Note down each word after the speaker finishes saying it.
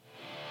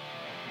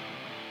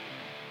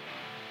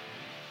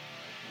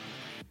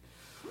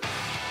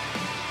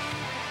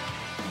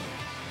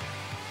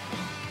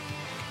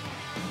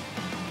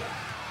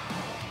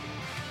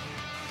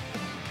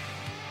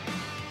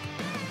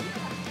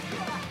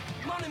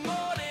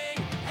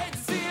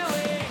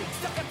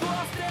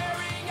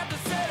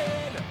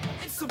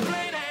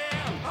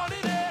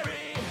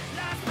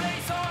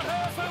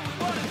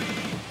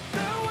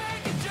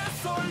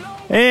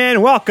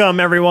And welcome,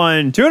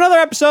 everyone, to another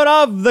episode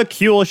of The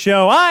Kuehl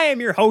Show. I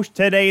am your host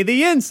today,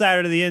 the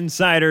insider to the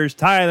insiders,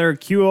 Tyler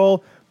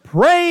Kuehl,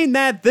 praying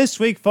that this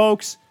week,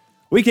 folks,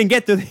 we can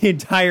get through the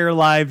entire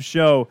live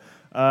show.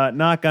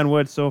 Knock on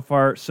wood, so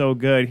far, so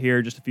good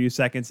here. Just a few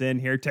seconds in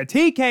here to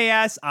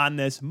TKS on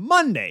this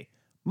Monday,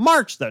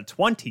 March the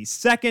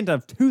 22nd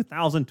of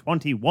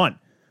 2021.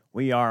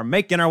 We are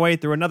making our way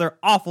through another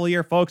awful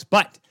year, folks,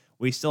 but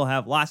we still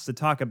have lots to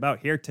talk about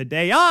here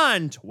today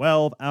on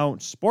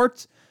 12-Ounce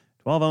Sports.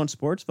 12-Ounce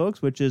Sports,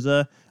 folks, which is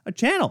a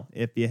channel,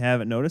 if you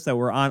haven't noticed, that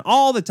we're on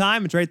all the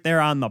time. It's right there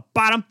on the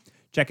bottom.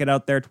 Check it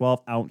out there,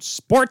 12-Ounce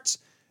Sports,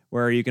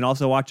 where you can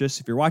also watch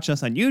us if you're watching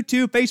us on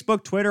YouTube,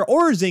 Facebook, Twitter,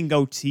 or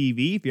Zingo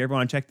TV. If you ever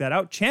want to check that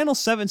out, channel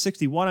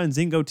 761 on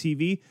Zingo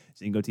TV,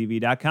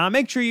 zingotv.com.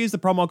 Make sure you use the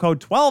promo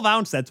code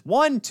 12-Ounce. That's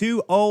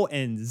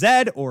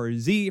 120Z or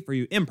Z for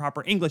you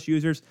improper English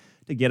users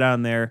to get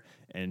on there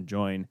and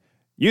join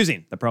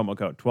using the promo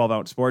code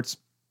 12-Ounce Sports.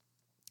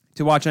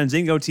 To watch on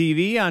Zingo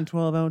TV, on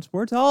 12-Ounce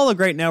Sports, all the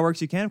great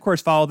networks you can. Of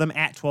course, follow them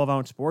at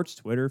 12-Ounce Sports,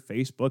 Twitter,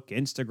 Facebook,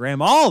 Instagram,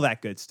 all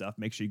that good stuff.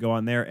 Make sure you go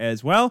on there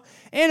as well.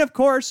 And, of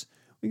course,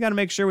 we got to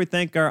make sure we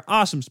thank our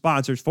awesome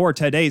sponsors for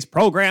today's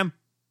program,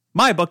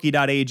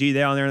 mybookie.ag,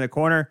 down there in the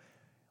corner.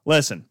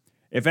 Listen,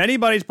 if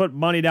anybody's put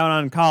money down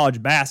on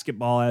college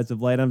basketball as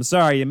of late, I'm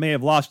sorry, you may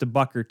have lost a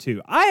buck or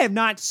two. I have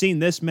not seen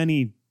this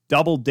many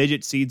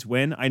double-digit seeds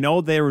win. I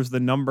know there was the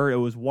number. It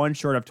was one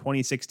short of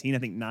 2016, I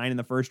think 9 in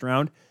the first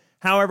round.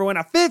 However, when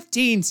a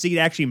 15 seed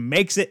actually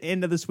makes it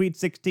into the Sweet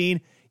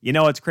 16, you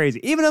know it's crazy.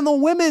 Even in the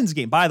women's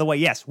game. By the way,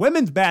 yes,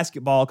 women's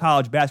basketball,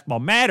 college basketball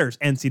matters,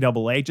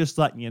 NCAA, just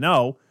letting you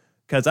know.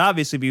 Because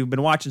obviously, if you've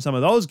been watching some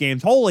of those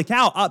games, holy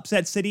cow,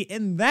 upset city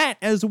in that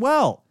as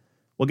well.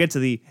 We'll get to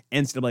the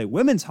NCAA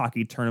women's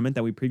hockey tournament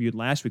that we previewed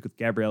last week with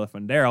Gabriela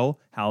Fondero,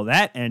 how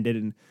that ended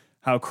and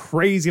how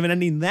crazy of an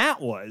ending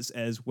that was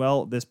as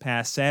well this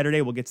past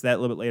Saturday. We'll get to that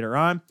a little bit later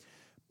on.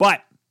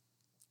 But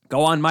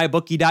go on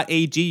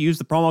mybookie.ag, use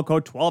the promo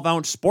code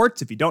 12-Ounce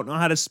Sports. If you don't know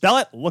how to spell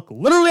it, look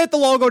literally at the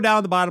logo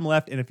down the bottom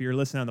left. And if you're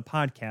listening on the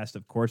podcast,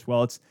 of course,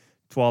 well, it's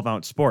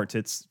 12-Ounce Sports.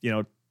 It's,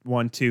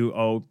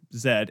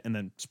 120Z and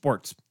then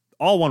sports.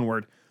 All one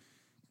word.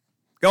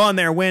 Go on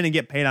there, win, and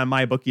get paid on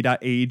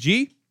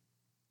mybookie.ag.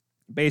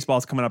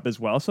 Baseball's coming up as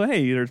well. So,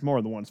 hey, there's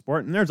more than one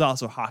sport. And there's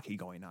also hockey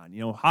going on.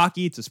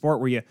 Hockey, it's a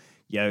sport where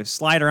you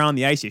slide around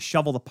the ice, you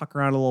shovel the puck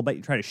around a little bit,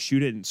 you try to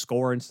shoot it and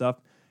score and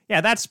stuff. Yeah,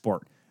 that's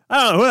sport.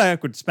 I don't know who the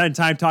heck would spend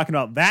time talking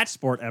about that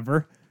sport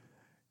ever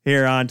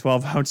here on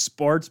 12-Ounce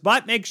Sports,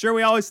 but make sure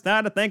we always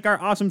start to thank our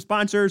awesome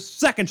sponsors,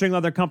 Second String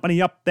Leather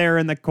Company up there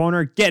in the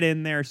corner. Get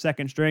in there,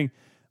 Second String.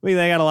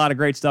 They got a lot of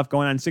great stuff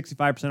going on,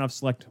 65% off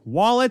select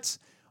wallets,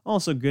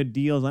 also good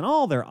deals on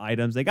all their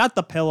items. They got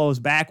the pillows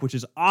back, which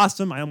is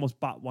awesome. I almost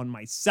bought one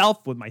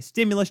myself with my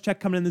stimulus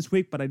check coming in this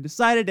week, but I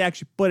decided to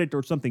actually put it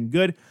towards something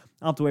good.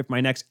 I'll have to wait for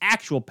my next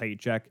actual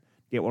paycheck.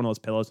 Get one of those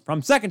pillows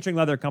from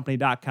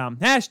secondstringleathercompany.com.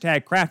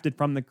 Hashtag crafted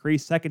from the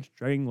crease,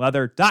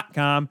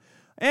 secondstringleather.com.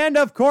 And,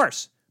 of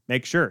course,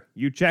 make sure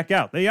you check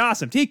out the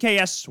awesome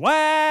TKS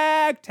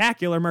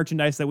swagtacular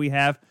merchandise that we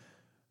have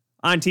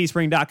on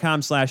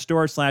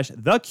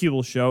teespring.com/store/The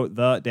Kuehl Show,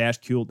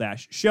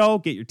 the-Kuehl-Show.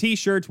 Get your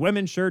t-shirts,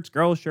 women's shirts,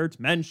 girls' shirts,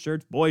 men's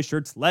shirts, boys'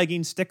 shirts,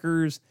 leggings,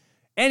 stickers,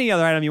 any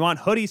other item you want.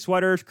 Hoodie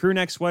sweaters, crew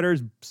neck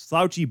sweaters,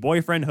 slouchy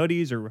boyfriend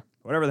hoodies, or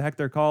whatever the heck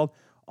they're called.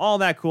 All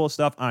that cool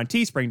stuff on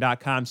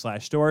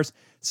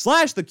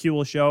teespring.com/stores/The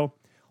Kuehl Show.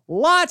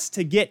 Lots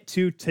to get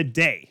to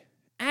today.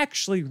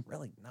 Actually,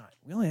 really not.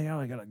 We only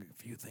got a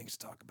few things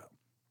to talk about.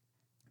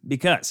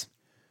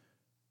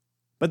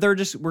 But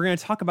we're going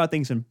to talk about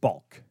things in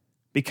bulk.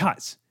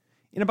 Because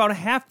in about a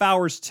half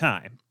hour's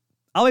time,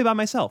 I'll be by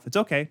myself. It's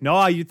okay.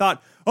 No, you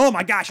thought, oh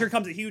my gosh, here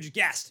comes a huge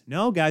guest.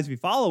 No, guys, if you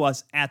follow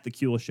us at The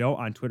Kuehl Show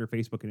on Twitter,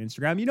 Facebook, and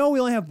Instagram, we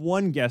only have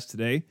one guest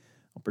today.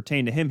 I'll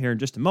pertain to him here in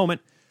just a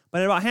moment. But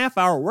in about a half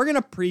hour, we're going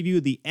to preview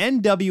the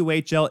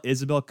NWHL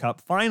Isobel Cup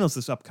finals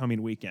this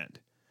upcoming weekend.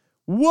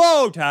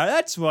 Whoa, Tyler,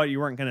 that's what you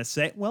weren't going to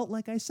say. Well,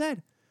 like I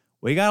said,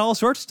 we got all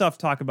sorts of stuff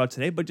to talk about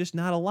today, but just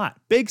not a lot.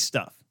 Big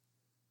stuff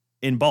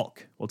in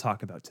bulk we'll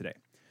talk about today.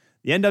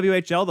 The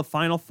NWHL, the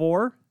Final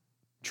Four,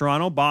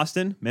 Toronto,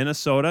 Boston,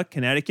 Minnesota,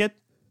 Connecticut.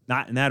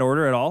 Not in that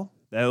order at all.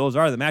 Those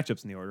are the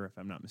matchups in the order, if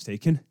I'm not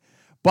mistaken.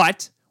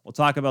 But we'll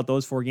talk about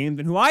those 4 games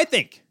and who I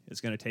think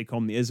is going to take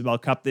home the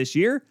Isobel Cup this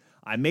year.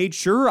 I made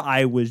sure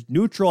I was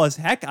neutral as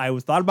heck. I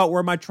thought about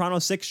wearing my Toronto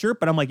 6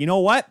 shirt, but I'm like, you know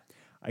what?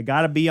 I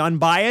got to be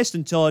unbiased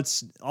until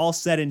it's all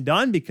said and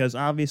done, because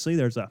obviously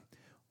there's a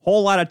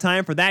whole lot of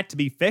time for that to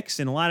be fixed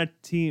and a lot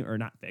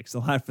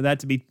for that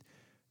to be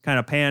kind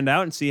of panned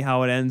out and see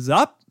how it ends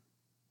up.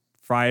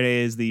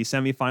 Friday is the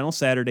semifinal,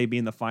 Saturday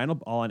being the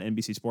final, all on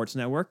NBC Sports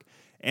Network.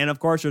 And of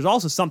course, there's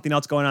also something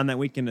else going on that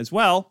weekend as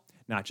well.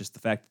 Not just the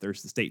fact that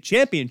there's the state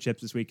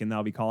championships this weekend that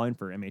I'll be calling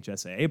for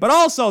MHSAA, but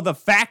also the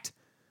fact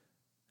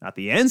that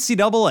the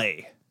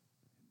NCAA,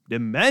 the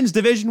men's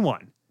Division I,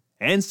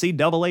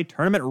 NCAA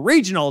tournament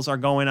regionals are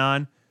going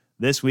on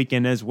this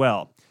weekend as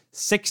well.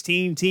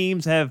 16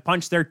 teams have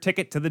punched their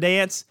ticket to the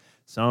dance.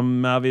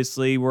 Some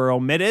obviously were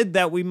omitted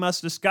that we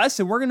must discuss,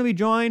 and we're going to be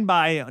joined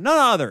by none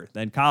other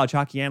than college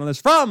hockey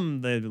analyst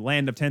from the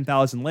land of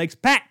 10,000 lakes,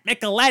 Pat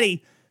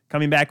Micheletti,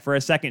 coming back for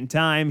a second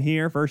time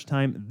here, first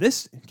time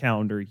this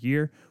calendar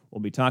year.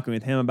 We'll be talking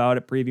with him about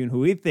it, previewing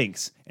who he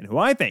thinks and who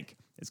I think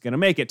is going to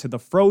make it to the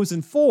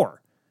Frozen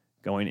Four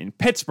going in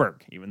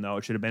Pittsburgh, even though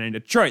it should have been in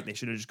Detroit. They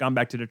should have just gone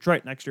back to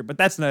Detroit next year, but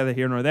that's neither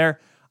here nor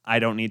there. I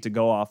don't need to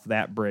go off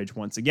that bridge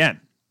once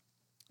again.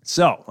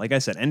 So, like I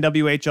said,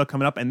 NWHL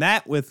coming up, and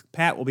that with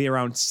Pat will be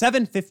around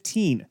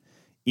 7:15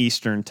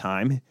 Eastern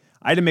time.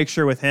 I had to make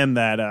sure with him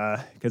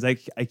that, because I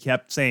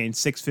kept saying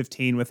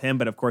 6:15 with him,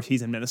 but of course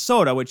he's in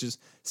Minnesota, which is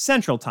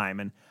Central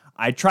time, and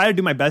I try to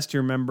do my best to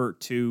remember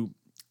to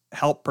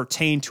help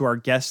pertain to our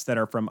guests that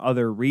are from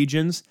other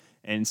regions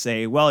and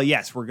say, well,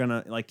 yes, we're going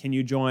to, like, can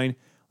you join?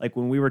 Like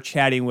when we were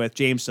chatting with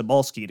James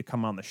Cebulski to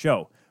come on the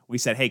show, we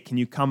said, hey, can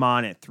you come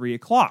on at 3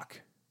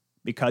 o'clock?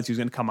 Because he was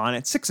going to come on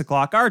at 6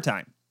 o'clock our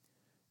time.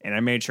 And I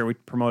made sure we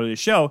promoted his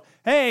show.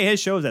 Hey, his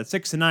show is at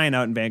 6 to 9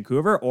 out in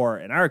Vancouver, or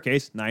in our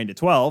case, 9 to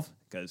 12,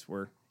 because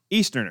we're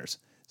Easterners.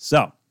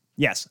 So,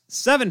 yes,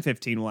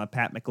 7:15 we'll have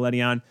Pat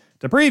Micheletti on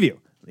to preview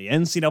the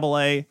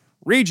NCAA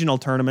regional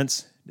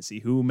tournaments to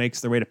see who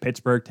makes their way to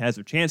Pittsburgh has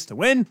a chance to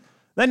win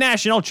the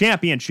national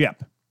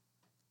championship.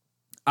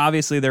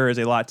 Obviously, there is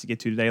a lot to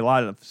get to today, a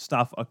lot of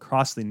stuff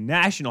across the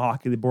National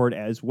Hockey League board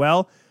as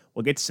well.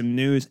 We'll get to some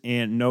news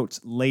and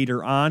notes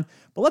later on.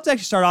 But let's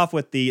actually start off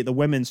with the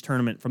women's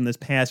tournament from this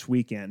past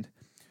weekend.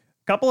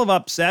 A couple of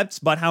upsets,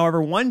 but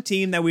however, one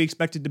team that we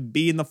expected to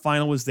be in the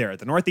final was there,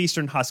 the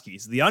Northeastern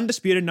Huskies, the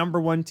undisputed number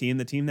one team,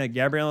 the team that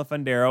Gabriela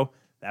Fandero,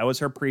 that was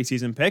her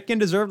preseason pick, and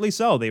deservedly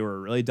so. They were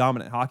a really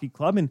dominant hockey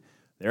club, and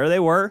there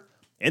they were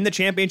in the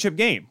championship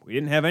game. We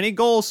didn't have any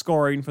goal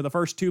scoring for the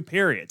first two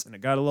periods, and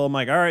it got a little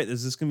like, all right,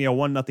 this is going to be a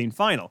 1-0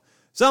 final.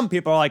 Some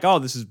people are like, oh,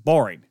 this is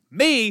boring.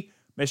 Me,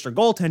 Mr.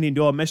 Goaltending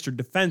Duel, Mr.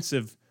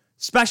 Defensive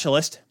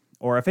Specialist,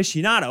 or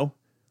aficionado,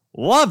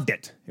 loved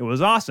it. It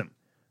was awesome.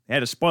 They had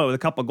to spoil it with a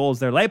couple goals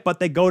there late, but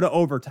they go to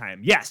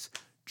overtime. Yes,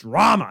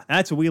 drama.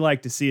 That's what we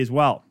like to see as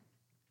well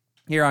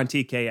here on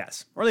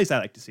TKS, or at least I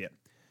like to see it.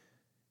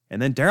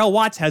 And then Daryl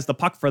Watts has the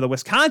puck for the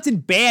Wisconsin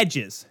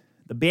Badgers.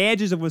 The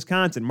Badgers of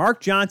Wisconsin.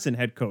 Mark Johnson,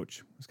 head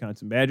coach,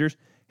 Wisconsin Badgers,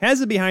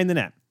 has it behind the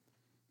net.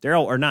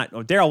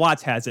 Daryl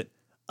Watts has it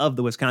of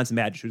the Wisconsin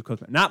Badgers, who's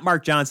coach, not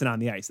Mark Johnson on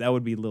the ice. That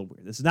would be a little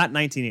weird. This is not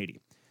 1980.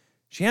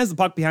 She has the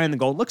puck behind the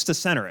goal, looks to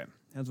center it.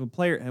 Has a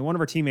player and one of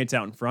her teammates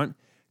out in front,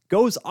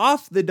 goes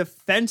off the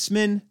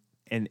defenseman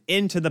and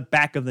into the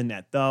back of the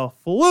net. The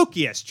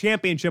flukiest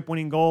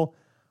championship-winning goal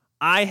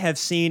I have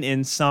seen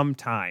in some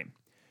time.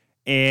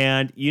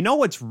 And you know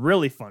what's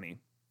really funny?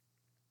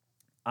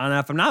 And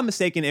if I'm not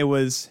mistaken, it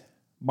was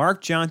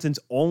Mark Johnson's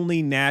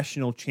only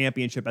national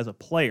championship as a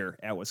player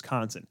at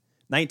Wisconsin,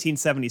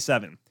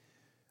 1977.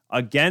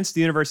 Against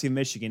the University of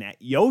Michigan at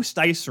Yost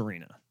Ice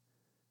Arena.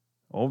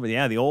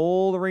 The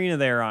old arena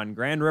there on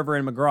Grand River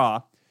in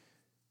McGraw.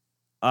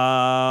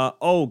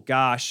 Oh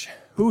gosh,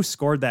 who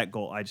scored that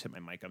goal? I just hit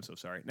my mic, I'm so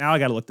sorry. Now I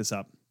got to look this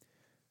up.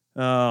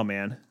 Oh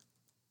man.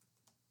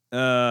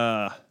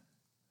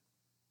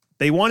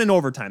 They won in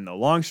overtime though,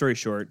 long story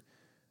short.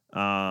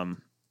 Hockey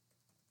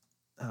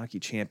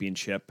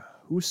championship.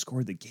 Who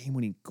scored the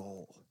game-winning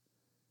goal?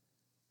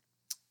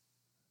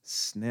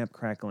 Snap,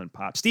 crackle, and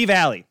pop. Steve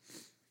Alley.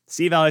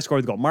 Steve Alley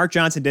scored the goal. Mark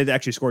Johnson did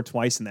actually score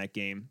twice in that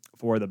game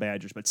for the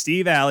Badgers, but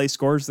Steve Alley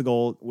scores the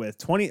goal with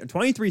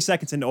 23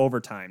 seconds into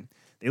overtime.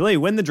 They literally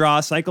win the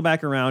draw, cycle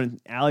back around,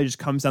 and Alley just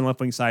comes down the left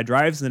wing side,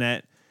 drives the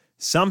net.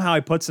 Somehow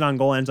he puts it on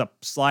goal, ends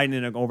up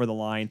sliding it over the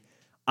line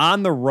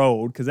on the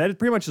road, because that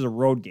pretty much is a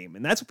road game.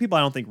 And that's what people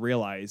I don't think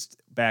realized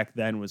back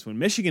then was when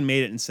Michigan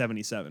made it in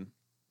 77.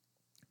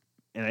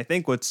 And I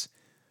think what's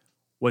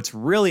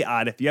really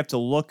odd, if you have to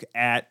look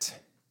at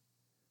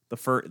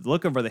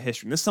look over the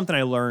history. And this is something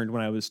I learned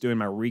when I was doing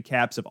my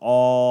recaps of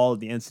all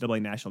the NCAA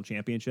national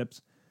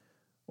championships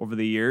over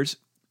the years,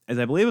 as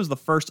I believe it was the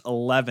first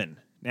 11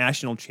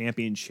 national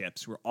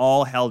championships were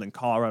all held in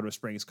Colorado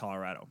Springs,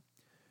 Colorado,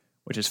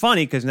 which is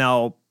funny because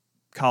now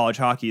college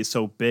hockey is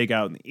so big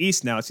out in the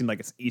East now. It seems like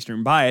it's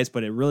Eastern bias,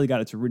 but it really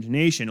got its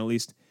origination, at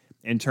least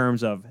in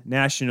terms of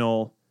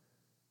national,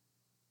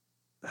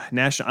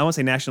 I won't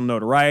say national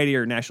notoriety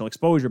or national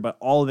exposure, but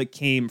all of it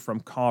came from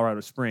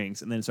Colorado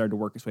Springs and then started to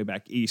work its way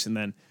back east. And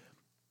then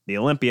the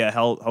Olympia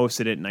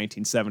hosted it in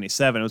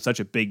 1977. It was such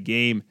a big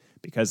game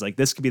because like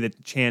this could be the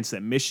chance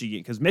that Michigan,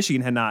 because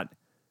Michigan had not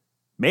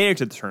made it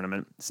to the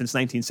tournament since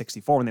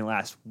 1964 when they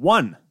last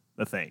won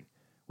the thing,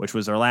 which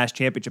was their last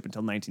championship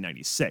until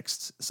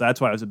 1996. So that's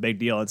why it was a big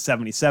deal in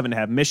 77 to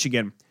have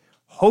Michigan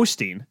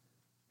hosting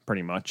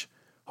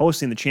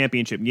the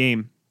championship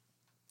game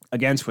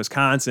against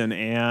Wisconsin,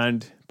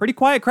 and pretty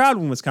quiet crowd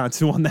when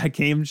Wisconsin won that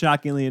game,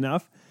 shockingly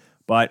enough.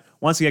 But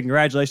once again,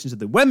 congratulations to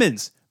the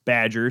women's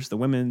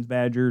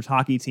Badgers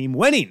hockey team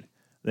winning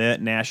the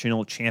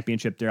national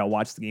championship. Daryl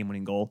Watts the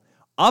game-winning goal,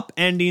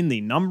 upending the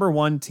number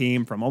one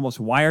team from almost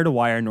wire to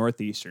wire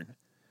Northeastern.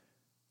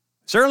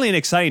 certainly an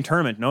exciting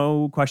tournament,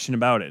 no question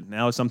about it.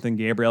 Now it's something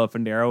Gabriel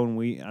Fendero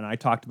and I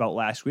talked about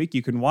last week.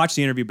 You can watch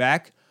the interview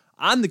back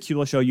on the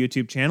Kuehl Show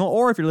YouTube channel,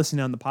 or if you're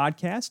listening on the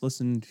podcast,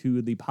 listen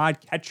to the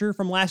podcatcher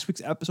from last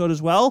week's episode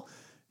as well.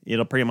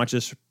 It'll pretty much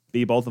just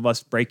be both of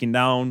us breaking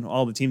down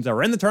all the teams that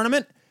were in the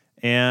tournament.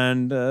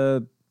 And, I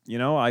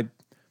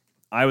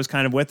was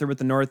kind of with her with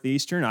the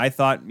Northeastern. I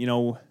thought,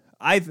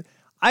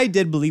 I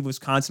did believe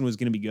Wisconsin was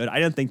going to be good. I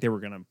didn't think they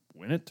were going to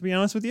win it, to be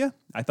honest with you.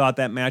 I thought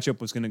that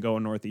matchup was going to go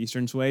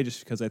Northeastern's way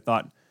just because I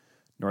thought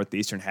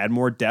Northeastern had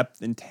more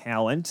depth and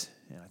talent,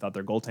 and I thought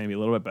their goaltending would be a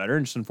little bit better.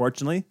 And just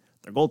unfortunately,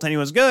 their goaltending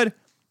was good.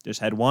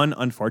 Just had one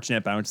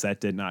unfortunate bounce that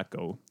did not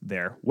go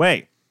their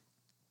way.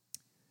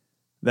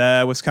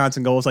 The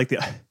Wisconsin goal was like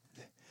the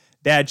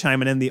dad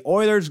chiming in.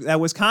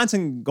 That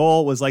Wisconsin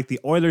goal was like the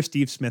Oilers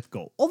Steve Smith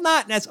goal. Well,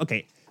 not necessarily.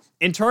 Okay.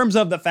 In terms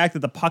of the fact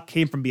that the puck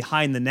came from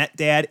behind the net,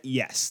 Dad,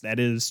 yes,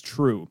 that is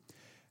true.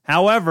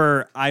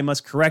 However, I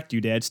must correct you,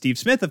 Dad. Steve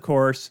Smith, of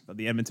course, of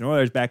the Edmonton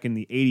Oilers back in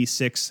the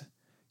 86,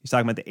 he's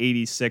talking about the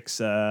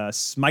 86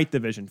 Smythe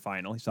Division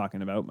final he's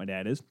talking about, my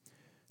dad is,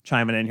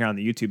 chiming in here on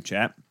the YouTube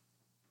chat.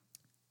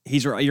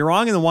 You're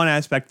wrong in the one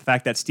aspect, the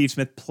fact that Steve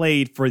Smith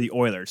played for the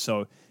Oilers,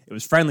 so it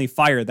was friendly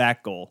fire,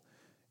 that goal,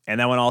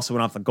 and that one also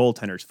went off the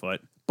goaltender's foot.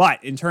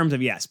 But in terms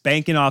of, yes,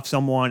 banking off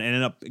someone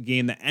and a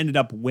game that ended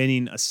up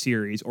winning a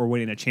series or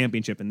winning a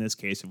championship in this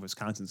case, in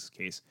Wisconsin's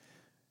case,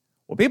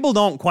 what people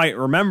don't quite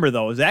remember,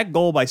 though, is that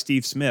goal by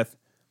Steve Smith,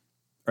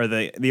 or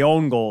the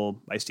own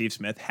goal by Steve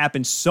Smith,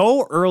 happened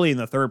so early in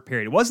the third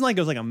period. It wasn't like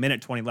it was like a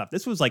minute 20 left.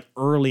 This was like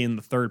early in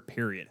the third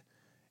period.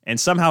 And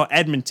somehow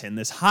Edmonton,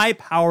 this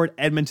high-powered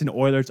Edmonton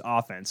Oilers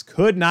offense,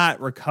 could not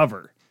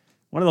recover.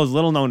 One of those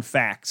little-known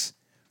facts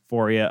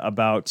for you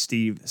about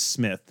Steve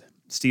Smith.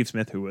 Steve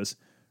Smith, who was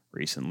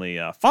recently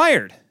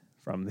fired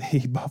from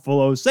the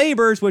Buffalo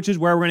Sabres, which is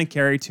where we're going to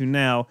carry to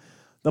now.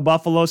 The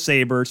Buffalo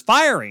Sabres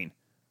firing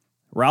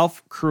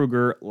Ralph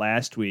Krueger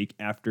last week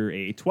after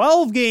a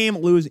 12-game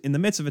in the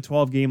midst of a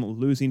 12-game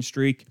losing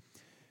streak.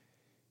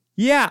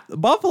 Yeah, the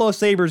Buffalo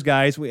Sabres,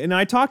 guys, and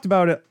I talked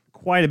about it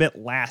quite a bit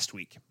last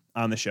week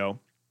on the show.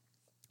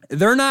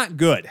 They're not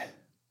good.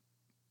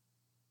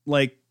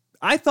 Like,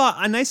 I thought,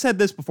 and I said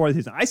this before the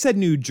season, I said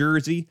New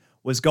Jersey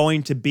was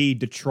going to be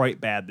Detroit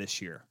bad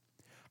this year.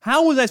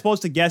 How was I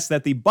supposed to guess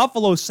that the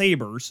Buffalo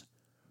Sabres,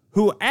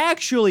 who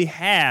actually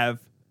have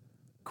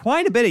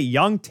quite a bit of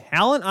young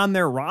talent on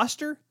their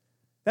roster,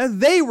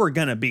 that they were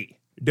going to be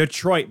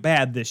Detroit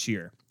bad this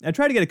year? I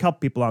tried to get a couple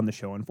people on the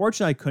show.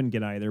 Unfortunately, I couldn't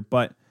get either,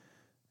 but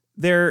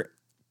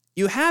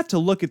you have to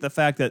look at the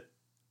fact that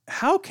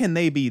how can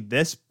they be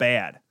this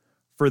bad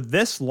for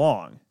this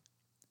long,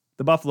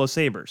 the Buffalo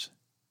Sabres?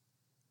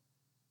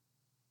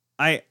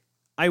 I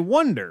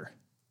wonder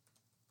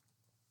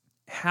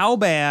how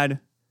bad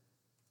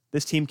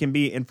this team can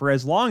be, and for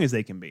as long as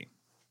they can be.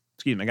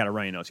 Excuse me, I got a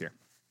runny nose here.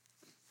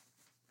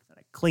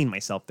 I cleaned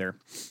myself there,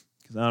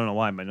 because I don't know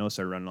why my nose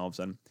started running all of a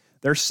sudden.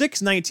 They're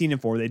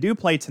 6-19-4. They do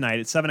play tonight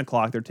at 7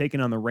 o'clock. They're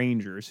taking on the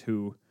Rangers,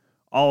 who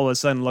all of a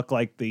sudden look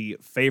like the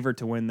favorite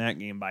to win that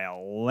game by a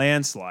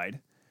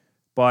landslide.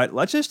 But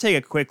let's just take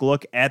a quick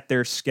look at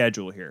their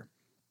schedule here,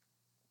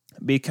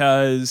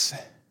 because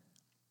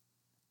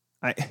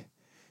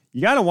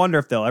you got to wonder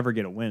if they'll ever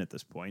get a win at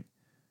this point.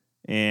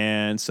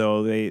 And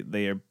so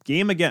their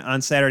game again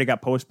on Saturday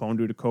got postponed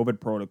due to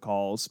COVID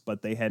protocols,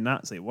 but they had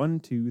not, 1,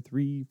 2,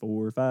 3,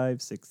 4,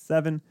 5, 6,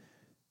 7,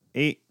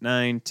 8,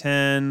 9,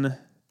 10,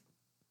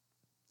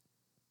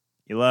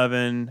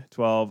 11,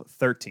 12,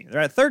 13. They're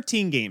at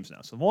 13 games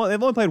now. So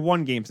they've only played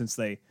one game since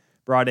they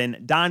brought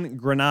in Don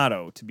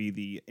Granato to be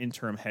the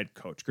interim head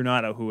coach.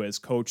 Granato, who has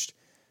coached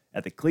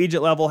at the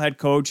collegiate level, head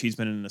coach. He's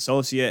been an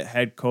associate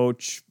head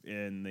coach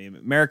in the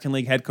American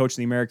League, head coach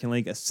in the American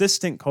League,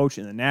 assistant coach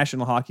in the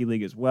National Hockey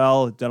League as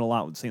well. Done a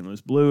lot with St.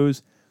 Louis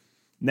Blues.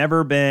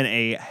 Never been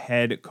a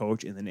head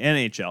coach in the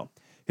NHL.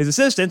 His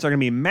assistants are going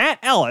to be Matt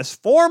Ellis,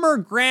 former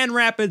Grand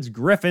Rapids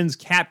Griffins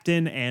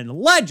captain and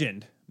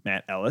legend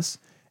Matt Ellis,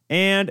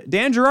 and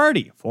Dan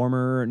Girardi,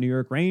 former New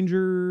York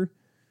Ranger,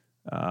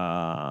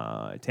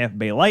 Tampa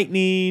Bay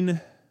Lightning.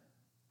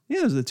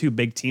 Yeah, those are the two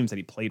big teams that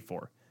he played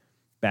for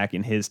back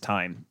in his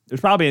time. There's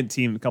probably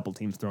a couple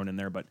teams thrown in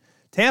there, but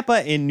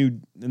Tampa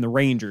and the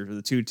Rangers are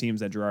the two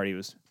teams that Girardi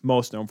was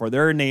most known for.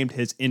 They're named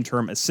his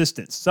interim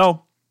assistants.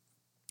 So,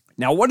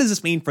 now what does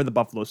this mean for the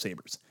Buffalo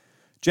Sabres?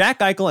 Jack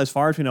Eichel, as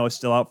far as we know, is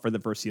still out for the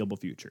foreseeable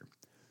future.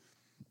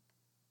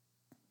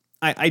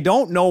 I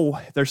don't know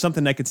if there's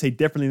something I could say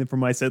differently than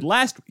from what I said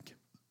last week,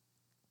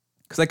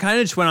 because I kind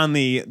of just went on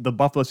the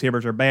Buffalo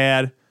Sabres are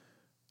bad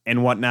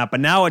and whatnot, but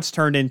now it's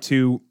turned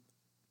into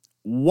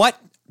what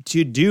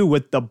to do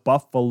with the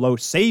Buffalo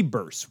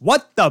Sabres.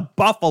 What the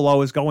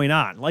Buffalo is going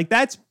on? Like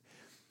that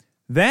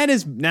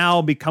has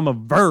now become a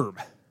verb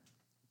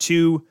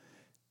to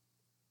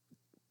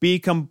be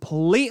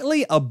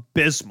completely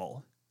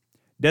abysmal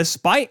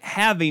despite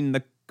having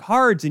the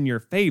cards in your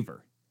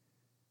favor.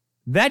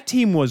 That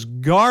team was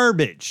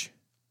garbage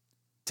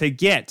to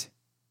get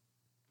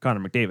Connor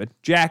McDavid.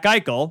 Jack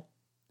Eichel.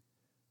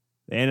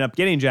 They ended up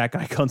getting Jack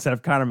Eichel instead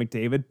of Connor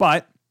McDavid,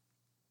 but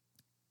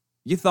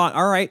You thought,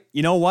 all right,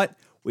 you know what?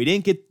 We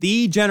didn't get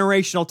the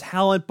generational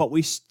talent, but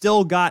we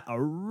still got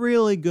a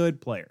really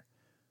good player.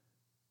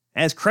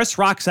 As Chris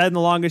Rock said in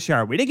The Longest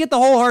Yard, we didn't get the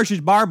whole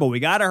Hershey's bar, but we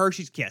got a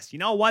Hershey's Kiss. You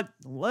know what?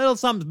 A little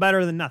something's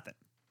better than nothing.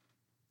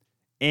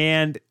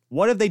 And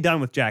what have they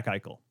done with Jack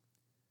Eichel?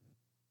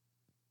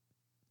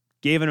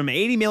 Gave him an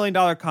 $80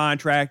 million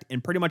contract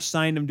and pretty much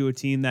signed him to a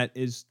team that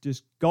is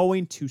just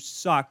going to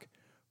suck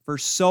for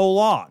so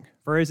long,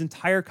 for his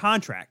entire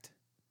contract.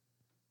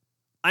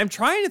 I'm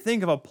trying to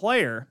think of a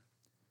player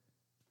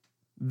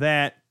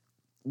that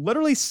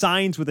literally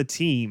signs with a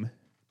team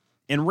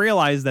and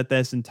realizes that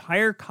this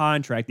entire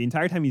contract, the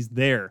entire time he's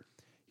there,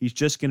 he's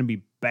just going to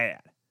be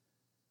bad.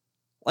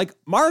 Like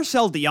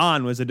Marcel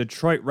Dion was a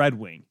Detroit Red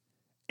Wing,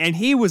 and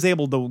he was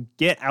able to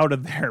get out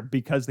of there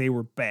because they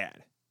were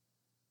bad.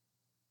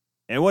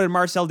 And what did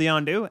Marcel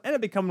Dion do? Ended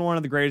up becoming one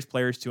of the greatest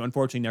players to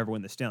unfortunately never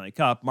win the Stanley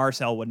Cup.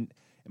 Marcel wouldn't,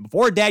 and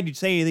before Dad you'd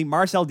say anything,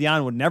 Marcel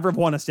Dion would never have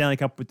won a Stanley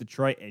Cup with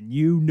Detroit, and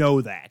you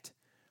know that.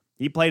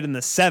 He played in the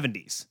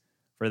 70s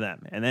for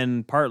them, and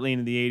then partly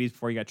into the 80s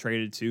before he got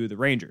traded to the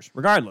Rangers.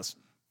 Regardless,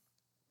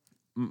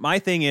 my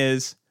thing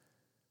is,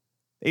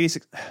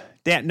 86,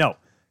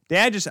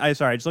 Dad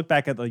just look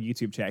back at the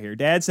YouTube chat here.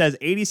 Dad says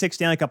 86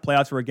 Stanley Cup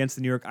playoffs were against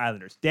the New York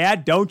Islanders.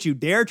 Dad, don't you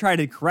dare try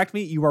to correct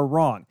me. You are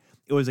wrong.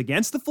 It was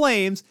against the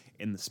Flames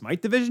in the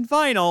Smythe Division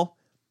Final.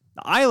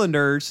 The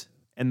Islanders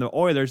and the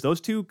Oilers, those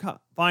two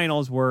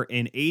finals were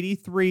in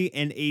 83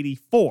 and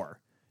 84.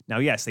 Now,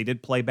 yes, they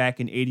did play back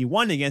in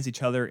 81 against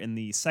each other in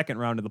the second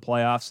round of the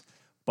playoffs,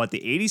 but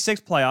the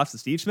 86 playoffs, the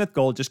Steve Smith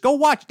goal, just go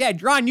watch.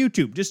 Dad, you're on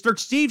YouTube. Just search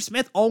Steve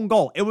Smith own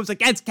goal. It was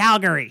against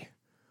Calgary.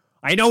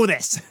 I know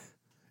this.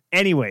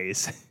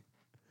 Anyways,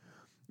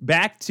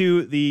 back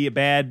to the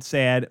bad,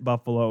 sad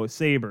Buffalo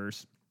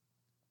Sabres.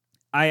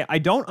 I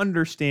don't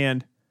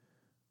understand.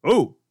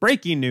 Oh,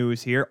 breaking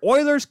news here.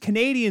 Oilers,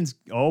 Canadiens.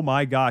 Oh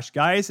my gosh,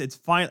 guys, it's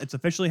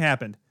officially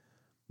happened.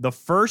 The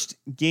first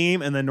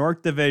game in the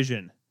North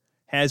Division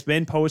has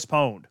been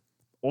postponed.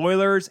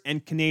 Oilers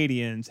and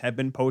Canadiens have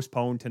been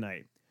postponed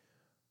tonight.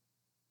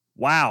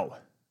 Wow.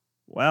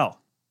 Well,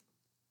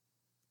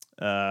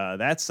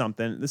 that's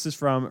something. This is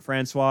from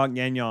Francois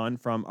Gagnon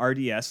from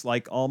RDS.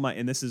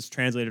 And this is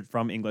translated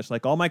from English.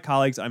 Like all my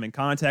colleagues, I'm in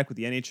contact with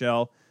the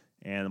NHL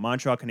and the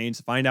Montreal Canadiens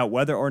to find out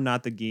whether or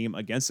not the game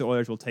against the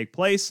Oilers will take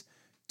place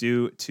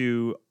due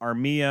to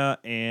Armia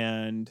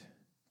and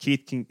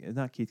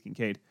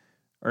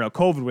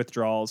COVID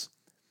withdrawals,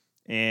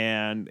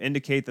 and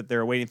indicate that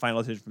they're awaiting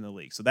final decision from the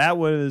league. So that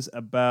was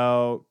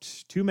about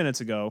 2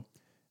 minutes ago.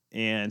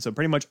 And so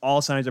pretty much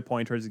all signs are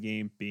pointing towards the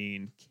game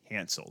being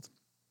canceled.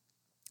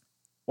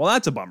 Well,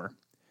 that's a bummer.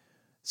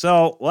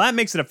 So, that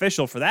makes it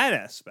official for that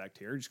aspect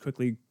here. Just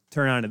quickly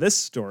turn on to this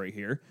story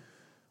here.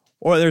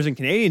 Oilers and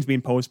Canadiens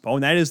being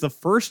postponed. That is the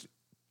first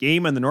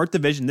game in the North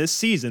Division this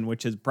season,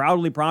 which has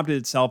proudly prompted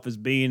itself as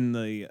being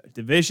the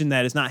division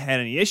that has not had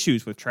any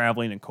issues with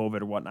traveling and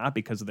COVID or whatnot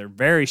because of their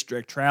very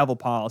strict travel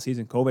policies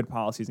and COVID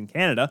policies in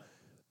Canada,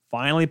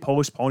 finally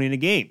postponing a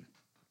game.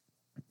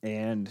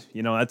 And,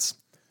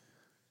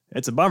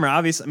 it's a bummer.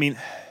 Obviously,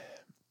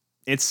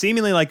 it's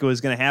seemingly like it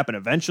was going to happen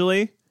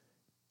eventually,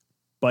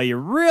 but you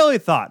really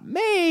thought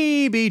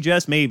maybe,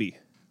 just maybe,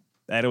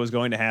 that it was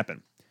going to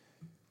happen.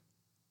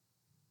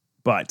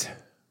 But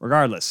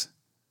regardless,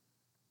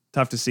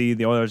 tough to see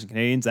the Oilers and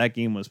Canadiens. That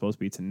game was supposed to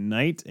be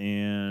tonight.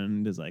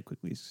 And as I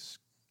quickly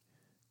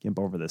skimp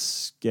over the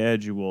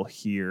schedule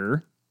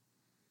here,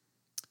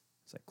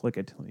 as I click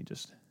it, let me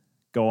just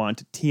go on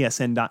to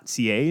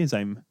tsn.ca as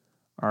I'm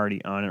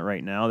already on it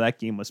right now. That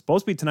game was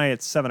supposed to be tonight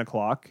at 7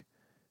 o'clock.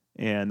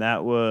 And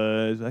that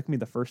can be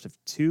the first of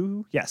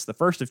two. Yes, the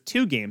first of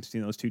two games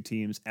between those two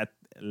teams at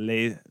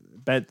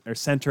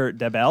Centre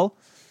de Bell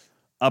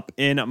up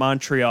in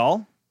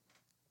Montreal.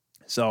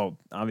 So,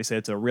 obviously,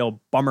 it's a real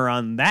bummer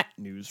on that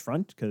news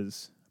front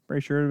because I'm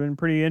pretty sure it would have been a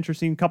pretty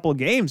interesting couple of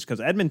games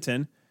because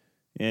Edmonton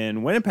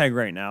and Winnipeg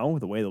right now,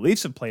 with the way the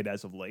Leafs have played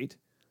as of late,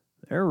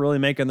 they're really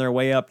making their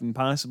way up and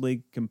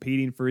possibly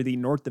competing for the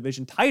North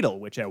Division title,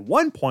 which at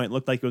one point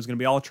looked like it was going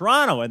to be all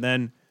Toronto, and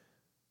then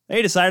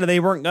they decided they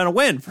weren't going to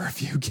win for a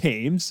few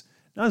games.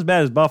 Not as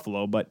bad as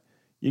Buffalo, but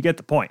you get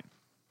the point.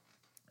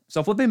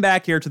 So, flipping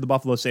back here to the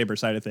Buffalo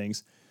Sabres side of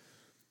things,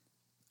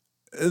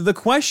 the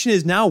question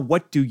is now,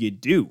 what do you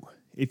do?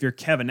 If you're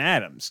Kevin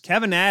Adams.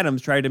 Kevin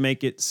Adams tried to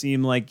make it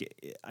seem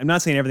like, I'm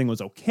not saying everything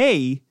was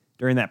okay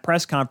during that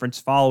press conference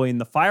following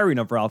the firing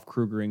of Ralph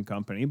Krueger and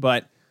company,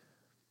 but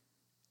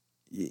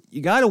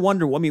you got to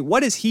wonder,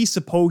 what is he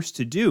supposed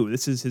to do?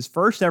 This is his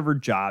first ever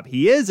job.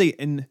 He is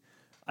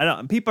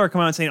people are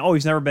coming out saying, oh,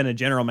 he's never been a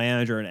general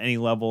manager at any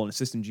level, an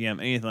assistant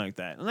GM, anything like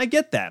that. And I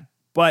get that,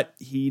 but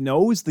he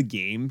knows the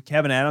game.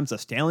 Kevin Adams, a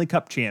Stanley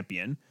Cup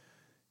champion.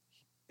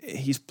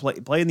 He's played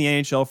in the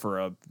NHL for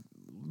a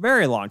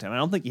very long time. I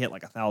don't think he hit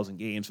like 1,000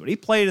 games, but he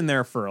played in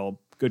there for a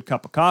good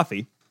cup of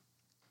coffee.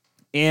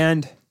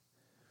 And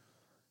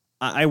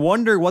I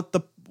wonder what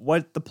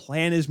the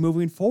plan is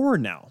moving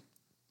forward now.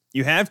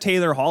 You have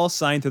Taylor Hall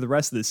signed through the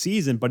rest of the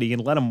season, but you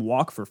can let him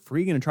walk for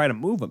free and try to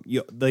move him.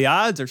 The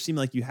odds seem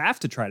like you have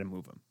to try to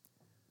move him.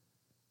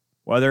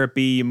 Whether it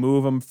be you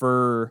move him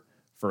for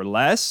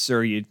less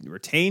or you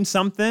retain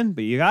something,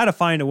 but you got to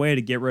find a way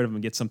to get rid of him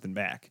and get something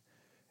back.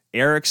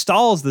 Eric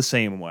Stahl's the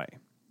same way.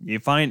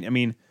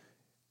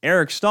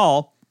 Eric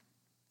Stahl,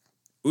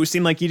 who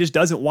seemed like he just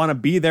doesn't want to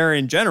be there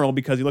in general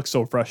because he looks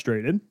so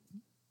frustrated.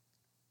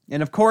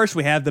 And of course,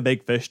 we have the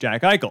big fish,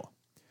 Jack Eichel.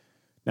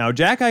 Now,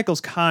 Jack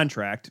Eichel's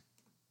contract,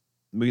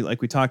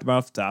 like we talked about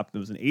off the top, it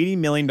was an $80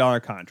 million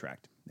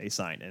contract they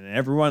signed. And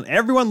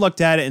everyone looked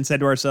at it and said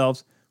to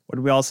ourselves, what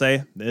did we all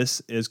say?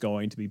 This is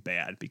going to be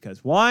bad.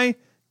 Because why?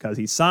 Because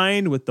he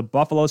signed with the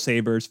Buffalo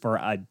Sabres for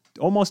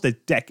almost a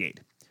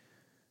decade.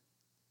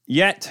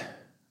 Yet,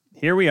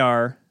 here we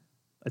are,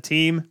 a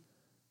team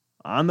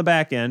on the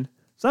back end.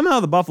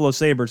 Somehow the Buffalo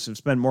Sabres have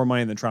spent more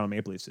money than the Toronto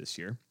Maple Leafs this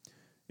year,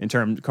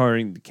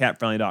 according to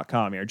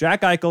CapFriendly.com here.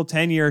 Jack Eichel,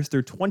 10 years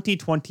through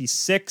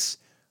 2026.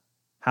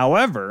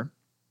 However,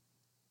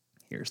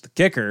 here's the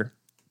kicker.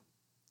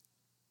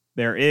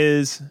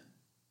 It's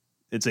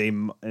a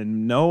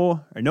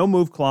no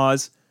move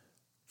clause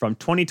from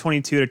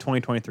 2022 to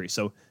 2023.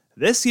 So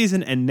this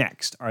season and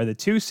next are the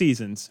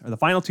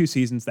final 2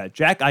 seasons that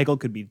Jack Eichel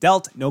could be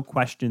dealt, no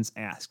questions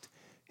asked.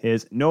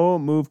 His no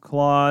move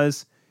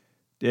clause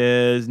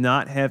does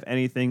not have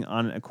anything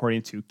on it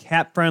according to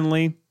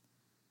CapFriendly,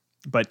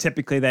 but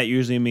typically that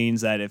usually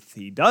means that if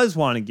he does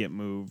want to get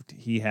moved,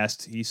 he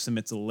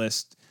submits a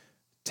list,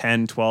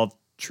 10-12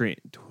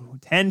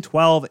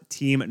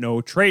 team no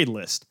trade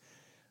list.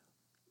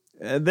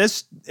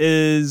 This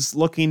is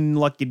looking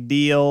like a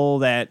deal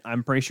that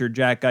I'm pretty sure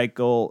Jack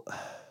Eichel,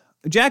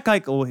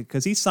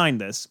 because he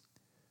signed this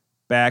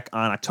back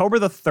on October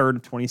the 3rd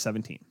of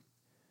 2017,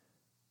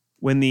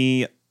 when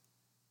the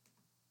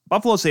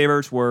Buffalo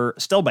Sabres were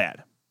still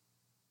bad.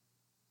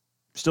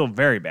 Still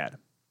very bad.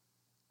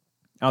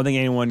 I don't think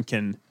anyone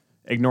can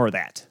ignore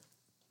that.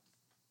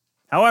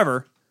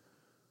 However,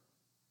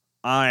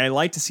 I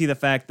like to see the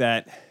fact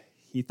that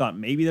he thought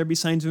maybe there'd be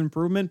signs of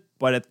improvement,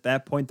 but at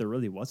that point there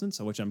really wasn't.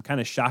 So, which I'm kind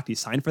of shocked he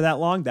signed for that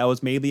long. That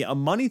was maybe a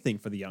money thing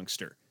for the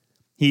youngster.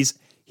 He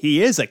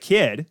is a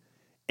kid,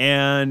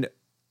 and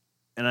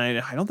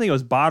I don't think it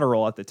was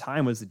Botterill at the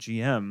time was the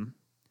GM.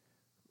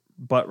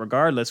 But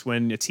regardless,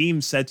 when a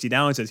team sets you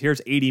down and says, here's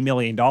 $80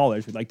 million,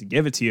 we'd like to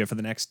give it to you for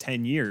the next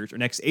 10 years or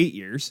next 8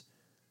 years,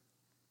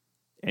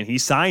 and he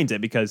signs it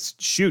because,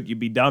 shoot, you'd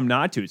be dumb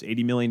not to. It's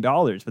 $80 million.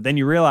 But then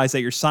you realize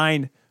that you're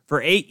signed for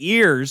 8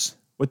 years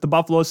with the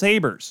Buffalo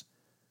Sabres.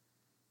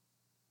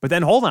 But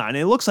then hold on,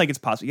 it looks like it's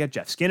possible. You got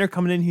Jeff Skinner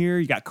coming in here.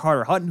 You got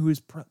Carter Hutton,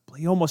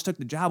 he almost took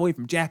the job away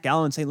from Jack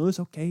Allen in St. Louis.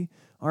 Okay,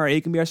 all right,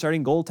 he can be our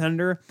starting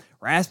goaltender.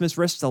 Rasmus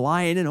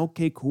Ristolainen,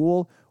 okay,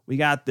 cool. We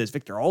got this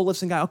Victor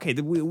Olofsson guy. Okay,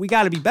 we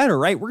got to be better,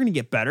 right? We're going to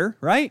get better,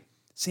 right?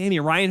 Sammy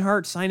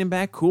Reinhart signing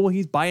back. Cool,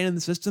 he's buying in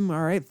the system.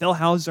 All right, Phil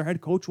House's our head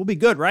coach. We'll be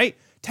good, right?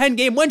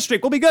 10-game win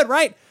streak. We'll be good,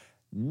 right?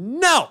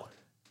 No.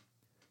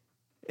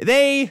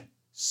 They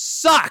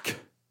suck.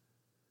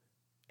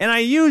 And I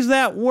use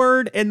that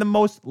word in the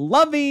most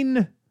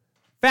loving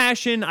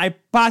fashion I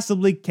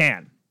possibly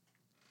can,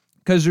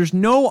 because there's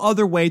no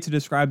other way to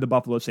describe the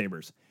Buffalo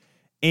Sabres.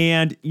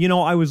 And,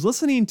 I was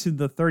listening to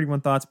the 31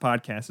 Thoughts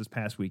podcast this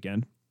past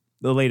weekend,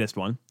 the latest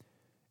one,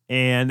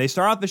 and they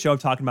start off the show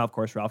talking about, of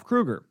course, Ralph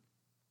Krueger.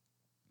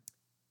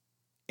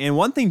 And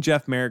one thing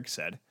Jeff Merrick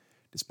said,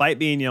 despite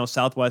being,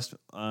 Southwest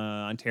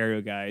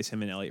Ontario guys,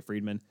 him and Elliot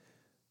Friedman,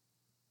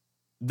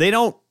 they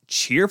don't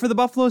cheer for the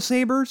Buffalo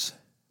Sabres,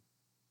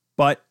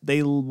 but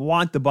they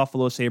want the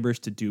Buffalo Sabres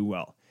to do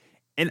well.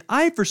 And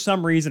I, for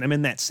some reason, I'm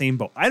in that same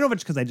boat. I don't know if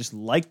it's because I just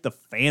like the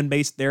fan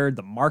base there,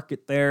 the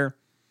market there.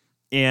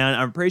 And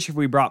I'm pretty sure if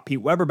we brought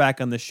Pete Weber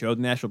back on this show,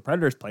 the Nashville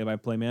Predators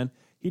play-by-play man,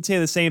 he'd say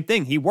the same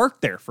thing. He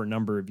worked there for a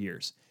number of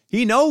years.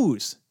 He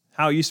knows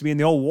how it used to be in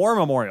the old War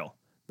Memorial,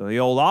 the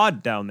old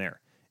Odd down there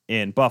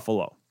in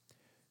Buffalo.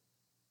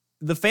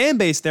 The fan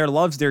base there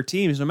loves their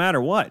teams no matter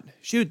what.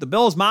 Shoot, the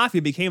Bills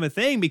Mafia became a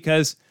thing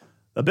because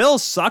the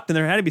Bills sucked, and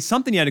there had to be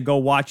something you had to go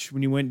watch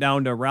when you went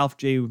down to Ralph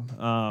J.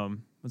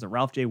 Was it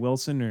Ralph J.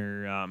 Wilson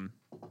or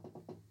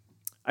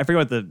I forget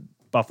what the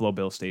Buffalo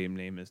Bills stadium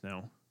name is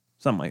now.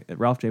 Something like that.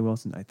 Ralph J.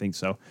 Wilson, I think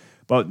so.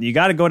 But you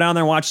got to go down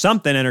there and watch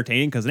something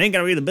entertaining because it ain't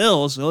going to be the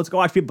Bills. So let's go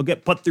watch people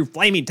get put through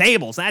flaming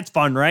tables. That's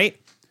fun, right?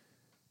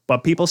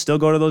 But people still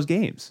go to those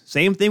games.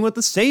 Same thing with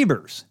the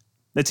Sabres.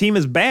 The team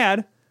is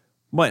bad,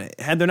 but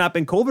had there not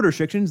been COVID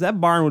restrictions,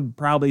 that barn would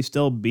probably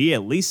still be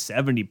at least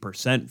 70%,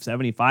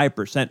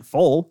 75%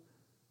 full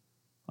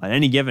on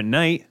any given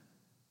night.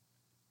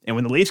 And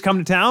when the Leafs come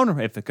to town,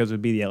 because it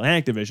would be the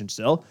Atlantic Division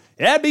still,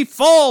 it'd be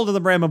full to the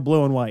brim of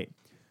blue and white.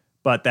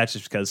 But that's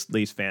just because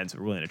Leafs fans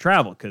are willing to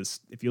travel. Because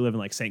if you live in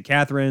like St.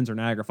 Catharines or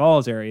Niagara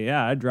Falls area,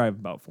 yeah, I'd drive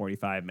about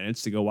 45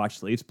 minutes to go watch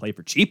the Leafs play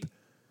for cheap.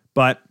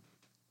 But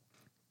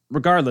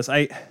regardless,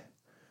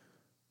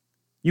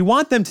 you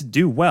want them to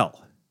do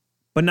well.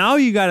 But now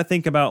you got to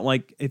think about,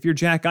 like, if you're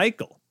Jack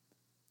Eichel,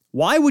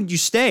 why would you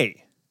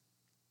stay?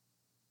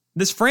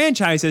 This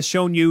franchise has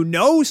shown you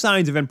no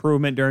signs of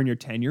improvement during your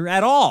tenure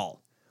at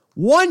all.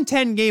 1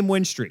 10-game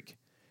win streak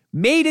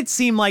made it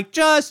seem like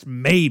just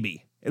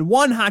maybe. And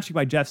one hot streak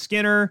by Jeff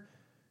Skinner,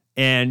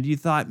 And you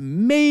thought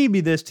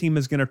maybe this team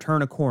is going to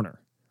turn a corner.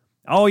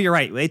 Oh, you're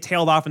right. They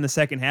tailed off in the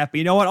second half. But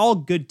you know what? All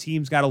good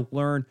teams got to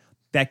learn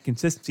that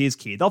consistency is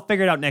key. They'll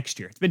figure it out next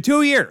year. It's been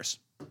 2 years.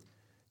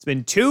 It's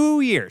been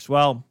 2 years.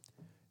 Well,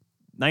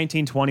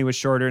 1920 was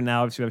shorter.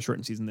 Now obviously we have a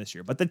shortened season this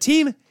year. But the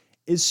team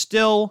is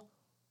still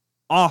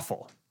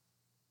awful.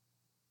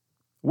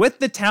 With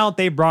the talent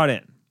they brought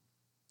in,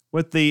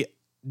 with the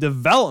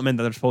development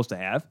that they're supposed to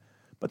have.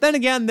 But then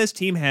again, this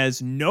team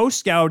has no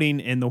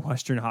scouting in the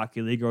Western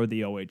Hockey League or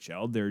the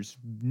OHL. There's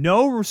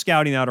no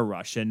scouting out of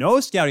Russia, no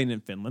scouting in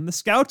Finland. The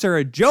scouts are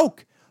a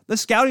joke. The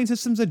scouting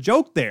system's a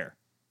joke there.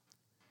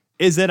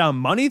 Is it a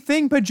money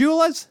thing,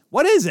 Pajulas?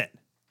 What is it?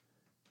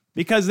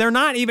 Because they're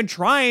not even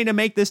trying to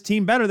make this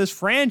team better, this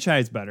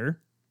franchise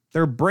better.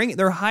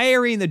 They're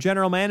hiring the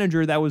general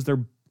manager that was I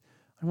don't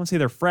want to say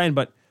their friend,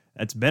 but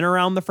that's been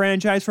around the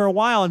franchise for a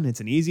while, and it's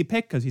an easy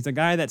pick because he's a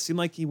guy that seemed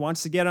like he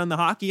wants to get on the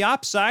hockey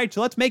ops side.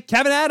 So let's make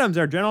Kevin Adams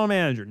our general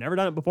manager. Never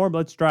done it before, but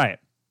let's try it.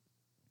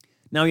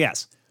 Now,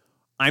 yes,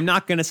 I'm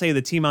not going to say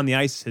the team on the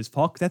ice is his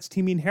fault. That's the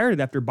team he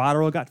inherited after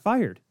Botterill got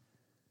fired.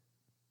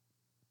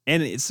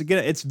 And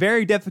it's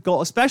very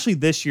difficult, especially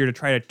this year, to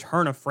try to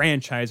turn a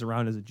franchise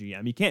around as a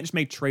GM. You can't just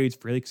make trades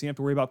freely because you have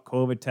to worry about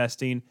COVID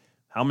testing.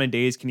 How many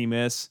days can he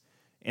miss?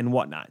 And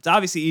whatnot. It's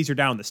obviously easier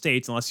down in the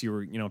States unless you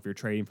were, if you're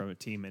trading from a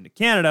team into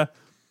Canada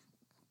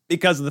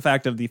because of the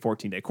fact of the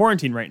 14-day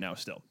quarantine right now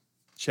still.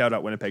 Shout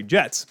out Winnipeg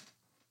Jets.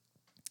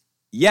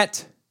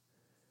 Yet,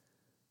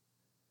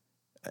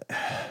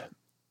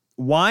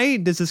 why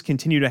does this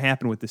continue to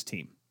happen with this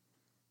team?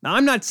 Now,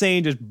 I'm not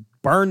saying just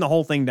burn the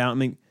whole thing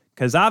down.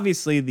 Because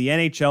obviously the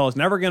NHL is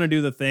never going to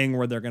do the thing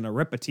where they're going to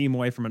rip a team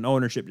away from an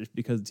ownership just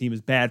because the team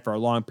is bad for a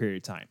long period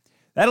of time.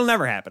 That'll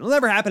never happen. It'll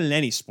never happen in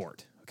any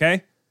sport,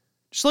 okay?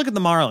 Just look at the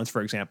Marlins,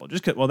 for example.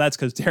 That's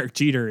because Derek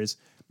Jeter is,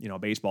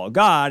 baseball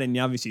god, and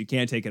obviously you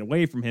can't take it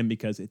away from him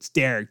because it's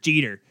Derek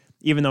Jeter,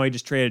 even though he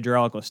just traded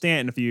Geraldo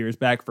Stanton a few years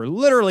back for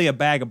literally a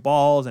bag of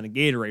balls and a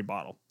Gatorade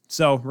bottle.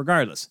 So,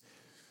 regardless,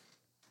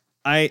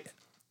 I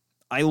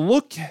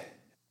look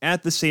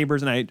at the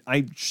Sabres, and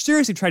I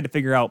seriously tried to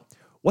figure out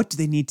what do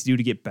they need to do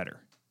to get better?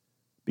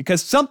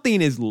 Because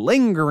something is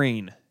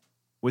lingering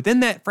within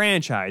that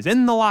franchise,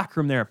 in the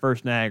locker room there at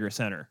First Niagara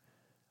Center,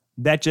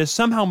 that just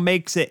somehow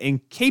makes it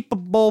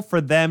incapable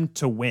for them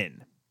to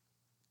win.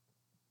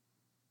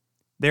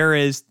 There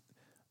is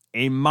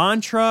a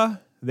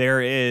mantra,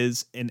 there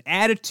is an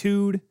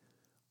attitude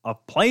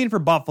of playing for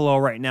Buffalo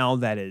right now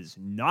that is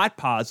not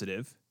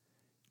positive,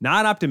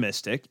 not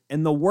optimistic,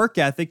 and the work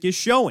ethic is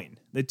showing.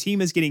 The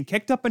team is getting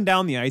kicked up and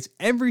down the ice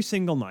every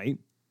single night.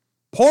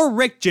 Poor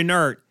Rick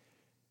Jeanneret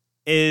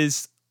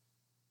is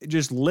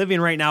just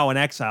living right now in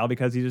exile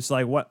because he's just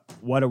like, what?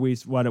 I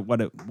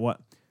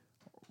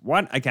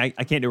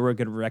can't do a real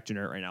good Rick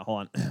Jeanneret right now.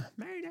 Hold on.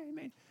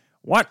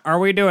 What are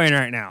we doing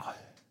right now?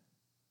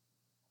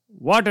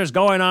 What is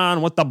going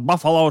on with the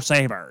Buffalo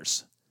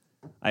Sabres?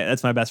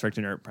 That's my best Rick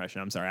Jeanneret impression.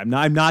 I'm sorry.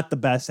 I'm not the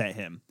best at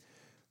him.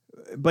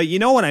 But you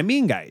know what I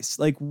mean, guys.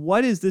 Like,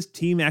 what is this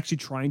team actually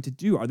trying to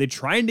do? Are they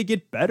trying to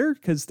get better?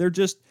 Because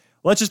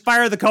let's just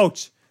fire the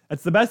coach.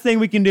 That's the best thing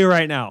we can do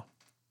right now.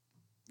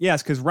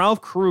 Yes, because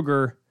Ralph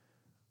Krueger,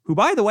 who,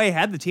 by the way,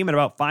 had the team at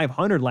about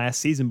 500 last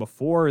season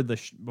before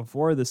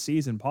the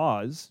season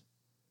pause,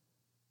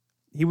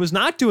 he was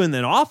not doing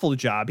an awful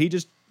job. He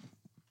just,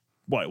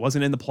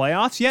 wasn't in the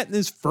playoffs yet in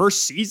his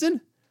first season?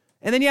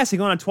 And then, yes, he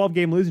went on a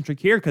 12-game losing streak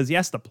here because,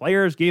 yes, the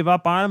players gave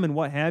up on him and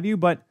what have you,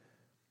 but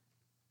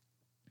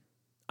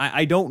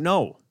I don't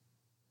know.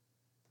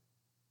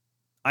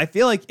 I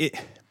feel like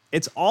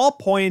it's all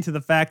pointing to the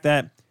fact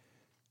that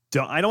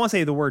I don't want to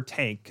say the word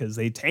tank because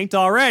they tanked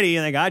already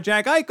and they got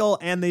Jack Eichel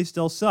and they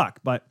still suck.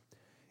 But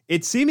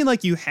it's seeming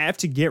like you have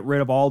to get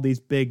rid of all these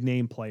big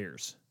name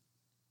players.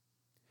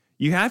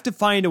 You have to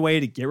find a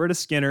way to get rid of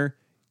Skinner,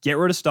 get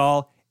rid of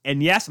Stahl.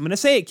 And yes, I'm going to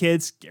say it,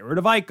 kids, get rid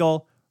of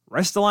Eichel,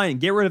 rest the line, and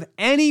get rid of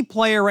any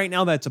player right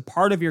now that's a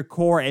part of your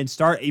core and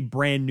start a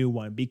brand new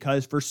one.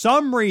 Because for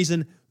some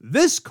reason,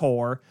 this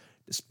core,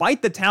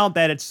 despite the talent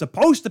that it's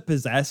supposed to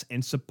possess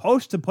and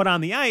supposed to put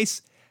on the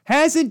ice,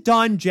 hasn't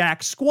done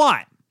jack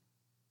squat.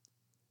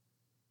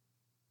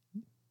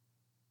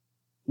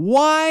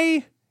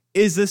 Why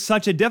is this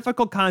such a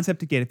difficult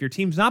concept to get? If your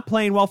team's not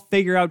playing well,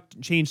 figure out,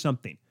 change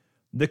something.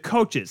 The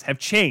coaches have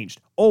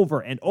changed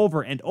over and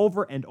over and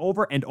over and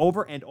over and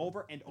over and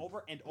over and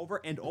over and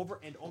over and over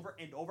and over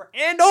and over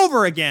and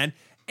over again,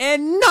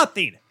 and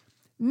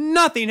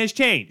nothing has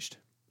changed.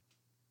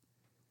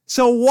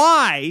 So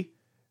why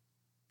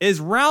is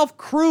Ralph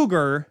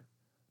Krueger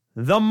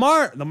he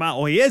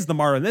is the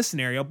martyr in this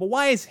scenario, but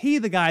why is he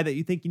the guy that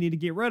you think you need to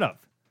get rid of?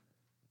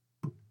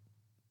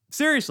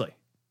 Seriously.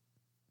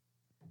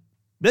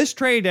 This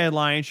trade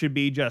deadline should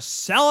be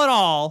just sell it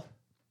all,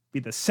 be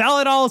the sell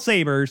it all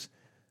Sabres,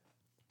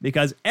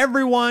 because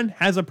everyone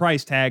has a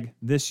price tag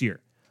this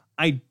year.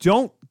 I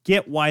don't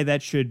get why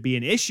that should be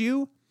an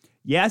issue.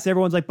 Yes,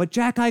 everyone's like, but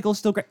Jack Eichel's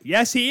still great.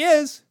 Yes, he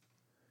is.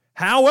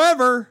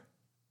 However,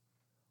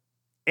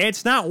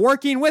 it's not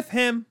working with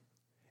him.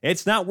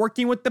 It's not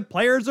working with the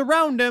players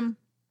around him.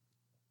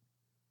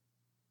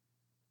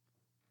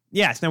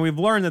 Yes, now we've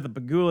learned that the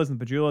Pagulas and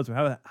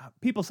Pajulas,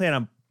 people say it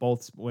on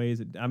both ways.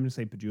 I'm going to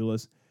say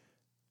Pajulas.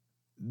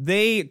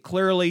 They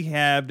clearly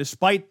have,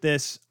 despite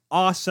this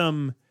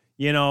awesome,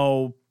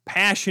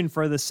 passion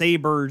for the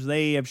Sabres,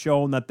 they have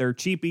shown that they're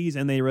cheapies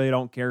and they really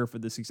don't care for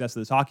the success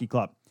of this hockey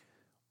club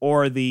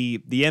or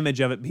the image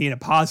of it being a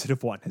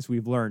positive one, as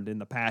we've learned in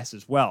the past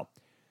as well.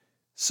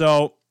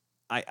 So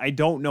I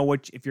don't know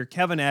if you're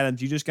Kevin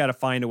Adams, you just got to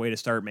find a way to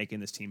start making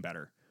this team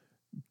better.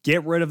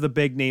 Get rid of the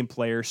big name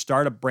players,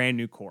 start a brand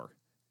new core,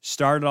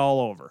 start it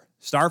all over,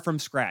 start from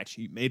scratch.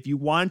 If you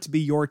want to be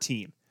your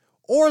team,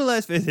 or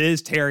unless it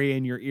is Terry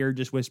in your ear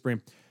just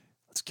whispering,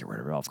 let's get rid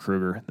of Ralph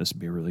Kruger. This would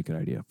be a really good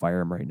idea. Fire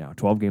him right now.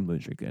 12-game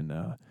losing streak, and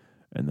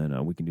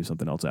then we can do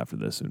something else after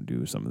this and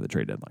do some of the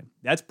trade deadline.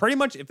 That's pretty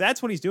much, if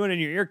that's what he's doing in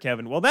your ear,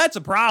 Kevin, well, that's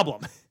a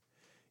problem.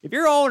 If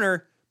your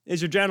owner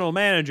is your general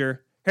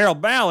manager,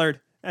 Harold Ballard,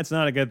 that's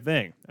not a good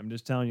thing. I'm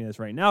just telling you this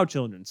right now,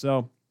 children.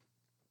 So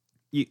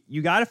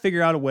you got to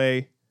figure out a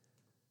way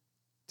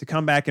to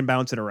come back and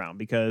bounce it around,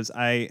 because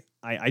I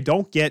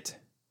don't get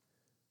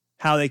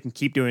how they can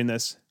keep doing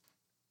this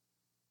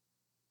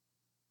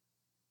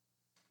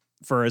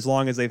for as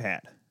long as they've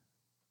had.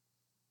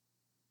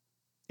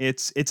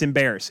 It's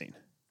embarrassing.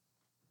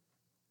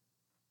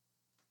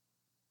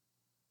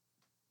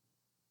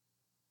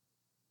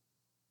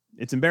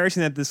 It's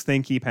embarrassing that this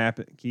thing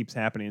keeps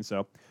happening.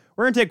 So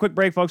we're going to take a quick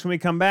break, folks. When we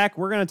come back,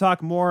 we're going to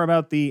talk more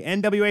about the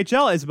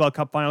NWHL Isobel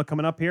Cup final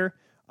coming up here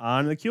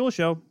on The Kuehl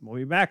Show. We'll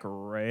be back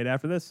right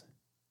after this.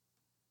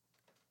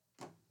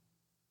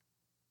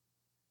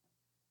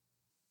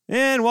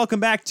 And welcome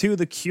back to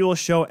The Kuehl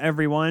Show,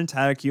 everyone.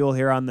 Tyler Kuehl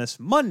here on this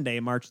Monday,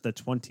 March the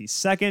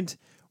 22nd.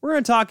 We're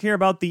going to talk here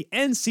about the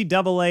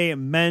NCAA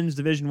Men's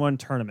Division I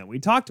tournament. We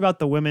talked about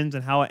the women's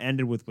and how it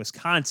ended with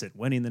Wisconsin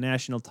winning the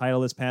national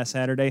title this past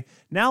Saturday.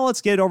 Now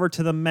let's get over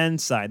to the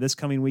men's side. This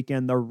coming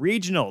weekend, the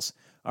regionals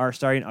are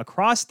starting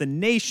across the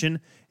nation.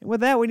 And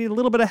with that, we need a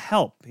little bit of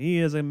help. He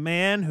is a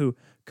man who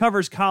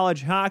covers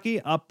college hockey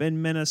up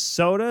in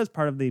Minnesota as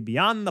part of the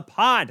Beyond the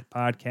Pod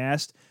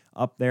podcast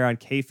up there on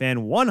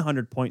KFan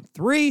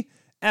 100.3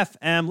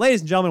 FM. Ladies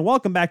and gentlemen,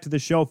 welcome back to the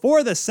show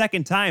for the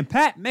second time,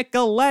 Pat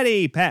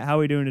Micheletti. Pat, how are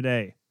we doing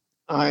today?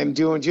 I'm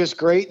doing just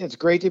great, and it's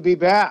great to be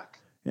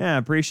back. Yeah,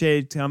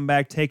 appreciate coming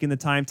back, taking the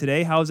time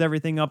today. How's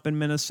everything up in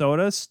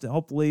Minnesota?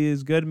 Hopefully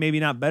is good, maybe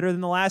not better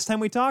than the last time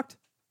we talked?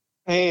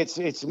 Hey,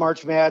 it's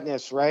March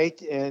Madness, right?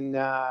 And,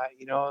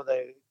 all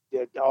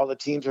the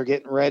teams are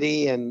getting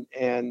ready, and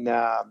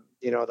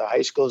the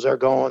high schools are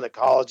going, the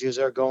colleges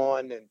are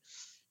going, and,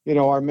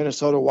 our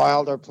Minnesota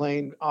Wild are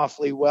playing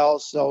awfully well.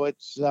 So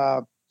it's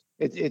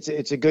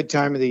a good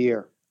time of the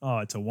year. Oh,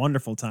 it's a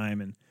wonderful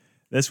time. And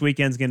this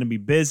weekend's going to be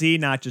busy,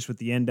 not just with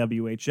the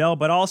NWHL,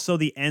 but also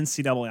the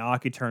NCAA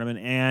hockey tournament.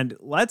 And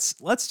let's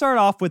start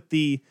off with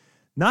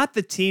not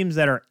the teams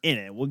that are in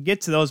it. We'll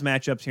get to those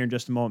matchups here in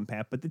just a moment,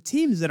 Pat, but the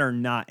teams that are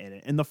not in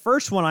it. And the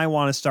first one I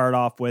want to start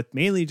off with,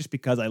 mainly just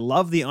because I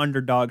love the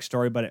underdog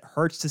story, but it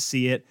hurts to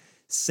see it,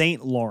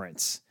 St.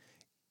 Lawrence.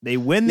 They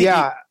win the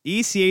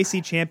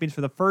ECAC champions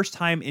for the first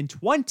time in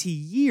 20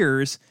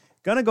 years.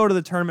 Going to go to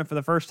the tournament for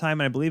the first time,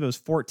 and I believe it was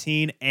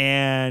 14,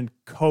 and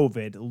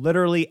COVID,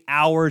 literally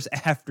hours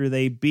after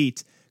they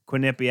beat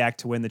Quinnipiac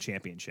to win the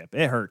championship.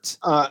 It hurts.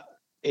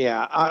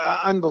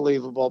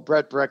 Unbelievable.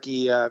 Brett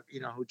Brecky,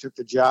 who took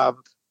the job,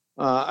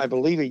 I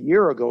believe a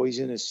year ago. He's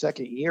in his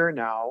second year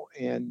now,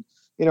 and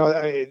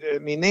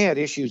they had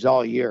issues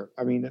all year.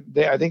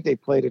 I think they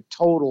played a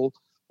total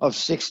of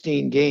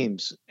 16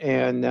 games,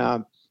 and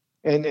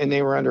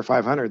they were under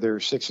 500. They were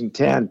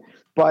 6-10.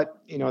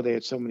 But, they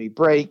had so many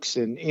breaks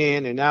and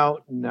in and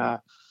out, and,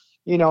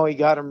 he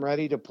got them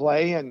ready to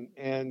play and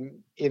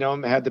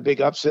had the big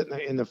upset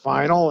in the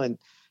final. And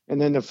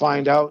then to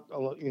find out,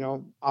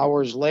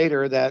 hours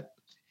later that,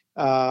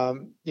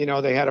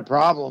 they had a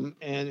problem,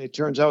 and it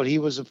turns out he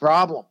was a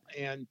problem.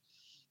 And,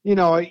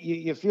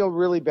 you feel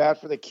really bad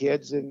for the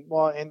kids and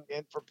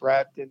for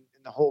Brett and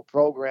the whole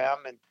program.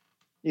 And,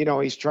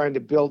 he's trying to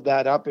build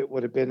that up. It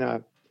would have been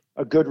a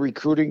good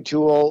recruiting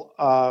tool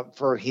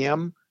for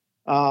him.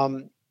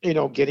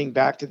 Getting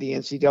back to the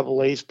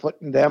NCAA's,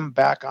 putting them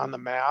back on the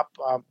map.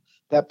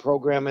 That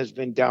program has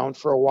been down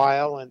for a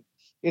while, and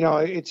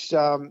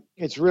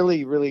it's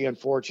really, really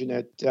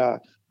unfortunate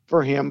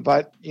for him.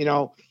 But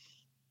they'll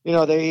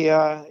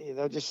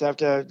just have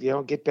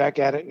to get back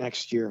at it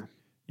next year.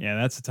 Yeah,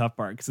 that's the tough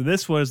part. So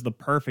this was the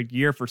perfect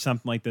year for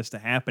something like this to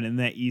happen in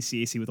that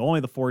ECAC with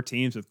only the 4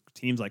 teams, with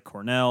teams like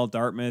Cornell,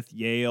 Dartmouth,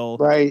 Yale,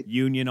 right,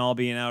 Union all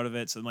being out of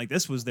it. So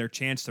this was their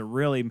chance to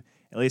really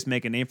at least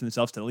make a name for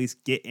themselves, to at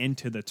least get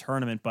into the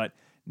tournament. But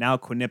now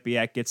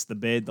Quinnipiac gets the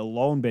bid, the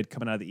lone bid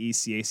coming out of the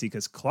ECAC,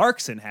 because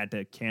Clarkson had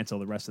to cancel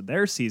the rest of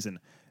their season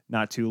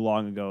not too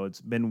long ago. It's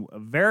been a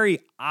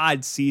very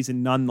odd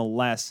season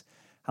nonetheless.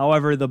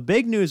 However, the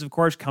big news, of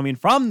course, coming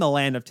from the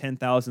land of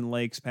 10,000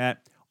 lakes,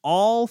 Pat,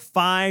 all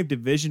 5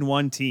 Division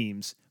I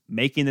teams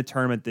making the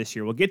tournament this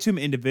year. We'll get to them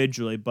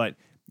individually, but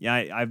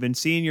yeah, I've been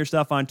seeing your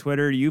stuff on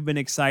Twitter. You've been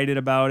excited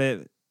about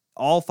it.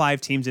 All 5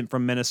 teams in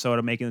from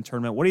Minnesota making the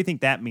tournament. What do you think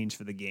that means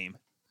for the game?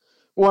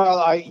 Well,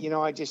 I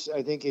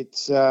think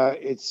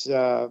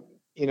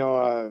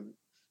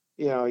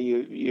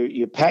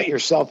you pat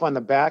yourself on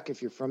the back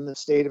if you're from the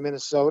state of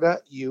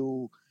Minnesota.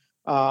 You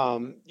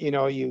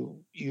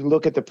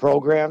look at the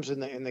programs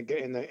and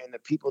the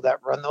people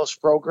that run those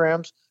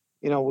programs.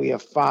 We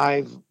have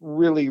five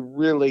really,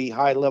 really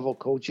high level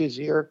coaches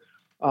here.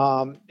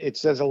 It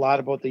says a lot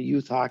about the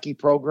youth hockey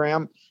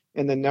program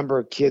and the number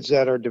of kids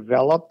that are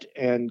developed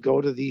and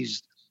go to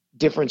these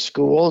different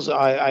schools.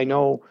 I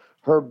know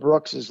Herb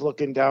Brooks is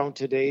looking down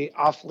today,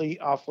 awfully,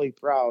 awfully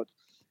proud,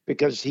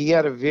 because he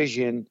had a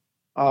vision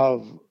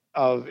of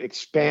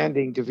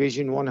expanding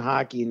Division I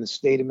hockey in the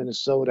state of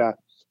Minnesota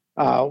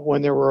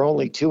when there were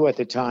only two at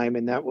the time,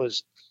 and that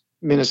was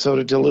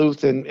Minnesota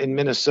Duluth and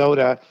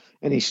Minnesota.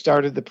 And he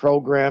started the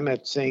program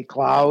at St.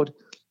 Cloud,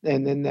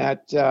 and then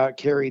that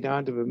carried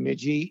on to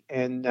Bemidji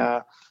and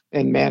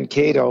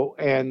Mankato.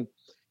 And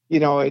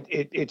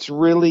it's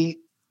really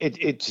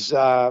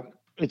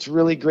it's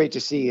really great to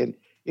see. And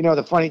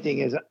the funny thing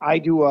is, I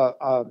do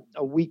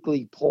a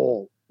weekly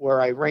poll where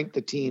I rank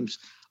the teams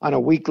on a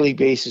weekly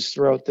basis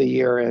throughout the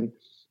year. And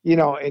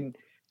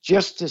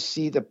just to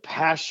see the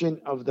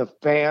passion of the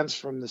fans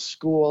from the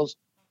schools,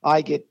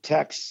 I get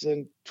texts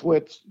and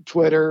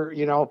Twitter,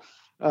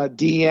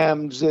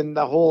 DMs and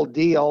the whole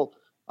deal,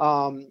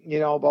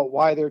 about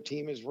why their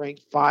team is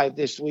ranked 5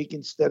 this week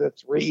instead of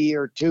 3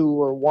 or 2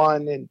 or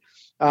 1. And,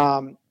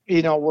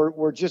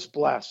 we're just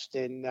blessed.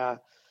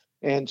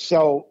 And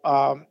so,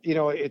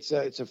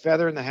 it's a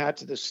feather in the hat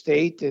to the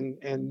state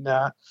and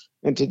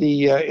to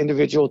the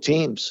individual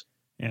teams.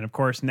 And of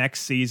course,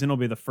 next season will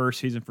be the first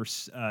season for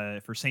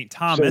St.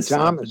 Thomas.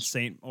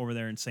 Over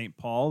there in St.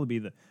 Paul. It'll be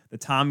the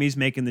Tommies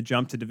making the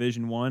jump to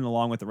Division I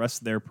along with the rest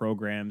of their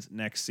programs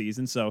next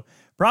season. So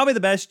probably the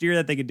best year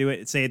that they could do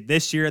it. Say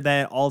this year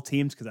that all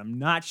teams, because I'm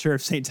not sure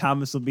if St.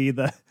 Thomas will be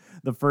the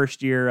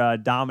first year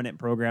dominant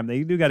program.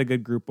 They do got a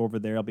good group over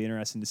there. It'll be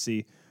interesting to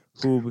see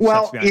who.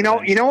 Well,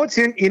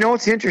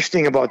 what's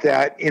interesting about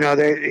that.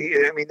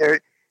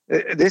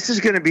 This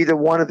is going to be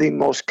one of the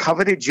most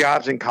coveted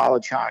jobs in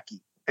college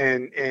hockey.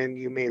 And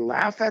you may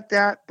laugh at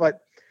that,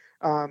 but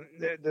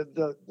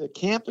the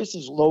campus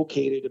is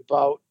located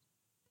about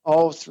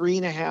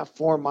 3.5,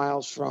 4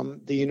 miles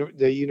from the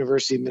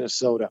University of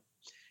Minnesota,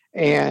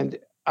 and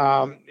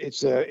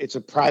it's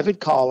a private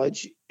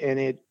college,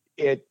 and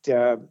it's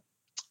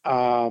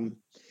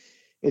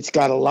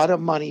got a lot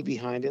of money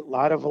behind it, a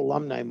lot of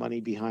alumni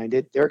money behind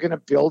it. They're going to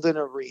build an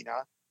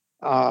arena,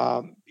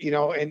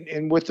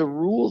 and with the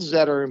rules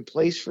that are in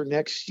place for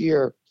next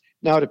year.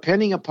 Now,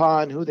 depending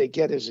upon who they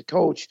get as a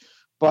coach,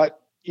 but,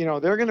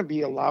 they're going to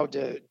be allowed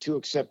to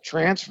accept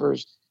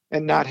transfers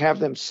and not have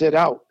them sit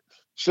out.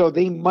 So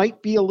they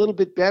might be a little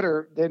bit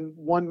better than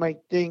one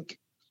might think,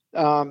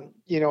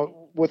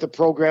 with a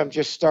program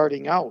just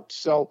starting out.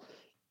 So,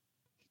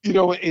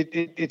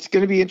 it's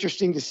going to be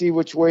interesting to see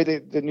which way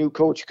the new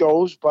coach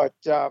goes. But,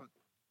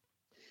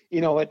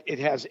 it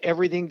has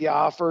everything to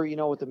offer,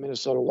 with the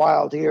Minnesota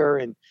Wild here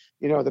and,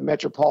 the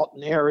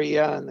metropolitan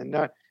area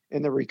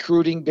and the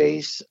recruiting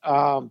base.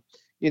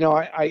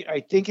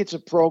 I think it's a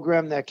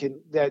program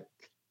that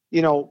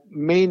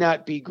may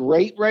not be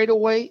great right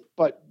away,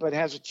 but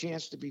has a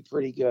chance to be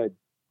pretty good.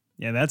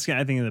 Yeah, that's,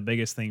 I think, the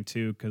biggest thing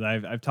too, because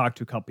I've talked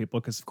to a couple people,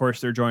 because of course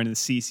they're joining the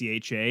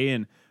CCHA,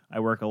 and I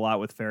work a lot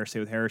with Fair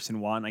State with Harrison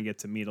Watt, and I get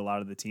to meet a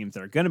lot of the teams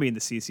that are going to be in the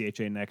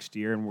CCHA next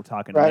year, and we're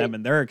talking to them,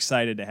 and they're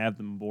excited to have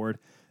them aboard,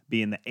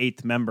 being the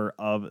 8th member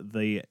of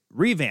the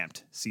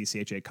revamped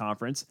CCHA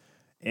conference.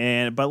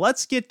 But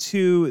let's get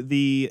to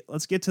the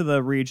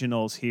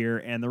regionals here,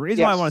 and the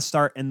reason why I want to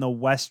start in the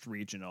West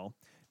Regional.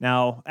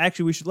 Now,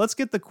 actually, let's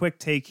get the quick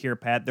take here,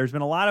 Pat. There's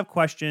been a lot of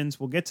questions.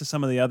 We'll get to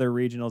some of the other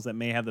regionals that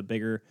may have the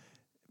bigger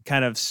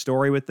kind of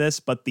story with this,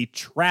 but the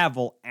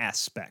travel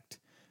aspect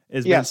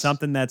has been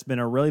something that's been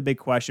a really big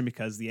question,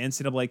 because the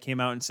NCAA came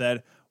out and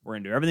said we're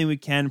going to do everything we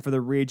can for the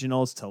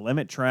regionals to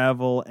limit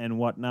travel and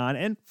whatnot.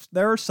 And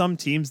there are some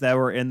teams that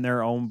were in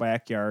their own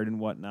backyard and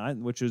whatnot,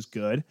 which is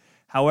good.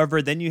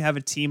 However, then you have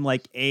a team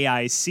like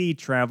AIC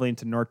traveling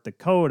to North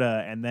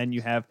Dakota, and then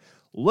you have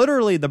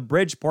literally the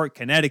Bridgeport,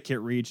 Connecticut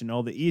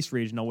regional, the East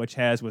Regional, which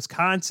has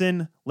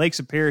Wisconsin, Lake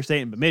Superior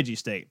State, and Bemidji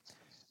State.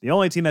 The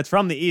only team that's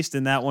from the East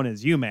in that one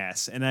is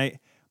UMass. And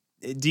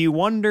do you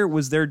wonder,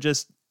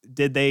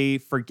 did they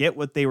forget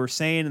what they were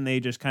saying and they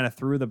just kind of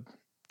threw the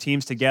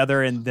teams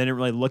together and didn't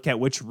really look at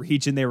which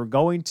region they were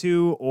going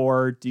to?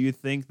 Or do you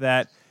think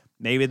that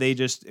maybe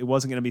it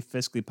wasn't going to be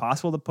fiscally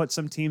possible to put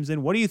some teams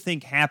in? What do you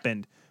think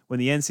happened when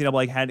the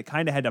NCAA had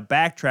to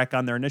backtrack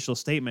on their initial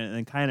statement and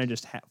then kind of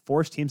just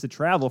force teams to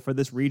travel for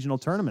this regional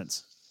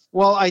tournaments?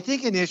 Well, I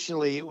think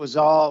initially it was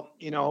all,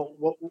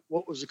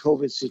 what was the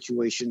COVID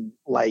situation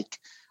like?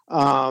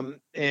 And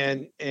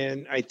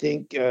I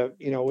think,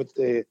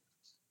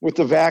 with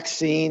the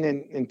vaccine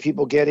and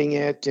people getting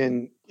it,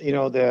 and,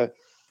 the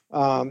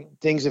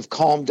things have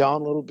calmed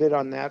down a little bit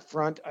on that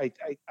front. I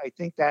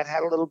think that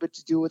had a little bit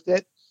to do with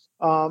it.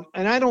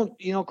 And I don't,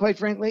 quite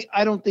frankly,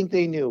 I don't think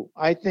they knew.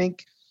 I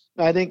think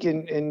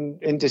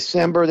in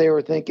December they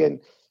were thinking,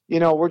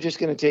 we're just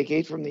going to take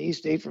 8 from the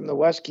East, 8 from the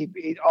West, keep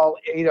all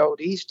 8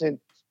 out East, and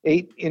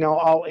 8,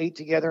 all 8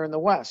 together in the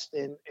West.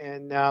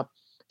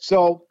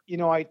 So,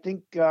 I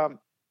think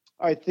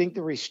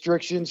the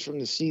restrictions from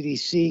the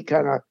CDC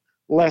kind of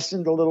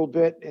lessened a little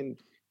bit.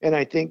 And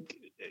I think,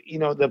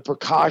 the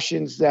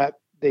precautions that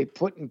they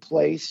put in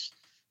place,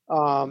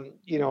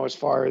 as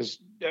far as,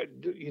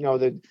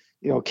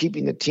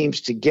 keeping the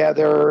teams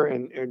together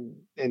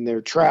and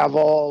their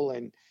travel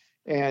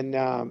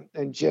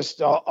and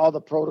just all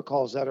the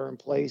protocols that are in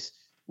place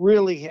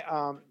really,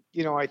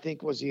 I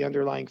think was the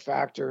underlying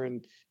factor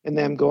in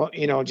them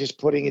going, just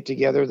putting it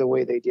together the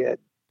way they did.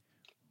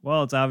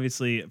 Well, it's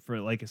obviously,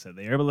 like I said,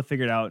 they were able to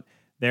figure it out.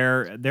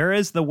 There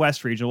is the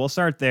West region. We'll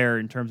start there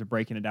in terms of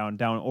breaking it down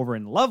over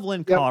in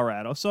Loveland,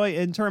 Colorado. So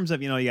in terms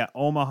of, you got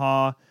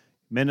Omaha,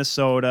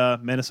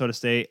 Minnesota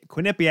State.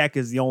 Quinnipiac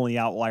is the only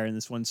outlier in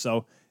this one.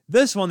 So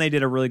this one, they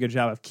did a really good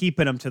job of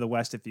keeping them to the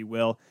West, if you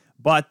will.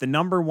 But the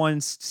number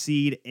 1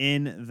 seed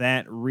in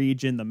that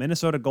region, the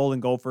Minnesota Golden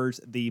Gophers,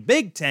 the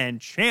Big Ten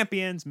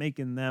champions,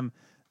 making them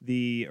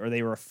they're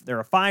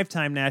a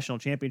 5-time national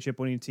championship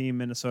winning team.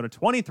 Minnesota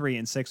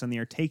 23-6 on the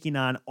year, taking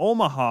on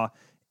Omaha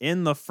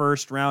in the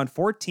first round,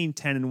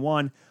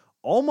 14-10-1.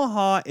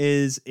 Omaha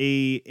is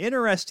a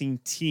interesting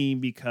team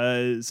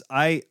because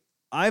I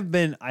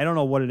don't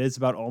know what it is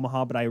about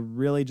Omaha, but I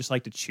really just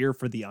like to cheer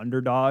for the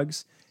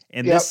underdogs.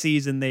 And this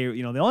season, they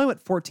only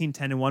went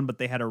 14-10-1, but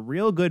they had a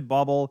real good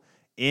bubble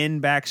in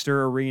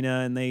Baxter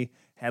Arena, and they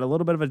had a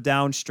little bit of a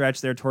down stretch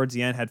there towards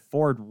the end, had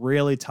 4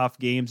 really tough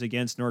games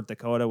against North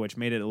Dakota, which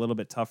made it a little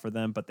bit tough for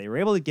them, but they were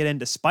able to get in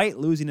despite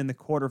losing in the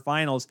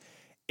quarterfinals.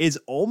 Is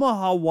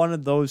Omaha one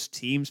of those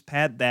teams,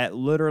 Pat, that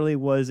literally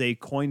was a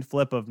coin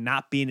flip of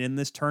not being in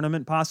this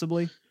tournament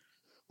possibly?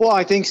 Well,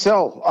 I think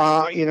so.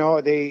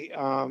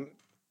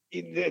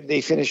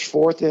 They finished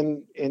 4th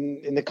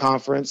in the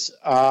conference.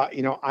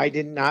 I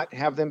did not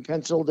have them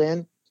penciled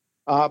in,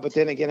 but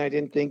then again, I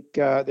didn't think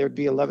there'd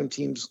be 11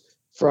 teams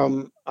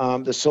from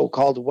the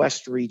so-called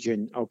West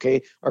region,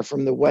 or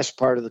from the west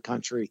part of the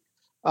country.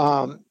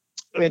 And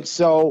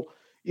so,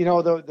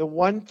 the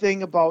one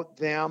thing about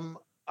them,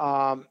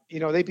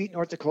 they beat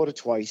North Dakota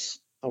twice,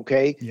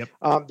 Yep.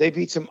 They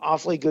beat some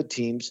awfully good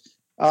teams.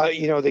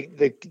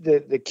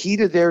 The key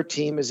to their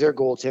team is their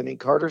goaltending.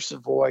 Carter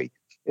Savoy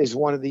is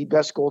one of the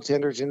best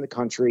goaltenders in the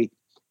country.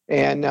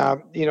 And,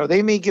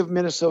 they may give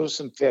Minnesota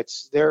some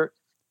fits.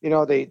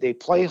 They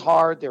play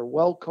hard. They're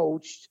well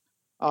coached.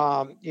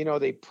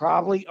 They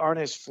probably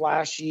aren't as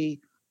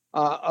flashy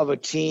of a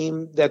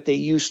team that they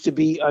used to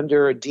be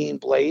under Dean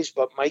Blaze,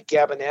 but Mike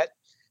Gabinet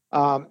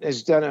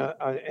has done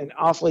an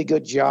awfully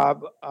good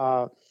job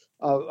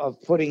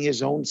of putting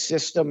his own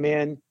system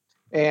in.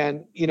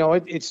 And,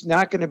 it's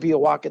not going to be a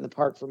walk in the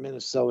park for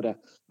Minnesota.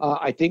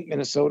 I think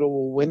Minnesota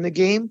will win the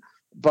game.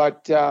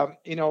 But,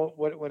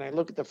 when I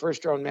look at the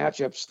first round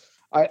matchups,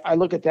 I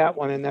look at that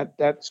one, and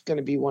that's going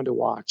to be one to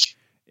watch.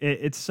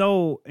 It's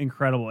so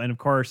incredible. And, of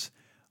course,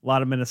 a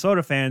lot of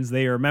Minnesota fans,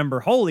 they remember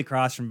Holy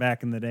Cross from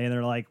back in the day, and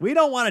they're like, we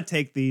don't want to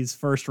take these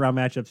first-round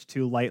matchups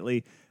too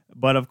lightly.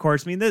 But, of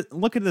course,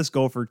 look at this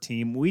Gopher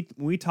team.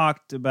 We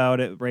talked about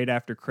it right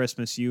after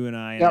Christmas, you and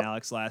I and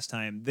Alex last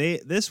time.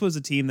 This was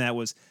a team that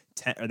was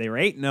they were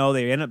 8-0.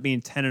 They ended up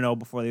being 10-0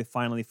 before they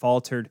finally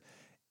faltered.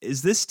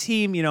 Is this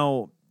team,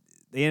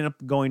 they ended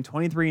up going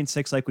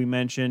 23-6, like we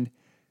mentioned.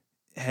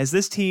 Has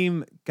this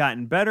team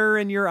gotten better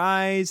in your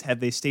eyes? Have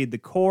they stayed the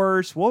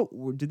course?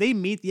 Did they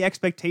meet the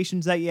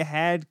expectations that you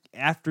had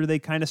after they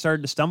kind of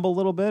started to stumble a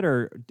little bit,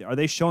 or are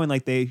they showing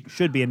like they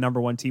should be a number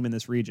 1 team in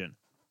this region?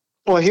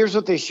 Well, here's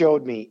what they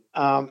showed me.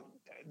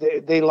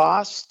 They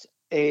lost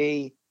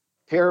a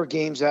pair of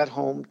games at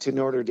home to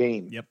Notre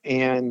Dame. Yep.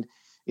 And,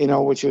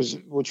 which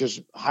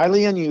was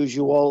highly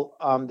unusual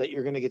that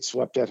you're going to get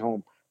swept at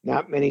home.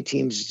 Not many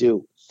teams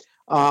do.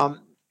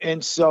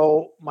 And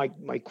so my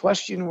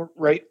question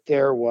right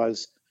there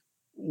was,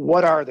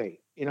 what are they?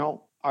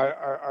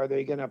 Are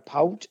they going to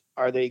pout?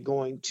 Are they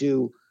going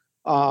to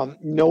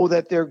know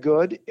that they're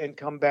good and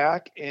come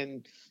back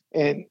and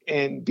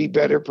be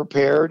better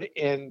prepared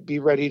and be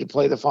ready to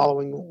play the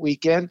following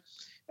weekend?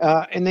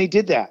 And they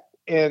did that.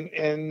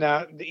 And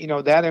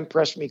that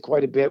impressed me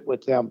quite a bit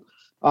with them.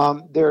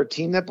 They're a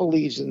team that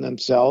believes in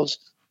themselves.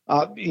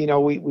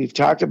 We've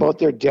talked about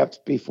their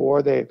depth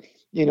before.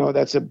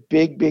 That's a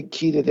big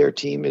key to their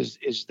team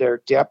is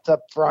their depth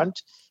up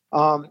front.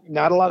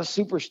 Not a lot of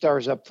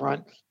superstars up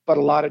front, but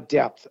a lot of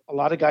depth, a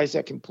lot of guys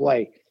that can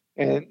play.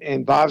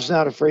 And Bob's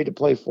not afraid to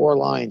play 4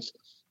 lines.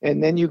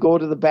 And then you go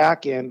to the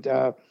back end,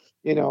 I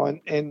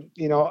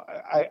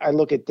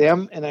look at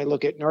them and I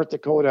look at North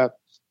Dakota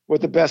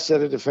with the best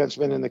set of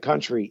defensemen in the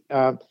country.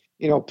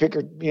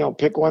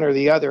 Pick one or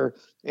the other,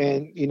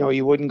 and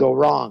you wouldn't go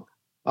wrong.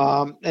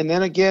 And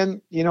then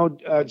again,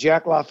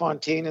 Jack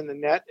LaFontaine in the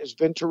net has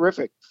been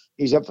terrific.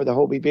 He's up for the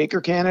Hobey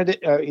Baker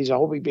candidate. He's a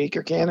Hobey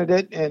Baker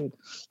candidate, and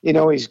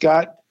he's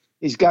got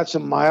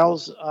some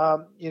miles,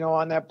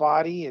 on that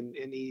body, and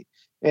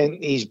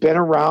he's been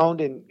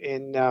around, and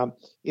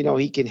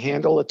he can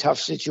handle a tough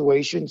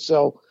situation.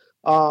 So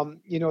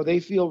They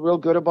feel real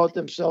good about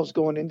themselves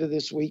going into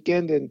this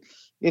weekend, and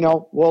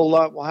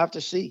we'll have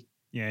to see.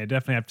 Yeah, you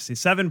definitely have to see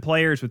 7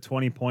 players with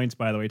 20 points,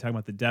 by the way, talking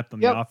about the depth on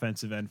the Yep.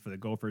 offensive end for the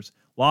Gophers.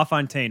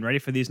 LaFontaine, ready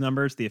for these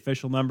numbers? The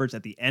official numbers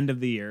at the end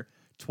of the year.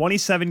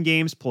 27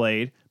 games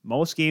played,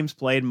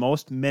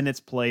 most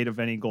minutes played of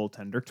any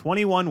goaltender.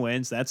 21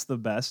 wins, that's the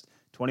best.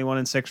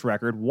 21-6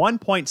 record.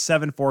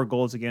 1.74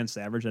 goals against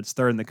average, that's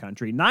third in the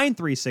country.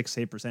 9.36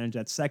 save percentage,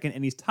 that's second.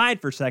 And he's tied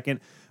for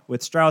second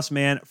with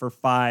Strauss-Mann for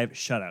 5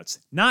 shutouts.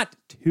 Not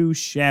too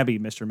shabby,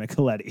 Mr.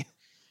 Micheletti.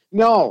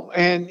 No,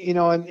 and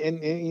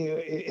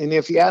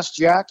if you ask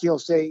Jack, he'll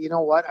say, you know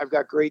what, I've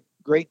got great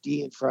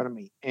D in front of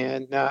me,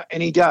 and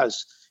he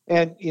does.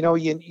 And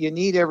you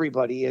need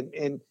everybody,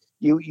 and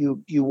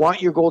you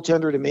want your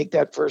goaltender to make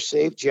that first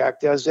save. Jack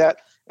does that,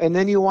 and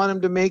then you want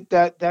him to make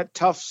that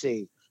tough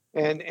save,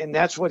 and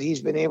that's what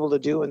he's been able to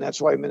do, and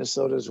that's why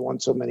Minnesota has won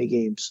so many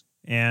games.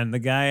 And the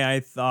guy I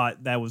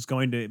thought that was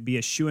going to be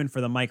a shoo-in for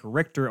the Mike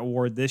Richter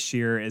Award this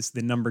year is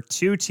the number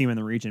 2 team in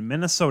the region,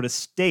 Minnesota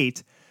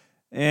State.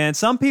 And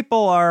some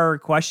people are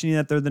questioning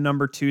that they're the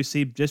number 2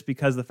 seed just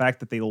because of the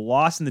fact that they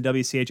lost in the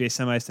WCHA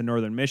semis to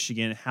Northern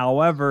Michigan.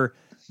 However,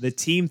 the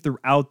team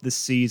throughout the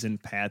season,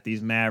 Pat,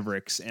 these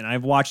Mavericks, and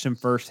I've watched them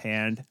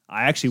firsthand.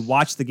 I actually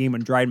watched the game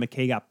when Dryden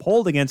McKay got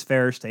pulled against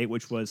Ferris State,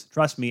 which was,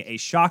 trust me, a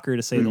shocker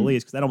to say the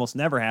least, because that almost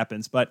never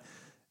happens. But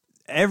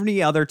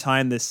every other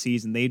time this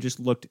season, they just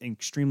looked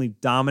extremely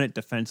dominant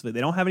defensively.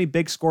 They don't have any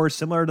big scores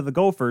similar to the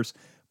Gophers,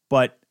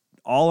 but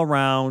all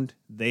around,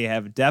 they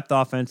have depth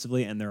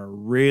offensively, and they're a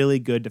really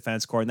good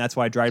defense core, and that's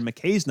why Dryden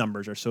McKay's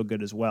numbers are so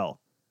good as well.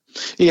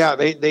 Yeah,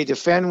 they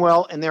defend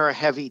well, and they're a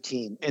heavy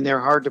team, and they're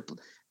hard to.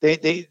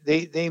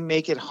 They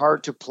make it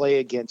hard to play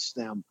against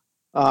them.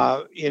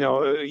 You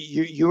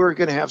are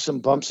going to have some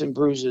bumps and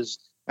bruises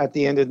at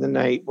the end of the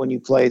night when you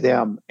play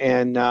them,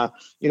 and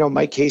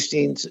Mike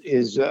Hastings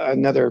is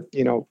another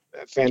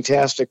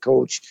fantastic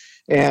coach,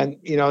 and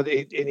and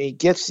he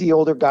gets the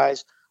older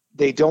guys.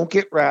 They don't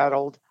get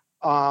rattled.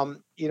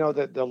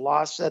 The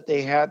loss that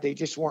they had, they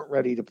just weren't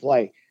ready to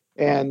play.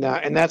 And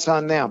that's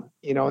on them,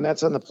 and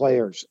that's on the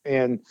players.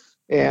 And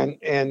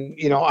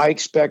I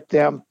expect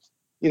them,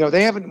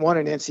 they haven't won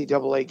an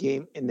NCAA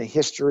game in the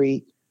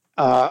history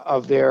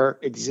of their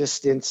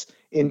existence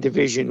in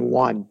Division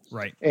I.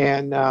 Right.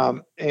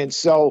 And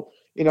so,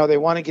 they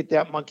want to get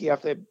that monkey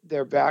off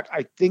their back.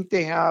 I think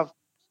they have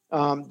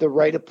the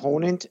right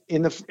opponent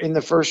in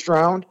the first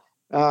round.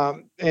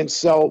 And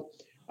so,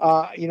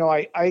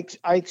 I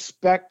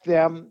expect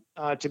them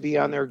to be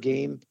on their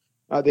game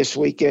this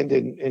weekend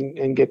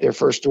and get their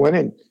first win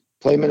and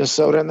play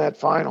Minnesota in that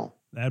final.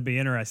 That'd be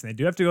interesting. They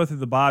do have to go through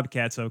the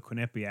Bobcats of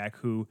Quinnipiac,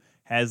 who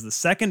has the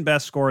second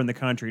best score in the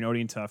country,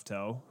 Odin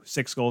Tufto,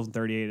 6 goals and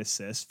 38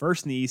 assists.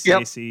 First in the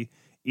ECAC,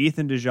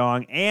 Ethan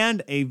DeJong,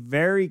 and a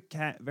very,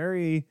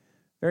 very,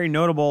 very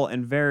notable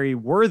and very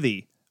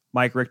worthy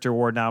Mike Richter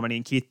Award nominee,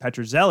 and Keith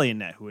Petruzzelli in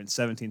net, who in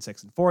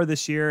 17-6-4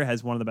 this year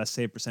has one of the best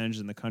save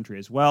percentages in the country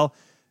as well.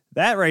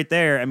 That right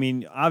there, I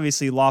mean,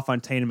 obviously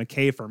LaFontaine and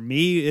McKay for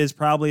me is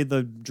probably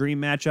the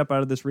dream matchup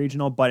out of this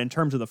regional, but in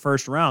terms of the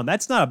first round,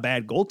 that's not a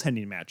bad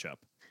goaltending matchup.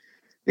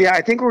 Yeah,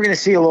 I think we're going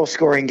to see a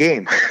low-scoring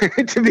game.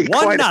 To be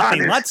 1-0,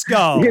 honest, let's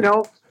go.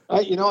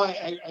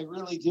 I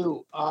really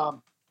do.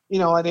 And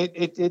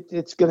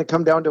it's going to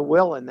come down to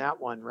will in that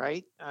one,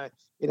 right?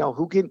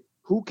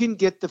 Who can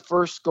get the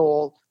first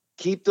goal,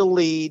 keep the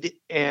lead,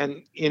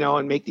 and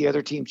make the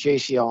other team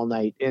chase you all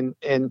night.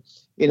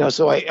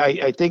 So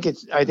I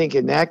think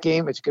in that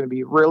game it's going to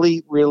be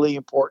really, really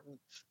important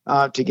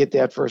to get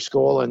that first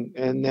goal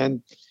and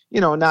then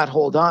not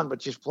hold on, but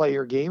just play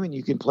your game, and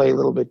you can play a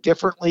little bit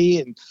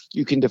differently, and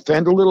you can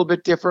defend a little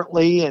bit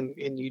differently,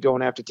 and you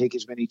don't have to take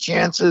as many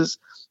chances.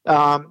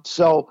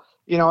 So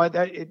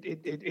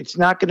it's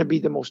not going to be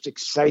the most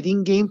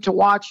exciting game to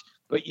watch,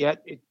 but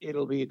yet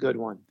it'll be a good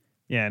one.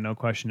 Yeah, no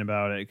question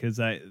about it.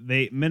 Because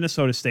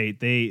Minnesota State,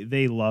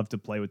 they love to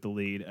play with the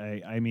lead.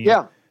 I mean,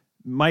 yeah.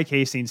 Mike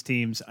Hastings'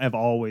 teams have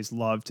always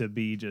loved to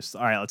be just,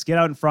 all right, let's get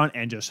out in front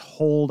and just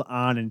hold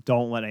on and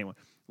don't let anyone.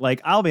 Like,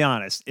 I'll be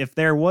honest, if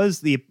there was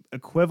the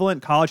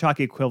equivalent, college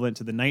hockey equivalent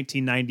to the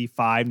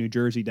 1995 New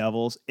Jersey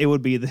Devils, it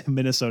would be the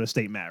Minnesota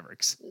State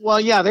Mavericks. Well,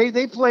 yeah,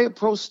 they play a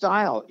pro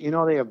style.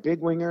 They have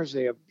big wingers.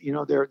 They have,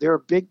 they're a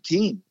big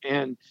team,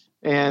 and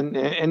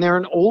they're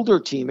an older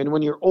team. And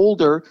when you're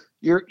older,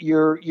 you're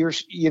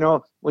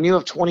when you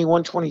have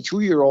 21,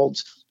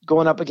 22-year-olds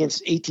going up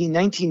against 18,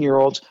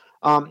 19-year-olds,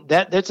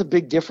 that's a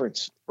big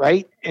difference,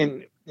 right?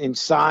 And in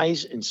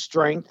size and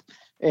strength.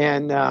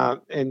 And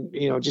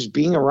just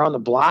being around the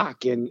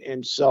block,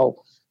 and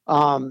so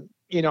listen,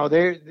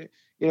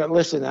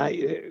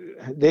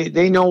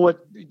 they know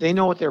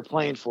what they're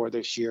playing for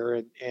this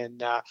year,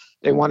 and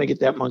they want to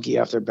get that monkey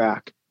off their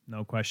back.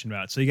 No question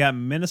about it. So you got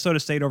Minnesota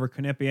State over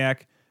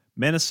Quinnipiac,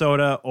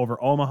 Minnesota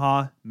over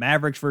Omaha,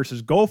 Mavericks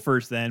versus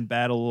Gophers. Then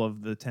battle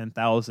of the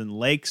 10,000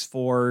 lakes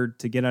to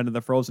get under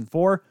the Frozen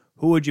Four.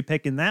 Who would you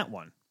pick in that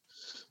one?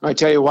 I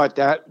tell you what,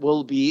 that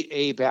will be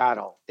a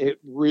battle. It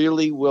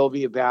really will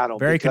be a battle.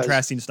 Very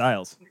contrasting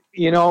styles.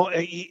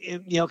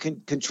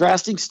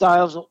 Contrasting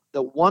styles.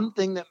 The one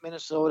thing that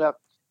Minnesota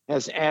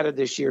has added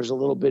this year is a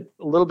little bit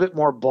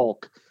more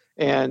bulk,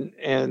 and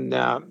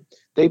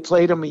they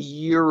played them a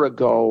year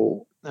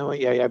ago. Oh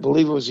yeah, I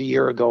believe it was a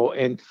year ago,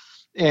 and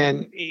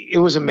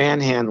it was a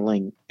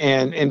manhandling,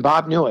 and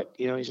Bob knew it.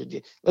 He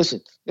said,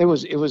 "Listen, it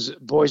was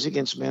boys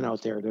against men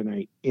out there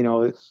tonight."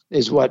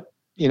 Is what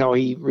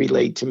he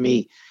relayed to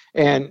me,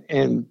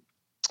 and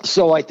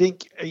so I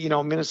think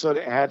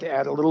Minnesota had to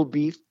add a little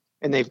beef,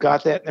 and they've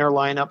got that in their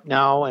lineup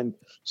now, and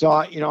so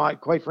I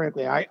quite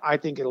frankly I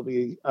think it'll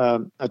be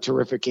a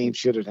terrific game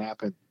should it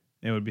happen.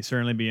 It would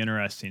certainly be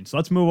interesting. So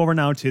let's move over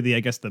now to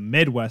the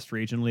Midwest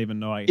region,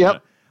 even though I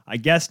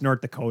guess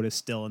North Dakota is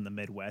still in the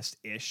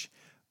Midwest-ish.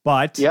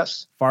 But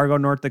yes, Fargo,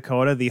 North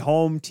Dakota, the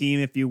home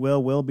team, if you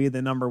will be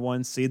the number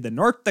 1 seed. The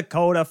North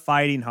Dakota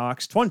Fighting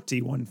Hawks,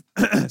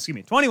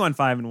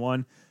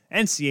 21-5-1,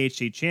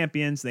 NCAA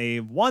champions.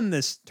 They've won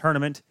this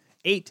tournament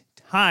 8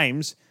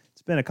 times.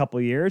 It's been a couple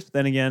of years. But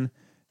then again,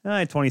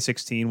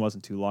 2016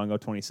 wasn't too long ago.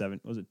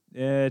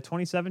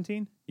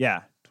 2017?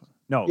 Yeah.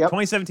 No,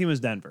 2017 was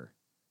Denver.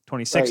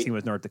 2016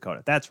 was North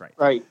Dakota. That's right.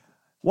 Right.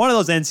 One of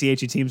those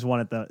NCAA teams won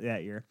it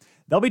that year.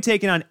 They'll be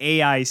taking on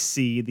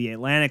AIC, the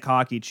Atlantic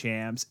Hockey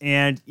Champs.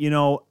 And,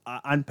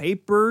 on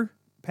paper,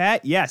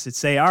 Pat, yes, it'd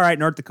say, all right,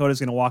 North Dakota's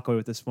going to walk away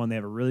with this one. They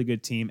have a really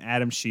good team.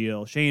 Adam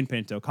Scheel, Shane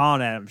Pinto,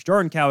 Colin Adams,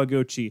 Jordan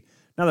Kawaguchi,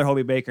 another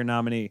Hobie Baker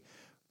nominee.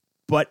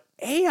 But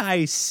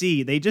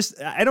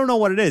AIC, I don't know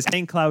what it is.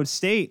 St. Cloud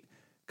State,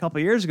 a couple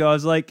of years ago, I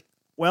was like,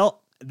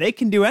 well, they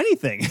can do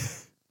anything.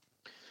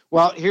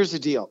 Well, here's the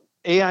deal.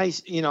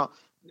 AIC,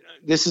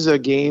 this is a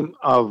game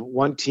of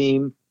one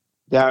team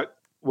that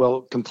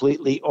will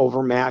completely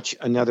overmatch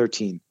another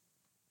team.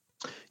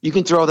 You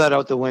can throw that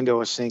out the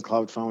window as St.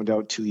 Cloud found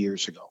out 2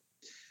 years ago.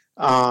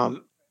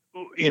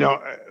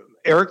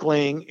 Eric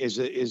Lang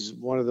is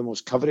one of the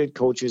most coveted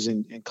coaches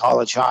in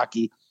college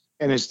hockey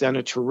and has done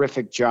a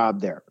terrific job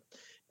there.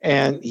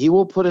 And he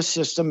will put a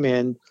system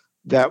in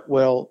that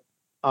will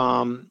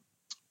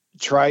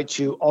try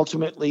to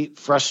ultimately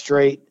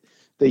frustrate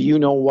the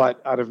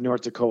you-know-what out of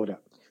North Dakota.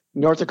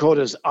 North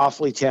Dakota is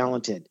awfully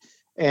talented.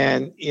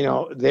 And,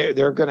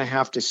 they're going to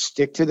have to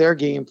stick to their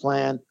game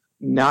plan,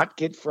 not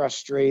get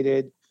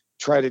frustrated,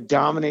 try to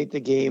dominate the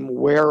game,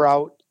 wear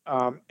out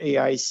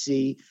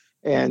AIC,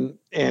 and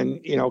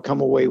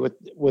come away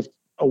with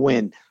a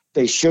win.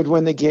 They should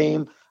win the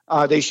game.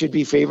 They should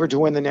be favored to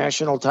win the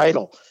national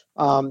title.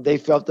 They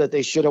felt that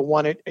they should have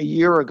won it a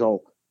year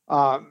ago.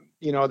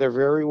 They're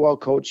very well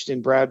coached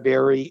in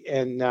Bradbury,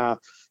 and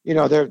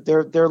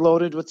they're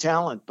loaded with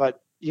talent.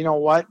 But you know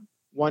what?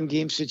 One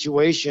game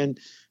situation.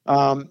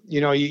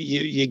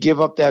 You give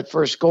up that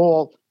first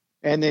goal,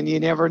 and then you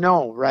never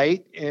know,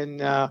 right?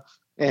 And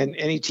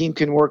any team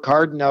can work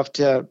hard enough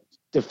to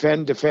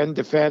defend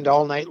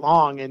all night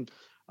long. And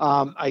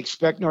I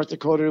expect North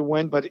Dakota to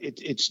win, but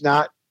it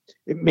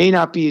may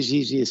not be as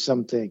easy as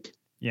some think.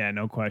 Yeah,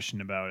 no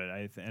question about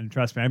it. And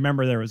trust me, I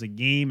remember there was a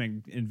game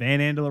in Van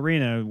Andel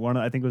Arena.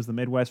 I think it was the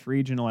Midwest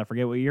Regional. I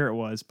forget what year it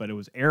was, but it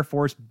was Air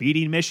Force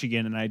beating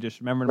Michigan, and I just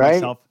remembered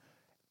myself,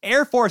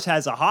 Air Force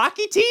has a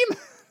hockey team?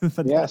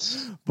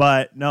 Yes.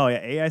 But no,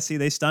 AIC,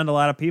 they stunned a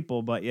lot of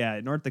people. But yeah,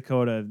 North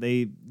Dakota,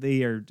 they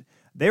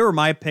were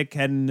my pick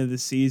heading into the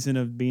season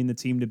of being the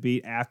team to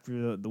beat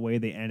after the way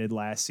they ended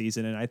last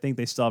season, and I think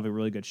they still have a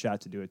really good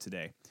shot to do it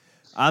today.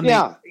 Go ahead.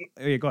 Yeah,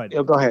 go ahead.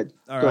 Go ahead.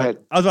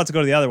 I was about to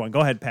go to the other one.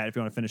 Go ahead, Pat, if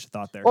you want to finish the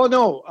thought there. Oh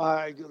no,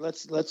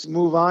 let's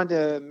move on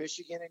to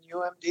Michigan and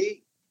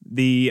UMD.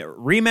 The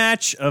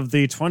rematch of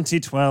the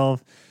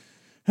 2012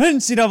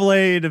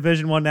 NCAA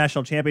Division I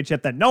National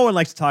Championship that no one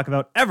likes to talk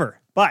about ever.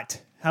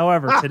 But,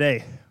 however,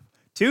 today,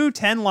 2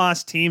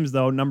 10-loss teams,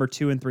 though, number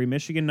 2 and 3,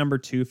 Michigan number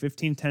 2,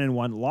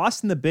 15-10-1,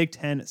 lost in the Big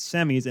Ten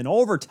semis in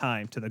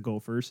overtime to the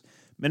Gophers.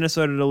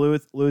 Minnesota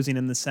Duluth losing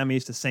in the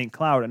semis to St.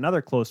 Cloud,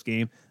 another close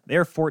game.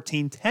 They're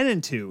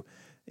 14-10-2.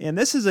 And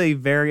this is a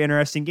very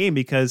interesting game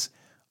because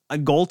a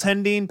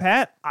goaltending,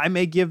 Pat, I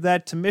may give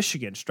that to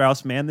Michigan.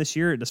 Strauss Mann this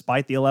year,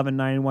 despite the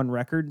 11-9-1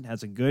 record,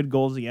 has a good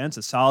goals against,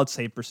 a solid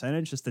save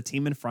percentage. Just the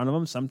team in front of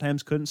them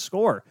sometimes couldn't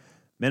score.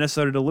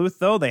 Minnesota Duluth,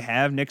 though, they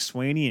have Nick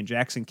Swaney and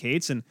Jackson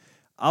Cates. And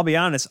I'll be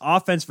honest,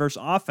 offense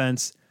versus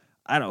offense,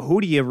 I don't know,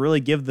 who do you really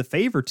give the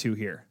favor to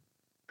here?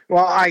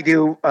 Well, I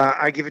do.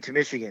 I give it to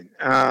Michigan.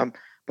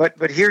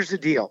 But here's the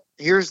deal.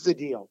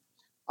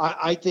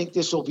 I think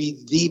this will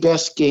be the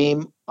best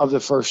game of the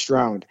first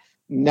round.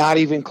 Not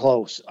even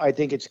close. I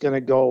think it's going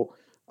to go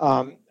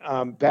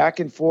back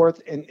and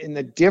forth. And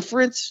the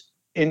difference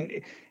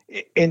in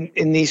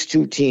these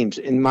two teams,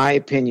 in my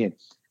opinion,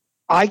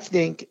 I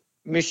think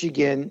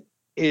Michigan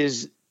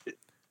is,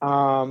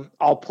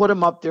 I'll put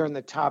them up there in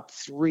the top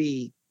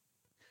 3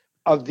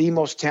 of the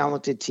most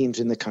talented teams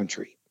in the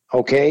country.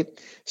 Okay.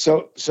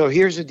 So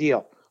here's the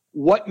deal.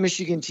 What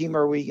Michigan team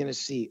are we going to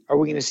see? Are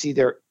we going to see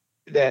their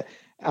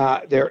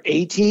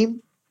A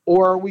team,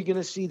 or are we going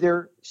to see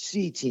their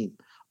C team?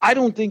 I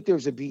don't think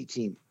there's a B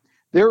team.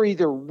 They're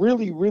either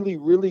really, really,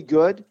 really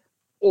good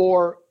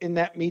or in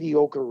that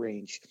mediocre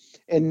range.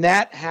 And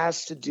that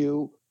has to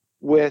do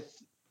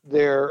with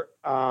their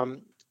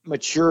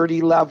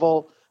maturity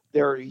level,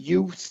 their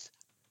youth,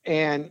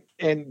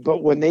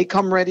 but when they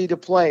come ready to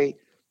play,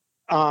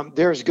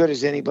 they're as good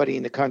as anybody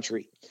in the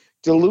country.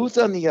 Duluth,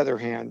 on the other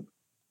hand,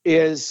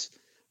 is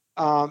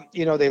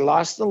they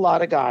lost a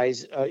lot of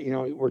guys.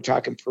 We're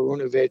talking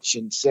Perunovic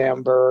and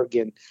Samberg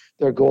and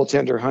their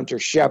goaltender Hunter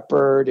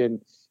Shepard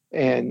and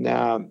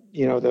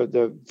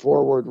the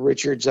forward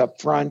Richards up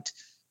front,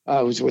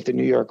 who's with the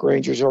New York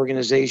Rangers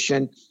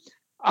organization.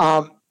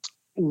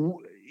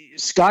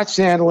 Scott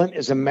Sandlin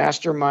is a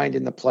mastermind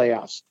in the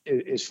playoffs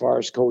as far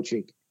as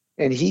coaching,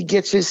 and he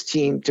gets his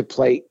team to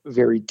play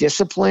very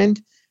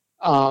disciplined,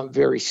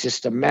 very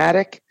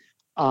systematic.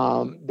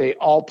 They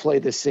all play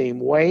the same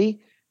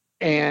way,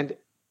 and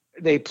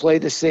they play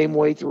the same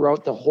way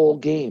throughout the whole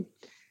game.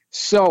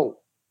 So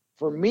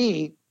for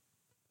me,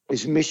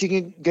 is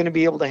Michigan going to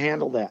be able to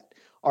handle that?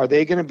 Are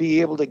they going to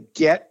be able to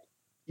get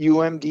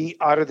UMD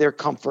out of their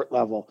comfort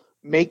level,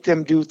 make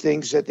them do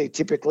things that they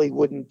typically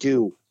wouldn't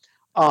do?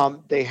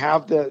 They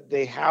have the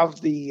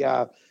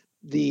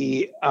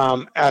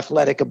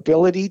athletic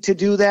ability to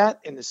do that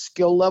and the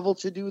skill level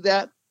to do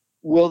that.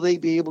 Will they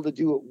be able to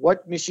do it?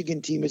 What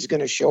Michigan team is going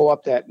to show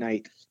up that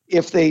night?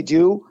 If they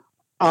do,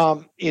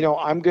 I'm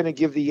going to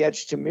give the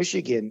edge to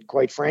Michigan,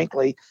 quite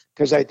frankly,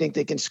 because I think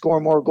they can score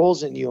more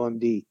goals than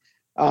UMD.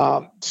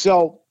 One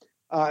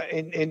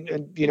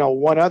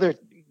other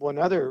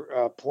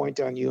point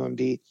on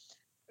UMD,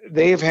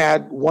 they've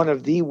had one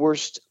of the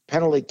worst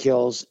penalty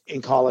kills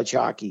in college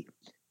hockey.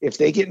 If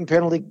they get in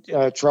penalty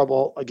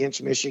trouble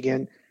against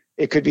Michigan,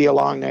 it could be a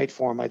long night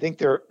for them. I think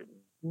they're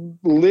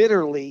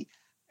literally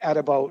at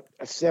about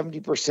a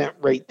 70%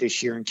 rate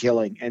this year in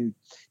killing. And,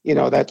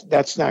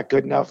 that's not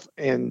good enough.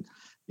 And,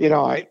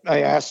 I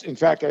asked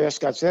Scott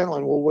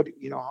Sandlin, well,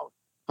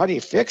 how do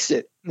you fix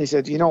it? And he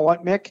said, you know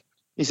what, Mick?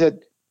 He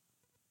said,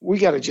 we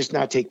got to just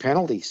not take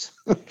penalties.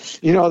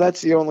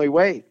 That's the only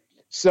way.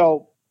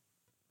 So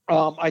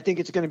I think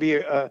it's going to be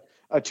a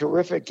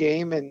terrific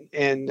game and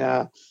in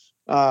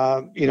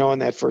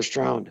that first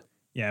round.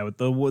 Yeah, with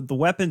the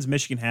weapons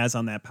Michigan has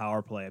on that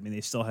power play, I mean,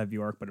 they still have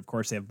York, but of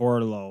course they have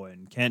Bordelot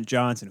and Kent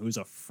Johnson, who's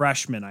a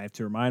freshman. I have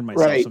to remind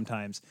myself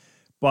sometimes.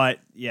 But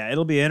yeah,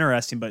 it'll be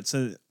interesting. But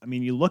so, I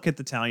mean, you look at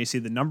the talent, you see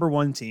the number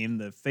one team,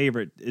 the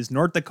favorite is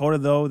North Dakota,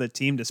 though. The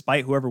team,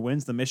 despite whoever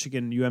wins the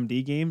Michigan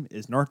UMD game,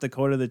 is North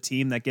Dakota the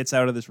team that gets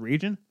out of this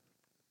region?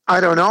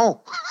 I don't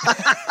know.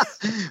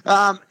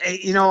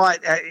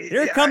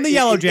 Here come the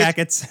Yellow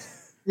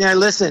Jackets. Yeah,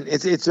 listen,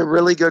 it's a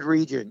really good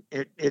region.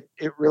 It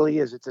really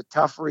is. It's a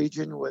tough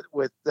region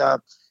with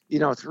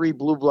three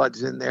blue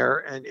bloods in there,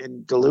 and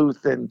in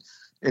Duluth and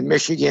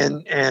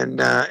Michigan and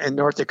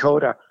North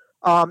Dakota.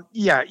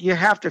 You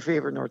have to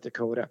favor North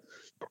Dakota.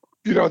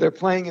 They're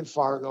playing in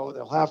Fargo.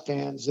 They'll have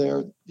fans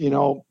there.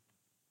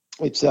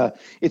 It's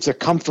a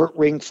comfort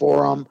ring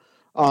for them.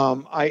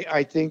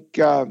 I think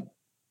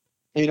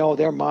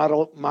their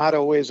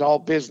motto is all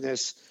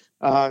business.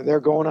 They're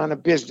going on a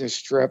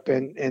business trip,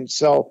 and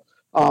so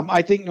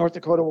I think North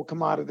Dakota will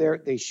come out of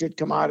there. They should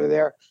come out of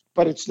there,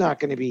 but it's not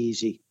going to be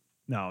easy.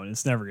 No,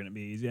 it's never going to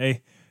be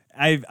easy.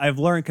 I've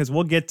learned, because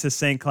we'll get to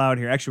St. Cloud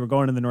here. Actually, we're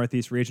going to the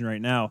Northeast region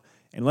right now.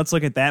 And let's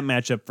look at that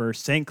matchup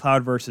first. St.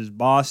 Cloud versus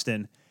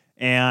Boston.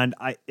 And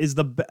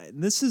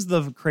this is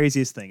the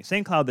craziest thing.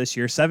 St. Cloud this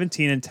year,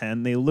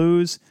 17-10. They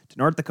lose to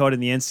North Dakota in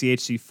the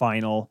NCHC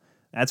final.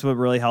 That's what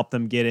really helped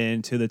them get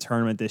into the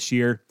tournament this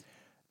year.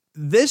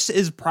 This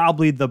is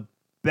probably the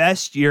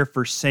best year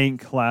for St.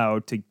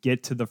 Cloud to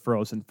get to the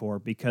Frozen Four,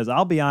 because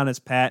I'll be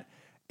honest, Pat,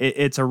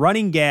 it's a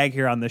running gag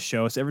here on this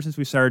show. So ever since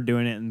we started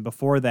doing it, and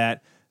before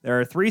that, there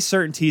are three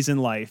certainties in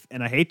life,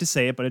 and I hate to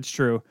say it, but it's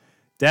true.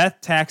 Death,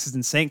 taxes,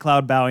 and St.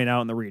 Cloud bowing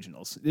out in the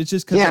regionals. It's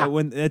just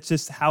because it's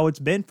just how it's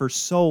been for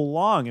so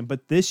long.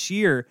 But this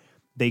year,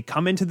 they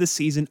come into the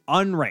season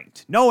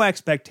unranked. No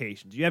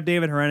expectations. You have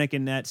David Hrenek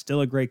in net, still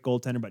a great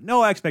goaltender, but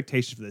no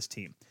expectations for this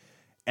team.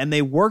 And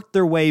they worked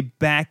their way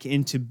back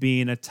into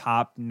being a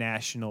top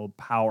national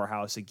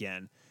powerhouse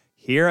again.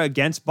 Here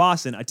against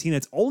Boston, a team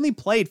that's only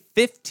played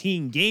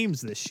 15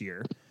 games this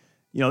year.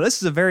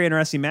 This is a very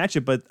interesting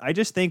matchup, but I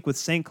just think with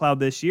St. Cloud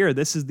this year,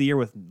 this is the year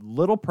with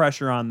little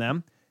pressure on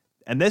them.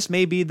 And this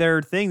may be their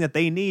thing that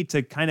they need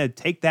to kind of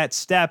take that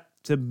step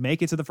to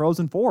make it to the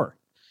Frozen Four.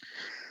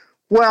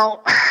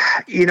 Well,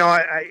 I've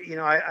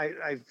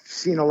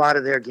seen a lot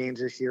of their games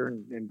this year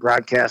and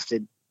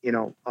broadcasted,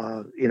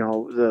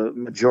 the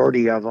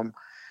majority of them.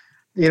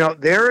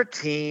 They're a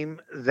team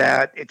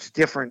that it's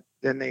different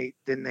than they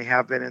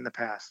have been in the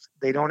past.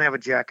 They don't have a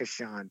Jack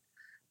Ashan.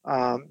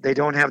 They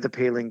don't have the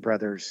Paling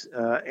brothers,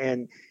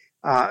 and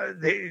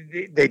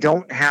they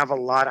don't have a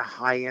lot of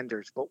high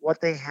enders. But what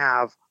they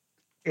have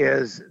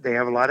is they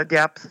have a lot of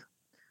depth.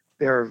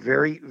 They're a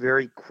very,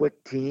 very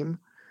quick team.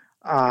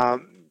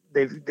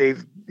 They're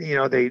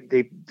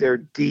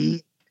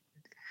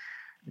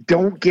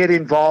don't get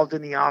involved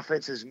in the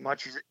offense as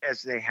much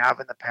as they have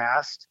in the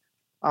past.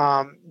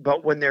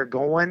 But when they're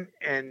going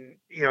and,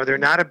 they're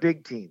not a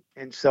big team.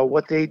 And so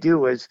what they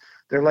do is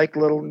they're like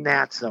little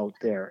gnats out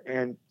there.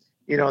 And,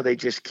 they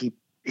just keep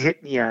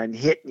hitting you and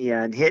hitting you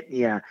and hitting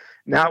you,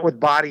 not with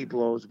body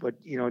blows, but,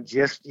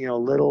 just,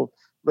 little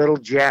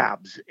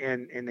jabs,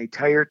 and they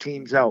tire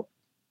teams out.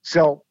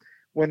 So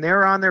when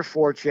they're on their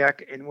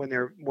forecheck and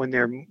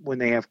when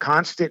they have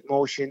constant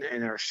motion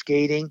and are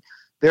skating,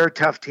 they're a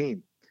tough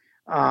team.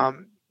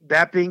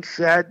 That being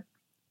said,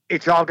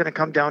 it's all going to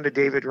come down to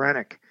David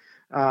Rennick.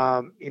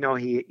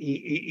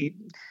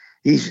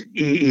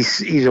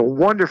 He's a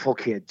wonderful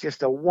kid,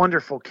 just a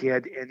wonderful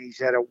kid, and he's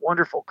had a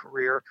wonderful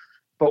career.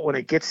 But when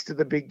it gets to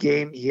the big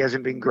game, he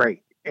hasn't been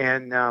great.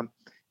 And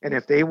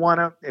if they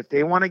want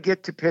to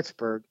get to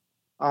Pittsburgh,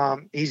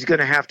 he's going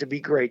to have to be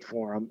great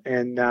for them.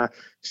 And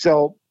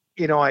so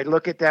I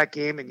look at that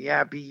game, and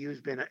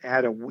BU's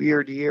had a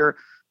weird year.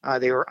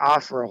 They were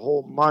off for a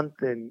whole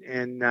month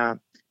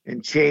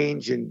and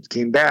change, and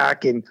came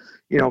back and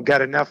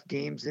got enough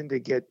games in to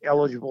get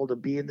eligible to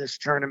be in this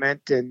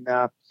tournament. And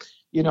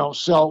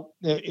so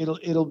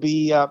it'll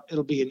be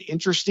an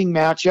interesting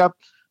matchup.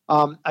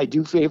 I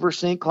do favor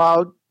St.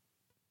 Cloud.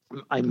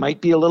 I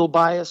might be a little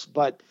biased,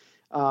 but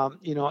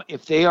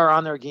if they are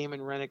on their game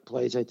and Rennick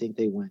plays, I think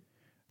they win.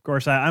 Of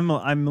course, I'm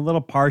a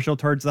little partial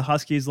towards the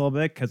Huskies a little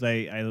bit because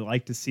I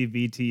like to see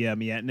VT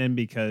Miettinen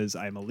because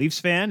I'm a Leafs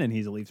fan and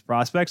he's a Leafs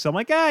prospect. So I'm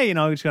like,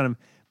 he's going to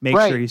make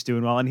sure he's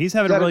doing well, and he's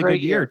having a really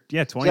good year.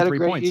 Yeah, 23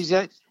 points. He's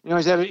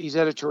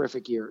had a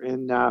terrific year,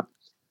 and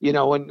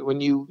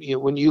when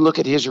you look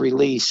at his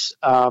release,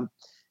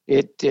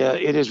 it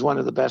is one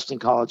of the best in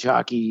college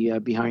hockey,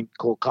 behind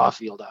Cole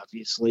Caulfield,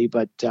 obviously,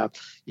 but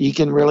he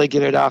can really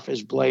get it off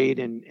his blade,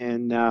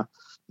 and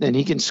then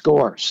he can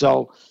score.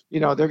 So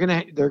they're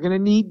gonna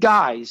need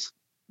guys,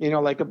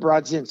 like a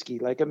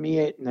Brodzinski, like a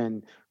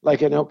Miettinen,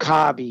 like an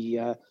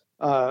Okabe,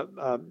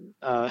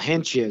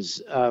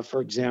 Henches,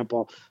 for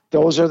example.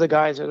 Those are the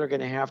guys that are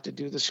going to have to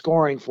do the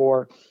scoring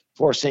for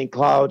St.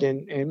 Cloud.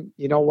 And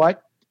you know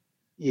what?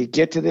 You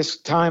get to this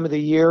time of the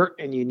year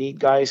and you need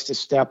guys to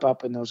step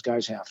up, and those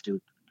guys have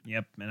to.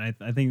 Yep, and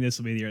I think this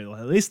will be the year.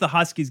 At least the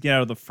Huskies get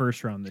out of the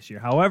first round this year.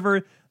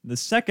 However, the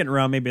second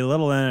round may be a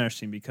little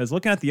interesting because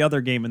looking at the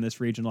other game in this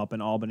regional up in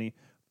Albany,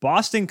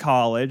 Boston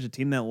College, a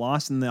team that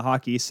lost in the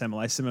Hockey East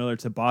semi, similar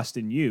to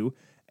Boston U,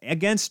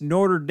 against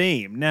Notre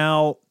Dame.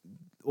 Now,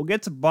 we'll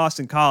get to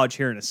Boston College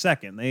here in a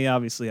second. They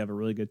obviously have a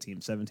really good team,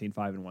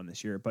 17-5-1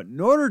 this year. But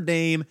Notre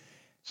Dame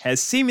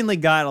has seemingly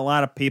gotten a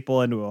lot of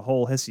people into a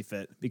whole hissy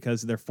fit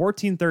because they're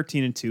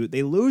 14-13-2.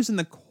 They lose in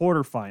the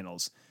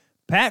quarterfinals.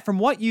 Pat, from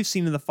what you've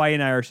seen in the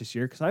Fighting Irish this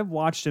year, because I've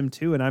watched them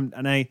too,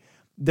 and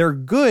they're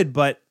good,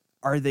 but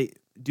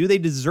do they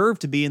deserve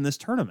to be in this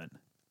tournament?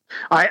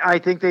 I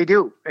think they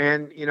do.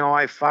 And,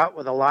 I fought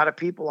with a lot of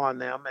people on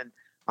them, and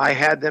I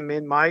had them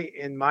in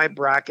my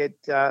bracket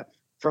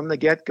from the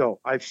get-go.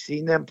 I've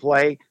seen them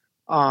play.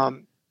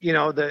 The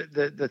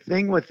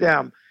thing with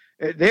them,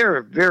 they're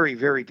a very,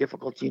 very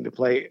difficult team to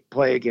play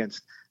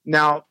against.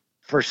 Now,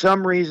 for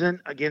some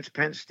reason, against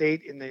Penn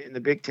State in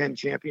the Big Ten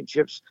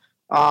championships,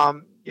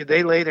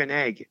 they laid an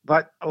egg.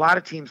 But a lot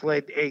of teams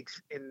laid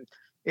eggs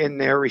in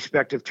their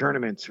respective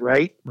tournaments,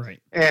 right? Right.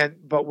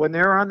 But when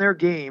they're on their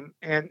game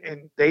and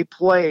they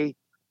play,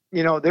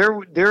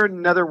 they're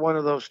another one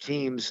of those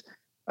teams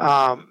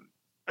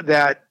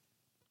that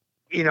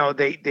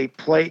they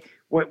play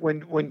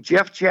when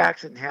Jeff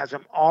Jackson has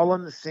them all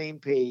on the same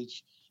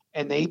page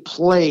and they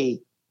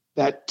play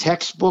that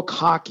textbook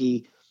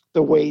hockey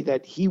the way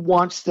that he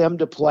wants them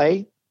to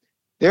play.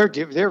 They're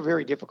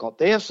very difficult.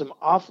 They have some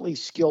awfully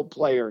skilled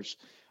players.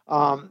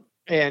 At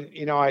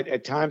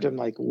times I'm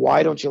like,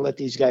 why don't you let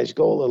these guys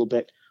go a little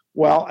bit?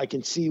 Well, I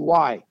can see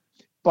why,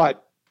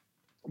 but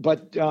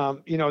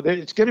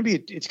it's going to be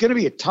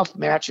a tough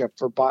matchup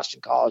for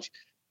Boston College.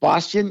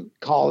 Boston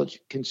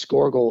College can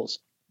score goals.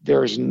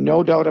 There's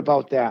no doubt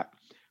about that,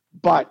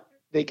 but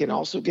they can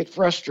also get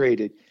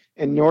frustrated.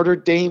 And Notre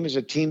Dame is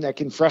a team that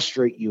can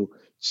frustrate you.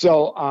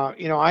 So, I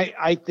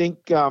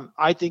think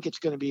it's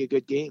going to be a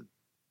good game.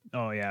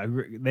 Oh yeah,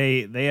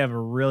 they have a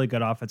really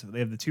good offense. They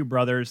have the two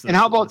brothers. And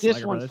how about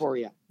this one for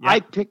you? Yeah. I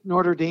picked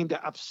Notre Dame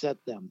to upset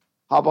them.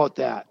 How about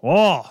that?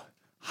 Oh,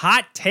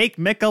 hot take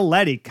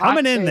Micheletti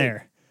coming in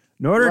there.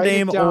 Notre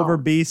Dame over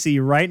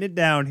BC, writing it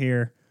down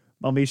here.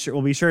 We'll be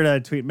sure to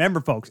tweet. Remember,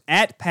 folks,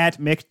 at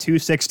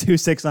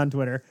PatMick2626 on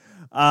Twitter.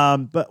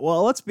 But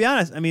let's be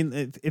honest. I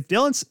mean, if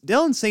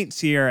Dylan St.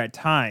 Cyr at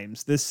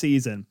times this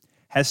season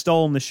has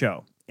stolen the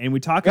show, and we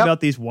talk about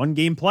these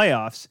one-game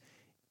playoffs.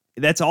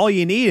 That's all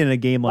you need in a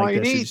game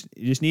like this.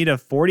 You just need a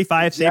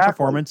 45 save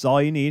performance.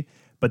 All you need.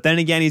 But then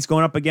again, he's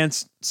going up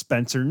against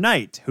Spencer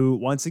Knight, who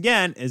once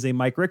again is a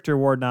Mike Richter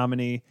Award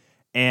nominee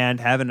and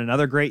having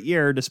another great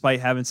year despite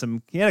having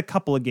he had a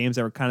couple of games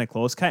that were kind of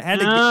close. They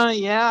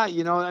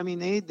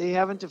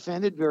haven't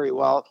defended very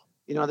well.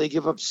 They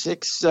give up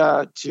 6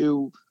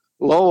 to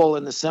Lowell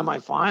in the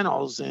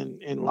semifinals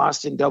and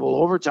lost in double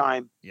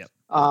overtime. Yep.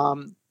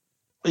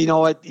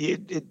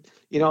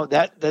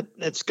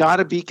 That's got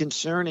to be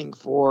concerning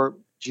for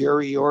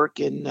Jerry York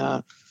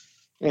and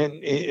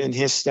and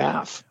his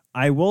staff.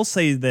 I will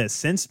say this: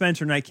 since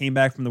Spencer Knight came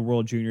back from the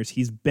World Juniors,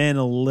 he's been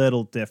a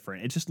little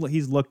different.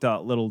 He's looked a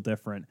little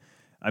different.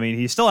 I mean,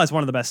 he still has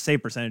one of the best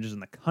save percentages in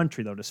the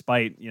country, though,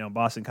 despite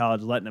Boston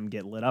College letting him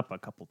get lit up a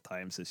couple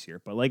times this year.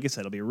 But like I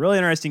said, it'll be a really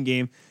interesting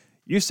game.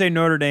 You say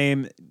Notre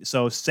Dame,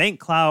 so St.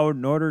 Cloud,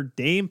 Notre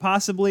Dame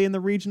possibly in the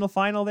regional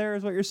final. There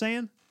is what you're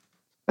saying.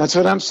 That's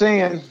what I'm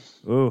saying.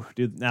 Ooh,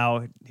 dude.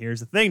 Now here's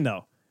the thing,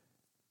 though.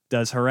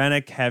 Does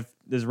Rennick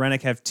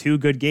have two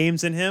good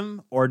games in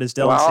him, or does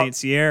Dylan St.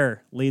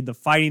 Cyr lead the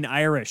Fighting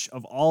Irish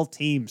of all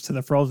teams to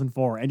the Frozen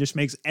Four and just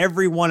makes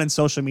everyone in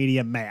social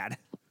media mad?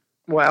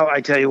 Well,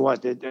 I tell you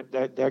what,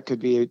 that could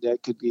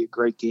be a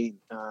great game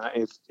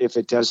if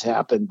it does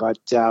happen. But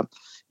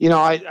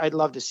I'd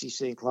love to see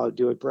St. Cloud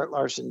do it. Brett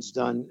Larson's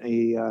done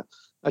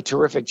a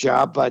terrific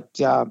job, but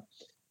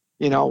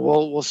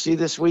we'll see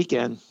this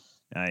weekend.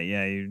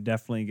 Yeah, you're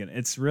definitely gonna.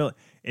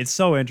 It's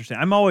so interesting.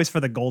 I'm always for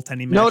the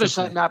goaltending. Notice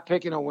I'm not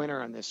picking a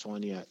winner on this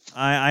one yet.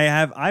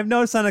 I've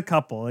noticed on a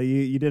couple.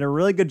 You did a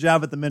really good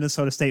job at the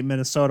Minnesota State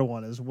Minnesota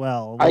one as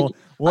well.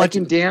 I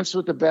can dance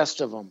with the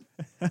best of them.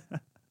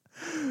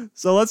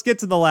 So let's get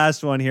to the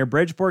last one here.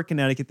 Bridgeport,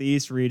 Connecticut, the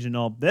East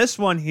Regional. This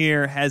one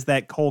here has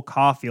that Cole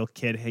Caulfield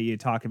kid you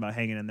talking about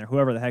hanging in there.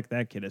 Whoever the heck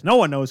that kid is. No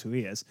one knows who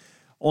he is.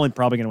 Only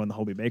probably going to win the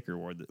Hobie Baker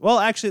Award. Well,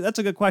 actually, that's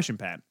a good question,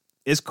 Pat.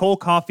 Is Cole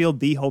Caulfield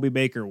the Hobie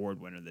Baker Award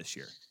winner this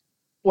year?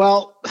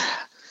 Well,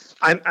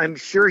 I'm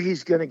sure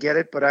he's going to get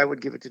it, but I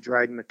would give it to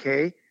Dryden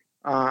McKay.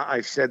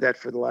 I've said that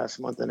for the last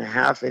month and a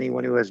half.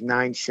 Anyone who has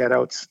 9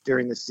 shutouts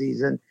during the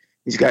season,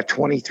 he's got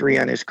 23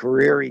 on his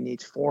career. He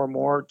needs 4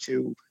 more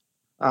to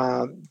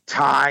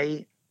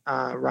tie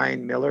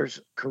Ryan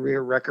Miller's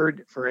career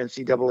record for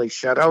NCAA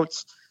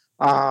shutouts.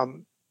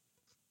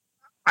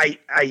 I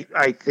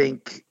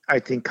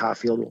think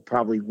Caulfield will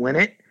probably win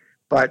it,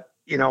 but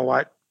you know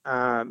what?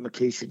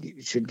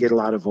 McKay should get a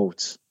lot of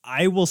votes.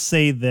 I will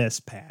say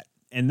this, Pat,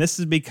 and this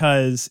is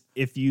because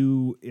if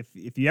you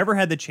ever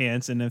had the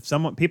chance, and if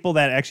people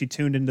that actually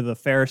tuned into the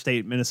Ferris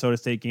State Minnesota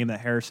State game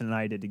that Harrison and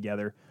I did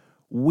together,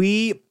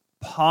 we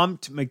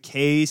pumped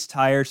McKay's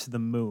tires to the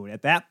moon.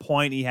 At that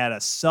point, he had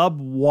a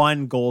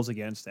sub-1 goals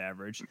against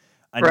average,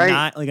 like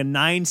a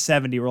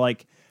 970. We're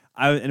like,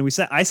 I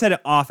said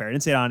it off air. I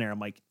didn't say it on air. I'm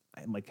like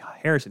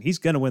Harrison, he's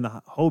going to win the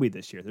Hobie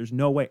this year. There's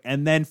no way.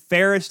 And then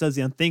Ferris does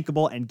the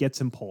unthinkable and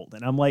gets him pulled.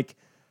 And I'm like,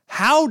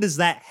 how does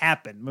that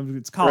happen? I mean,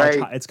 it's college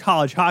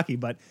hockey,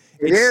 but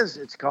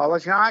it's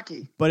college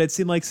hockey. But it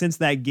seemed like since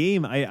that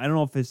game, I don't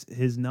know if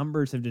his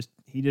numbers have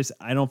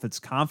I don't know if his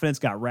confidence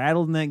got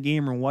rattled in that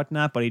game or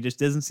whatnot, but he just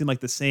doesn't seem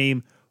like the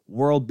same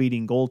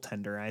world-beating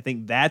goaltender. And I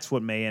think that's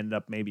what may end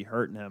up maybe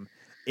hurting him.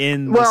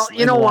 To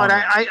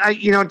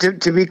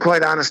be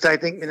quite honest, I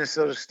think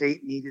Minnesota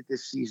State needed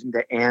this season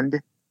to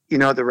end,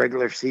 the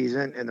regular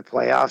season and the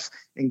playoffs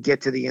and get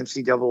to the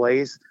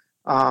NCAAs.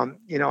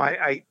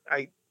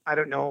 I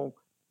don't know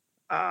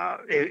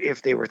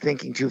if they were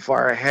thinking too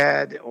far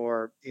ahead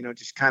or,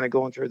 just kind of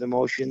going through the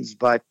motions,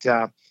 but,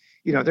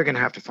 they're going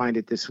to have to find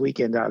it this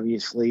weekend,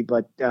 obviously.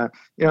 But,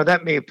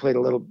 that may have played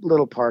a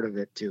little part of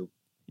it too.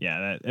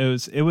 Yeah,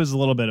 it was a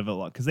little bit of a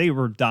luck because they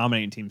were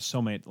dominating teams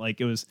so many. Like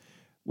it was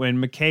when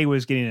McKay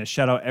was getting a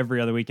shutout every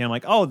other weekend. I'm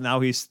like, oh, now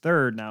he's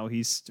third. He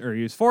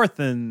was fourth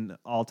in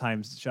all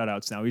time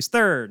shutouts. Now he's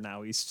third.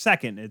 Now he's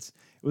second. It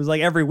was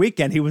like every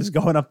weekend he was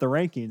going up the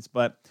rankings.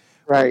 But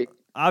right.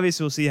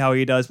 Obviously, we'll see how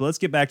he does, but let's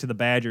get back to the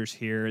Badgers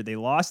here. They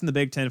lost in the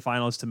Big Ten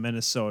Finals to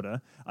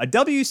Minnesota. A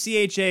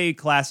WCHA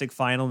Classic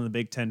final in the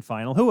Big Ten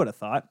Final. Who would have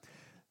thought?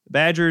 The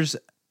Badgers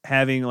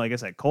having, like I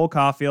said, Cole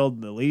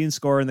Caulfield, the leading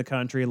scorer in the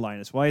country,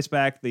 Linus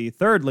Weissbach, the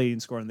third leading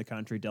scorer in the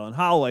country, Dylan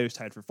Holloway, who's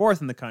tied for 4th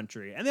in the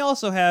country. And they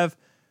also have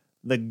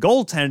the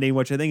goaltending,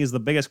 which I think is the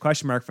biggest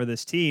question mark for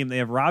this team. They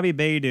have Robbie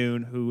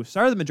Baydoun, who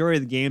started the majority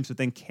of the games, but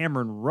then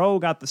Cameron Rowe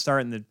got the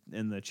start in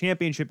the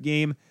championship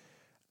game.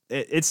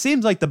 It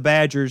seems like the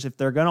Badgers, if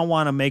they're going to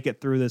want to make it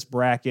through this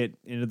bracket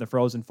into the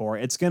Frozen Four,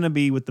 it's going to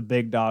be with the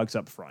big dogs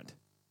up front.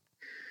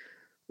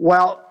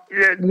 Well,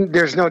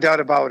 there's no doubt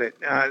about it.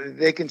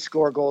 They can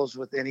score goals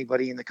with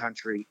anybody in the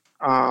country.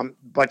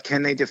 But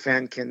can they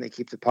defend? Can they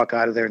keep the puck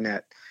out of their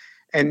net?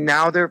 And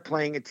now they're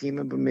playing a team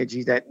in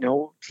Bemidji that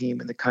no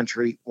team in the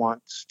country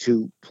wants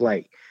to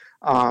play.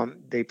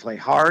 They play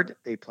hard.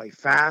 They play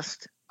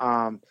fast.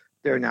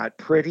 They're not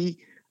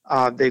pretty.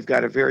 They've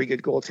got a very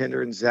good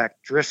goaltender in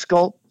Zach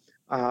Driscoll.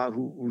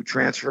 Who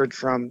transferred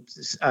from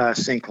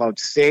St. Cloud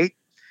State.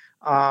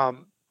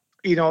 Tom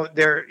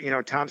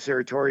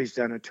Serratori's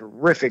done a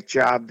terrific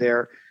job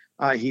there.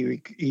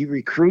 He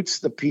recruits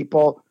the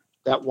people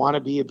that want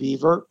to be a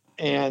Beaver,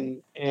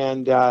 and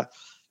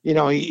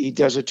he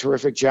does a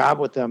terrific job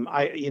with them.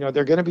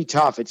 They're going to be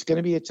tough. It's going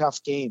to be a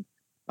tough game,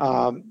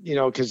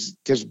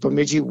 because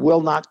Bemidji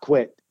will not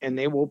quit, and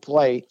they will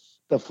play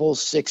the full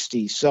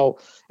 60. So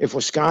if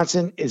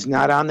Wisconsin is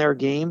not on their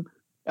game,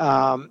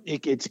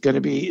 it's going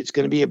to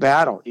be a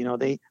battle. They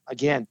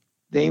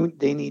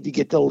need to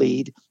get the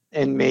lead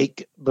and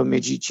make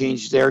Bemidji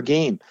change their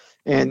game.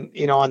 And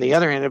on the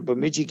other hand, if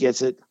Bemidji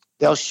gets it,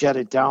 they'll shut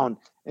it down.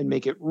 and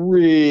make it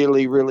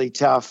really, really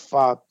tough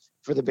for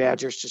the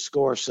Badgers to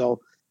score.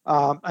 So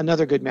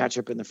another good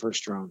matchup in the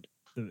first round.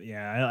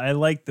 Yeah, I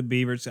like the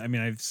Beavers. I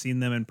mean, I've seen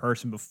them in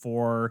person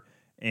before,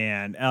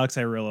 and Alex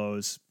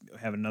Irillo's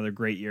have another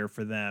great year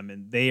for them.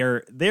 And they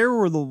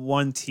were the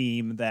one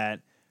team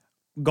that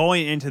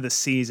going into the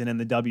season in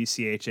the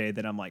WCHA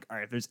that I'm like, all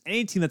right, if there's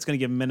any team that's going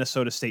to give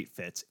Minnesota State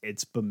fits,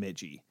 it's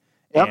Bemidji.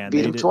 Yep, And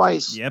beat them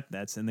twice. Yep,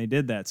 and they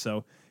did that.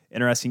 So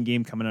interesting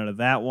game coming out of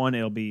that one.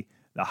 It'll be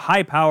the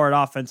high-powered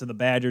offense of the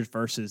Badgers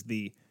versus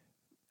the,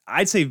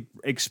 I'd say,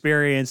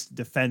 experienced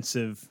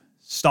defensive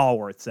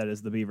stalwarts that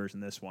is the Beavers in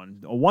this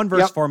one. A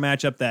 1-versus-4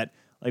 matchup that,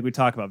 like we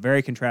talked about,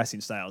 very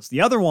contrasting styles.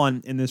 The other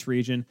one in this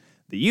region,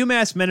 the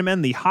UMass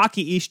Minutemen, the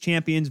Hockey East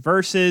champions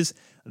versus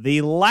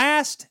the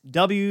last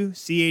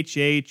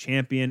WCHA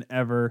champion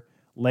ever,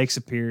 Lake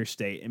Superior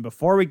State. And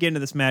before we get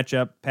into this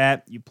matchup,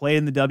 Pat, you played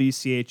in the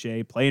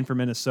WCHA, playing for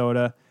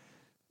Minnesota.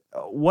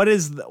 What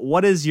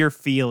is your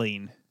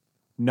feeling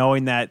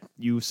knowing that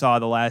you saw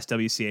the last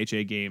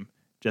WCHA game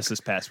just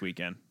this past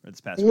weekend or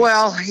this past week?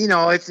 Well,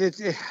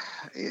 it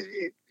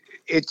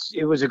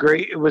was a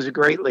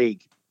great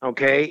league.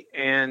 Okay.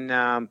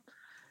 And,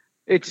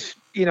 it's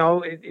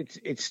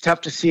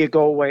tough to see it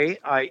go away.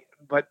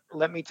 But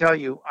let me tell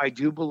you, I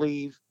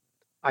truly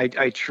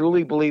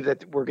believe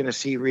that we're going to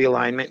see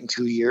realignment in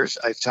 2 years.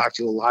 I've talked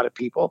to a lot of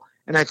people,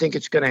 and I think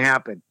it's going to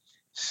happen.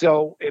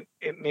 So it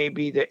may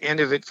be the end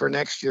of it for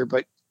next year,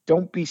 but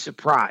don't be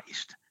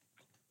surprised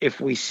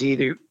if we see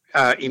the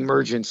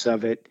emergence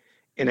of it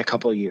in a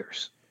couple of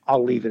years.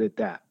 I'll leave it at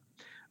that.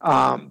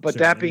 But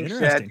that being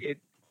said,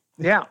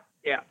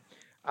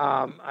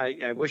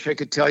 I wish I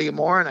could tell you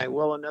more, and I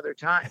will another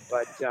time.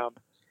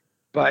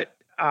 But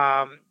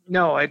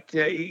no, it's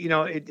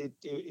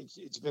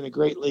been a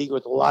great league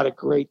with a lot of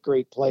great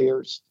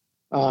players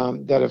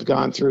that have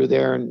gone through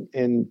there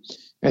and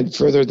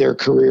furthered their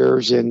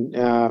careers, and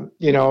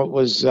it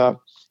was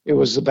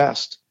the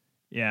best.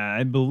 Yeah,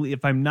 I believe,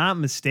 if I'm not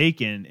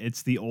mistaken,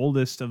 it's the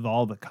oldest of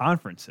all the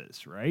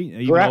conferences, right?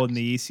 Even Correct. in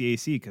the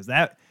ECAC, because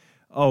that,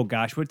 I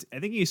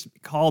think it used to be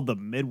called the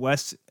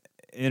Midwest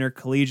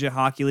Intercollegiate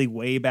Hockey League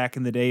way back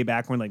in the day,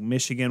 back when like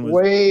Michigan was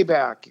way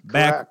back.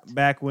 Correct.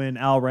 Back when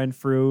Al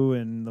Renfrew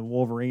and the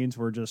Wolverines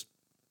were just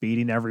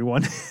beating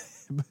everyone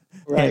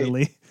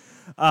handily.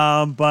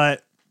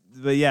 But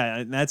yeah,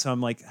 and that's how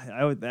I'm like,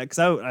 I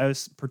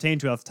was pertaining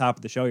to off the top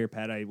of the show here,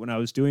 Pat. When I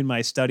was doing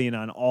my studying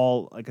on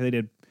all, like they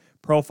did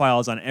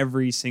profiles on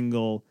every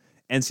single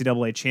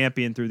NCAA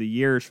champion through the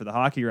years for the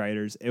hockey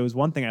writers, it was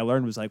one thing I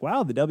learned was like,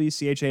 wow, the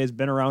WCHA has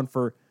been around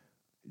for,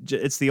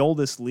 it's the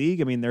oldest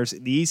league. I mean, there's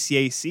the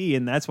ECAC,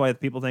 and that's why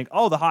people think,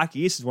 the Hockey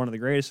East is one of the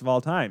greatest of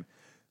all time.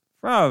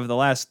 For the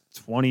last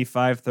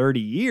 25, 30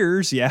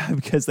 years, yeah,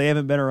 because they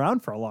haven't been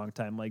around for a long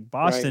time. Like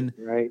Boston,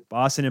 right.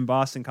 Boston and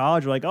Boston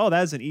College were like,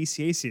 that's an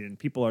ECAC. And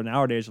people are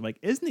nowadays like,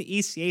 isn't the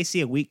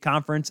ECAC a weak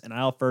conference? And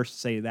I'll first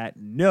say that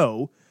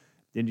no.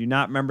 Did you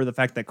not remember the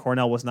fact that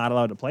Cornell was not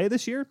allowed to play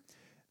this year?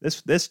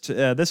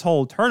 This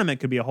whole tournament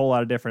could be a whole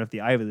lot different if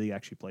the Ivy League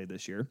actually played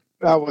this year.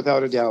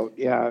 Without a doubt,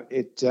 yeah.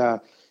 It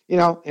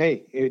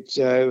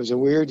was a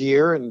weird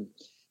year, and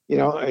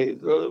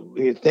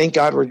thank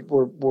God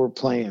we're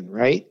playing,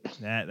 right?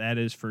 That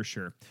is for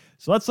sure.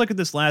 So let's look at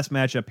this last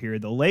matchup here.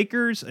 The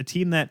Lakers, a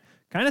team that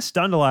kind of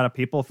stunned a lot of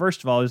people.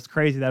 First of all, it was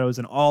crazy that it was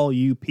an all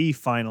UP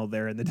final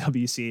there in the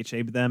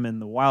WCHA, but them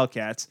and the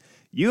Wildcats.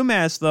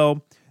 UMass,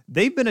 though,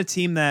 they've been a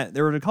team that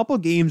there were a couple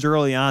of games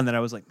early on that I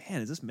was like,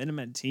 man, is this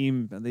Minutemen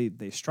team, are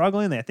they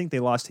struggling? I think they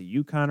lost to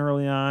UConn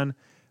early on,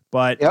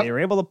 but they were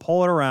able to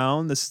pull it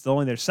around. This is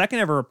only their second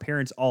ever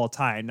appearance all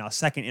time. Now,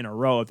 second in a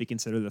row if you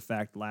consider the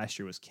fact last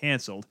year was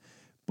canceled.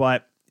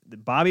 But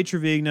Bobby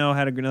Trevigno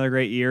had another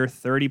great year,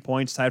 30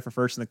 points, tied for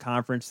first in the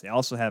conference. They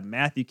also have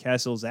Matthew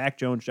Kessel, Zach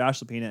Jones, Josh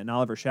Lapina, and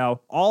Oliver Shaw.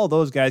 All of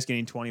those guys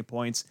getting 20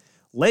 points.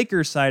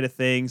 Lakers side of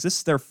things, this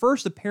is their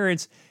first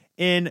appearance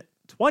in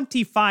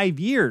 25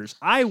 years.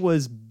 I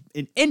was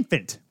an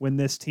infant when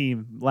this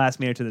team last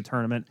made it to the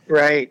tournament.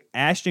 Right.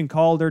 Ashton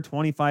Calder,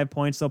 25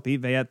 points. Though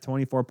Pete Vayette,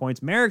 24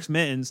 points. Merrick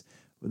Mittens,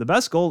 one of the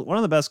best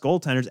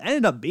goaltenders,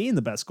 ended up being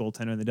the best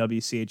goaltender in the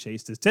WCHA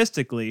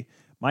statistically.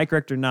 Mike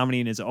Richter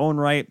nominee in his own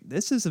right.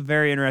 This is a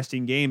very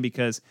interesting game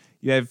because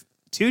you have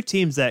two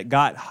teams that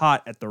got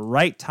hot at the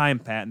right time,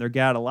 Pat, and they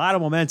got a lot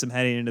of momentum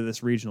heading into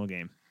this regional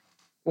game.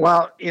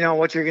 Well,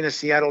 what you're going to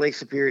see out of Lake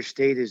Superior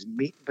State is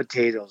meat and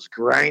potatoes.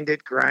 Grind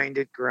it,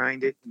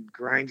 and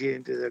grind you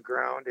into the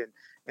ground,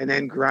 and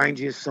then grind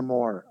you some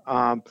more.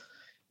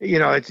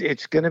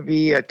 It's going to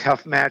be a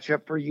tough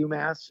matchup for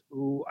UMass,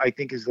 who I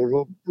think is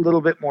a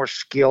little bit more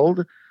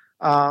skilled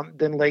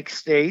than Lake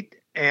State.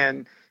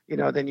 And,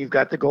 then you've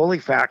got the goalie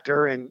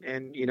factor and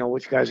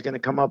which guy's going to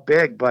come up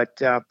big.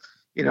 But,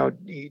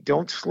 you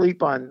don't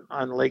sleep on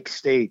Lake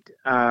State.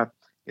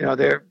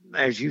 They're,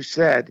 as you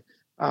said,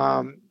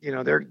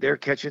 they're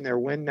catching their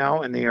wind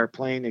now, and they are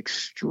playing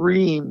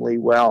extremely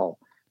well.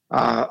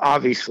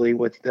 Obviously,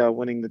 with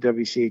winning the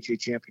WCHA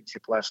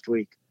championship last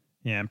week.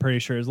 Yeah, I'm pretty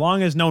sure as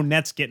long as no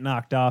nets get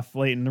knocked off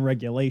late in the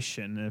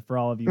regulation, for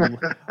all of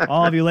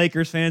you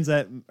Lakers fans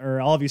or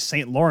all of you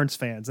St. Lawrence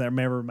fans that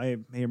may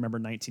remember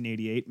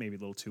 1988, maybe a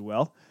little too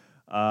well.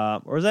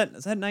 Or is that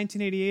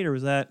 1988 or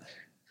was that?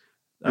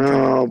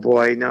 Oh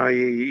boy, no,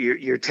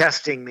 you're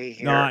testing me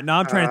here. No,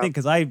 I'm trying to think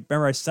because I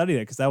remember I studied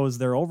it because that was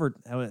their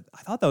I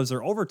thought that was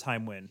their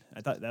overtime win.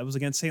 I thought that was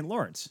against St.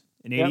 Lawrence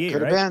in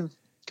 '88, right?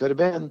 Could have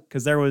been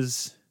because there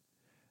was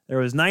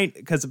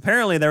because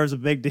apparently there was a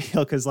big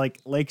deal because like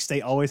Lake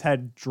State always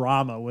had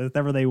drama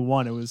whenever they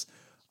won. It was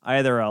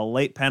either a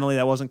late penalty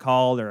that wasn't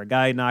called or a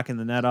guy knocking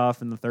the net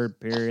off in the third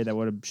period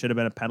that should have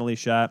been a penalty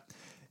shot.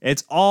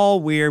 It's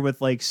all weird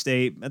with Lake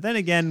State. But then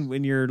again,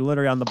 when you're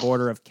literally on the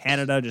border of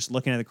Canada, just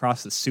looking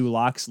across the Sioux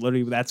Locks,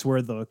 literally that's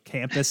where the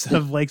campus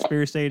of Lake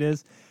Superior State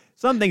is.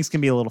 Some things can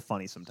be a little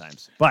funny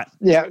sometimes, but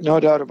yeah, no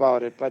doubt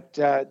about it. But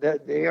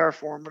they are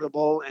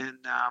formidable, and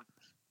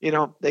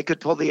they could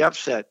pull the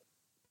upset.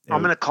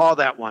 I'm going to call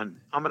that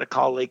one. I'm going to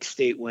call Lake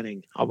State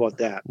winning. How about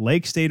that?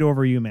 Lake State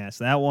over UMass.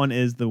 That one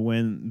is the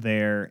win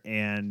there.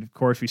 And, of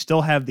course, we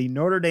still have the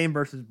Notre Dame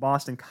versus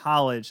Boston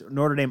College,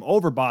 Notre Dame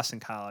over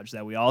Boston College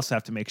that we also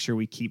have to make sure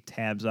we keep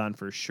tabs on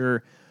for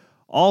sure.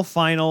 All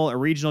final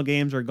regional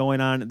games are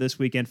going on this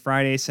weekend,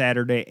 Friday,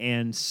 Saturday,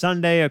 and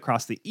Sunday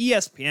across the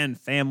ESPN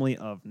family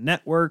of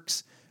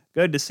networks.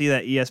 Good to see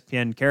that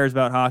ESPN cares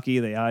about hockey.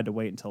 They had to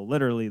wait until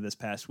literally this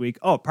past week.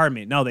 Oh, pardon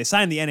me. No, they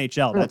signed the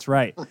NHL. That's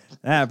right.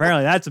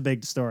 Apparently, that's a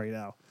big story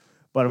now.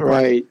 But of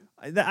course,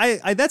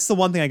 that's the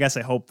one thing I guess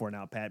I hope for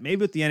now, Pat. Maybe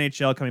with the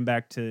NHL coming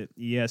back to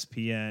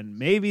ESPN,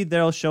 maybe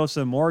they'll show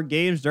some more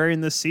games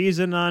during the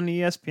season on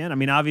ESPN. I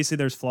mean, obviously,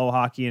 there's Flow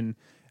Hockey, and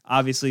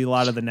obviously a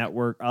lot of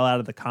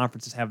the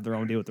conferences have their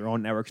own deal with their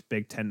own networks,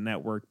 Big Ten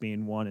Network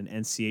being one and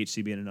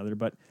NCHC being another.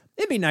 But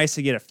it'd be nice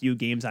to get a few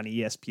games on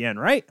ESPN,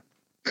 right?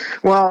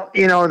 Well,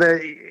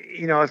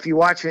 if you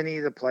watch any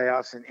of the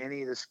playoffs in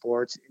any of the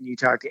sports and you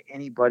talk to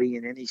anybody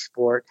in any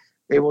sport,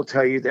 they will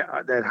tell you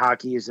that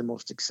hockey is the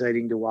most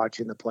exciting to watch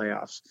in the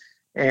playoffs.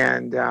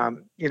 And,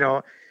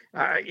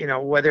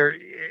 whether,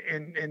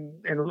 and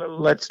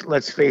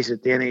let's face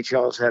it, the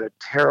NHL has had a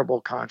terrible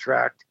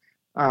contract.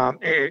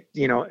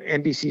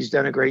 NBC's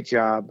done a great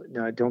job.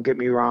 Don't get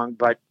me wrong,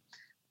 but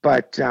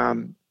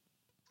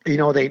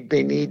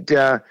they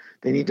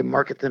need to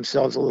market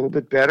themselves a little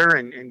bit better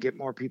and get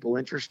more people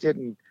interested.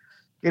 And,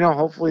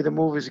 hopefully the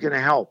move is going to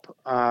help.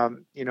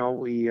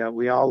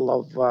 We all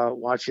love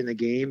watching the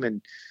game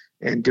and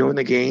doing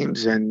the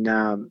games. And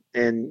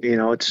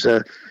it's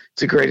the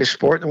greatest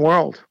sport in the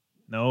world.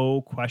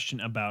 No question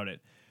about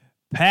it.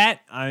 Pat,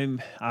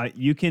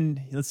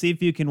 let's see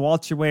if you can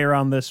waltz your way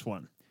around this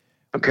one.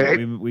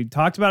 Okay. We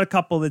talked about a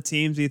couple of the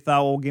teams you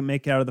thought will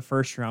make it out of the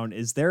first round.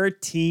 Is there a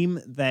team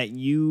that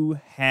you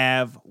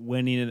have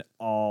winning it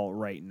all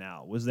right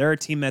now? Was there a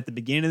team at the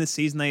beginning of the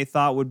season that you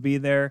thought would be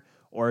there?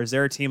 Or is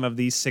there a team of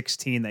these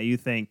 16 that you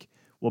think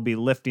will be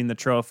lifting the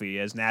trophy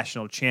as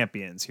national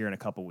champions here in a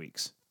couple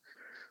weeks?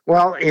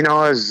 Well,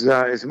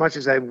 as much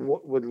as I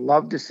would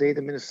love to say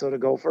the Minnesota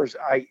Gophers,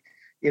 I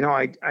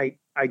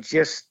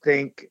just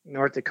think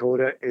North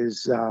Dakota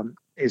is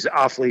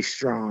awfully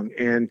strong,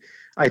 and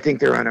I think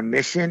they're on a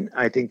mission.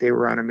 I think they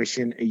were on a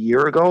mission a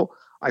year ago.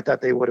 I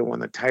thought they would have won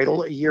the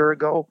title a year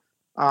ago.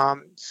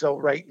 So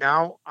right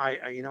now,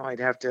 I'd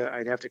have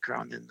to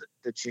crown them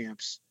the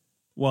champs.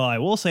 Well, I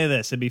will say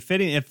this: it'd be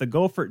fitting if the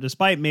Gopher,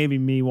 despite maybe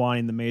me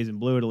wanting the Maize and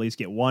Blue to at least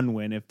get one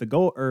win, if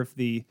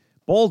the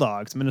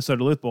Bulldogs, Minnesota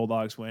Duluth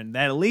Bulldogs win,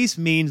 that at least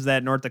means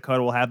that North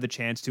Dakota will have the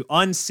chance to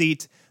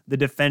unseat the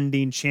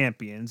defending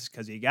champions.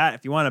 Because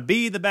if you want to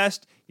be the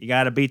best, you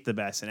got to beat the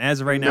best. And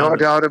as of right now, no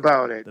doubt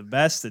about it,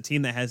 the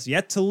team that has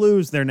yet to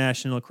lose their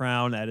national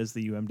crown, that is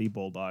the UMD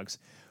Bulldogs.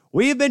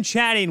 We have been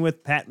chatting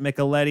with Pat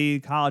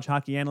Micheletti, college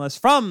hockey analyst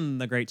from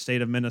the great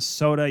state of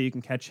Minnesota. You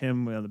can catch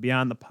him with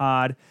Beyond the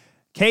Pod.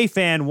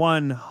 KFan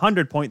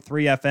 100.3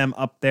 FM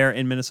up there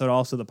in Minnesota,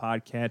 also the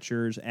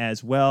podcatchers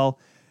as well.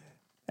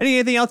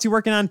 Anything else you're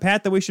working on,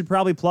 Pat, that we should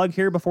probably plug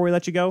here before we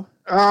let you go?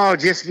 Oh,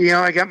 just,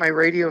 I got my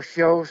radio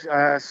show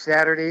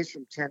Saturdays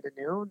from 10 to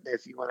noon.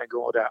 If you want to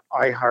go to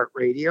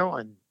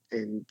iHeartRadio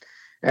and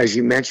as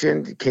you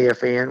mentioned,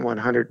 KFAN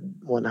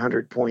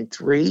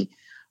 100.3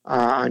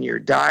 on your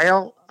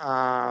dial.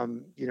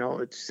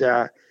 It's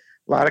a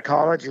lot of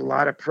college, a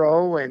lot of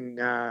pro, and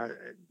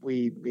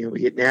we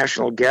get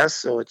national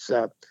guests. So it's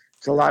a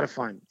lot of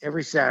fun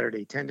every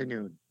Saturday, 10 to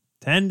noon.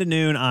 10 to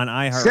noon on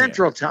iHeartRadio.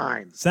 Central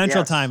Time.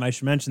 Central Time, I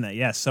should mention that.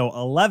 Yes. So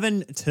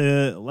 10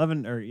 to,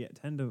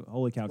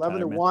 holy cow.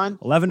 11 to 1.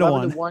 11 to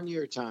 1. 1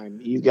 your time.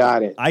 You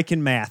got it. I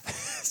can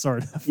math,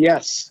 sort of.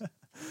 Yes,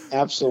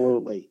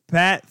 absolutely.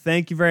 Pat,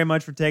 thank you very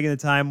much for taking the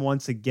time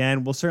once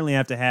again. We'll certainly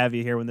have to have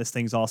you here when this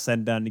thing's all said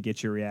and done to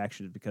get your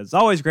reactions, because it's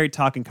always great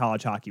talking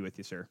college hockey with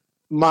you, sir.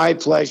 My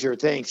pleasure.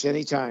 Thanks.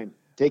 Anytime.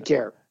 Take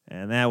care.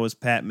 And that was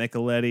Pat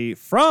Micheletti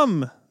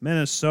from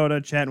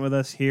Minnesota chatting with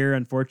us here.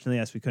 Unfortunately,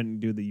 yes, we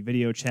couldn't do the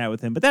video chat with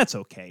him, but that's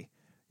okay.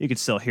 You could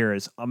still hear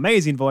his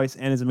amazing voice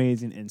and his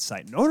amazing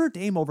insight. Notre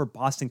Dame over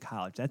Boston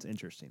College. That's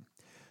interesting.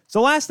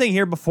 So last thing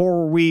here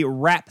before we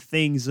wrap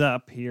things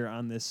up here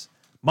on this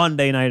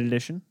Monday night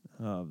edition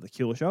of the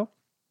Kuehl Show.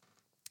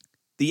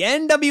 The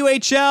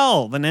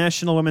NWHL, the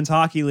National Women's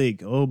Hockey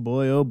League. Oh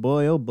boy, oh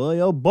boy, oh boy,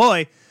 oh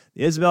boy.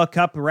 The Isobel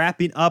Cup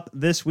wrapping up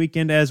this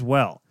weekend as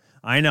well.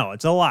 I know,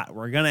 it's a lot.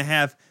 We're going to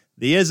have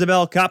the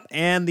Isobel Cup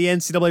and the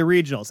NCAA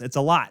Regionals. It's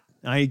a lot.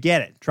 I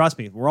get it. Trust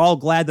me. We're all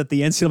glad that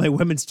the NCAA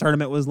Women's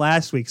Tournament was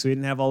last week, so we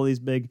didn't have all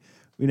these we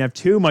didn't have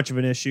too much of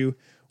an issue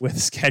with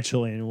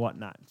scheduling and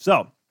whatnot.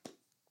 So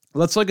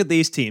let's look at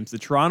these teams. The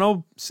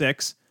Toronto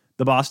Six,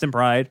 the Boston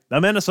Pride,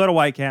 the Minnesota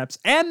Whitecaps,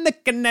 and the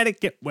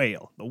Connecticut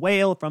Whale. The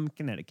Whale from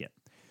Connecticut.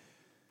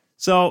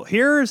 So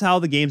here's how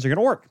the games are going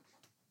to work.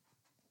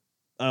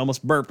 I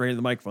almost burped right into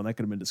the microphone. That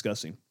could have been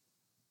disgusting.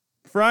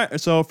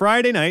 So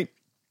Friday night,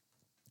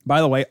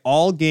 by the way,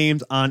 all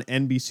games on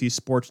NBC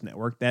Sports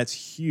Network. That's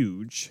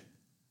huge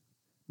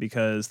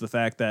because the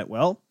fact that,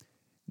 well,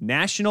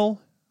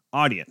 national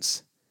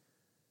audience.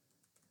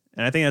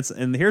 And I think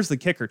and here's the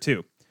kicker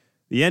too.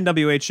 The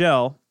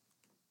NWHL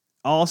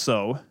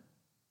also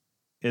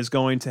is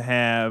going to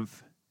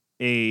have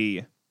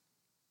they're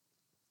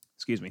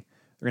going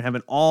to have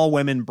an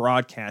all-women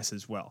broadcast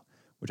as well,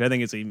 which I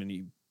think is even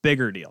a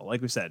bigger deal.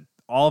 Like we said,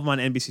 all of them on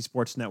NBC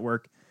Sports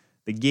Network.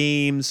 The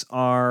games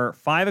are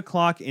 5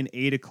 o'clock and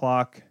 8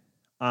 o'clock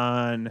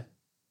on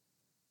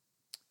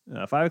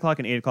 5 o'clock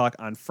and 8 o'clock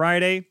on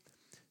Friday.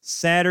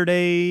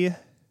 Saturday, I'm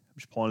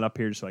just pulling it up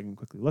here just so I can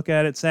quickly look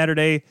at it.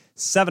 Saturday,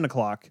 7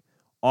 o'clock,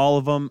 all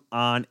of them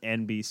on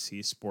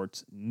NBC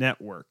Sports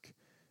Network.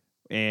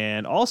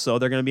 And also,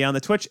 they're going to be on the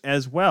Twitch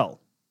as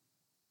well.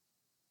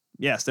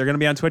 Yes, they're going to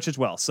be on Twitch as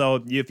well.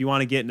 So if you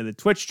want to get into the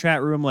Twitch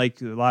chat room like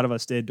a lot of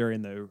us did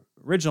during the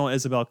original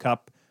Isobel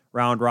Cup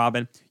round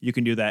robin, you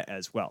can do that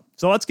as well.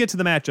 So let's get to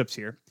the matchups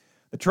here.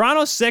 The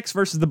Toronto Six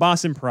versus the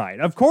Boston Pride.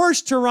 Of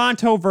course,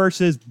 Toronto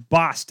versus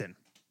Boston.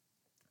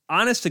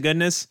 Honest to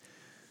goodness,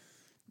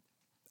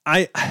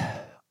 I'm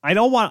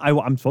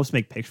supposed to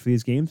make picks for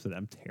these games, but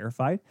I'm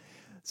terrified.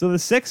 So the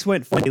Six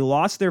they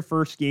lost their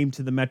first game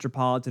to the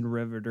Metropolitan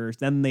Riveters.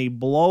 Then they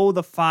blow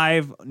the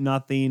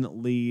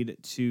 5-0 lead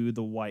to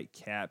the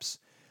Whitecaps.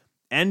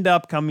 End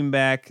up coming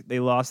back. They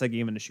lost that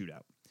game in a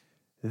shootout.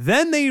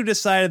 Then they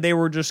decided they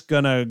were just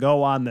going to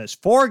go on this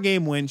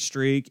 4-game win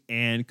streak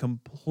and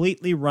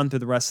completely run through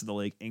the rest of the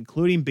league,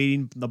 including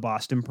beating the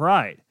Boston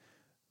Pride.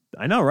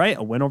 I know, right?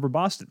 A win over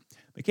Boston.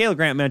 Michaela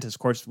Grant-Mentis, of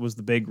course, was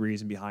the big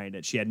reason behind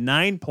it. She had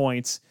 9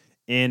 points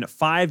in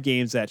 5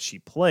 games that she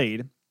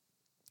played.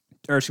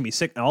 Or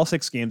excuse me, all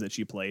 6 games that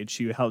she played.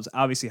 She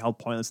obviously held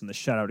pointless in the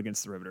shutout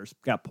against the Riveters.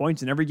 Got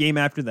points in every game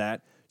after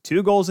that.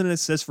 2 goals and an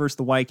assist versus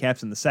the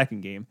Whitecaps in the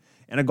second game.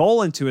 And a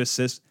goal and 2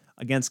 assists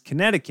against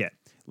Connecticut.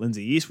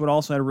 Lindsay Eastwood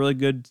also had a really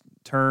good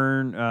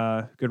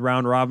good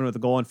round robin with a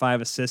goal and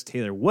 5 assists.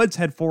 Taylor Woods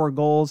had 4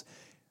 goals.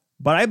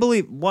 But I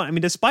believe,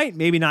 despite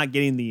maybe not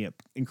getting the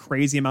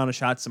crazy amount of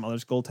shots some other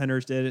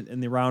goaltenders did in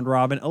the round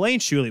robin, Elaine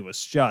Shuley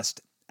was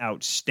just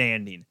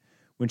outstanding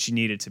when she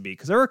needed to be.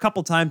 Because there were a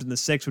couple times when the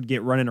Six would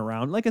get running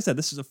around. Like I said,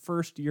 this is a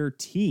first-year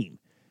team.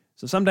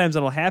 So sometimes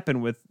that'll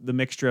happen with the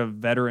mixture of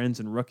veterans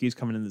and rookies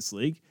coming in this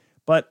league.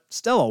 But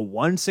still, a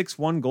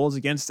 1.61 goals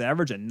against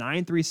average, a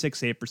 9.3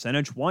 save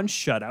percentage, 1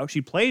 shutout.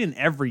 She played in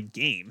every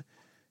game.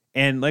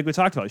 And like we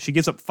talked about, she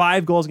gives up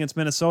 5 goals against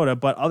Minnesota,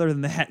 but other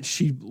than that,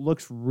 she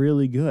looks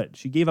really good.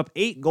 She gave up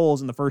 8 goals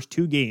in the first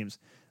 2 games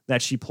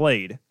that she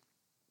played.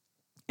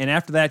 And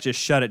after that, just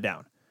shut it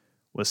down.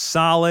 Was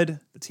solid.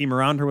 The team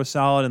around her was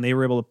solid, and they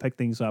were able to pick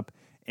things up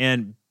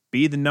and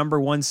be the number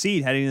 1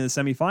 seed heading into the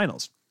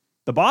semifinals.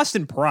 The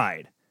Boston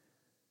Pride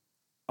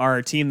are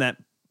a team that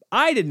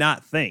I did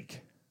not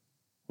think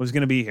was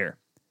going to be here.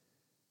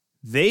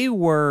 They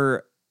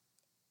win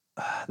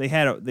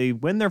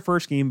their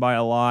first game by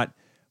a lot,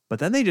 but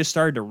then they just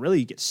started to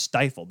really get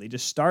stifled. They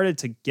just started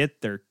to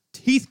get their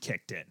teeth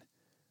kicked in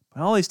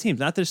by all these teams.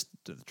 Not just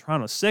the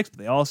Toronto Six, but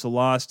they also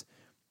lost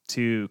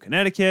to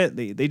Connecticut.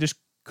 They just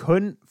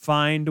couldn't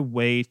find a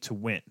way to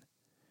win.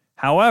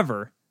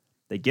 However,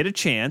 they get a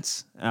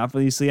chance.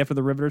 Obviously, after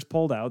the Riveters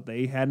pulled out,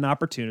 they had an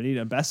opportunity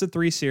to best of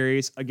 3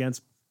 series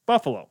against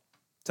Buffalo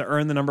to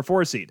earn the number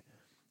 4 seed.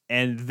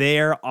 And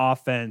their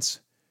offense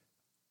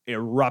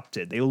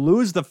erupted. They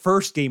lose the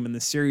first game in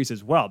the series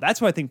as well. That's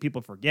what I think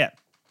people forget.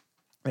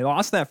 They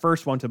lost that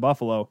first one to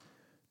Buffalo,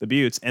 the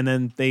Buttes, and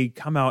then they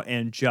come out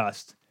and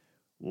just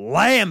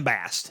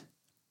lambast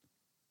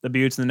the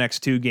Buttes in the next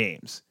 2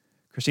 games.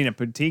 Christina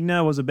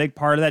Patigna was a big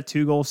part of that.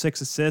 2 goals,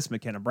 6 assists.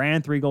 McKenna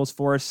Brand, 3 goals,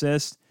 4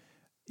 assists.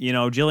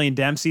 Jillian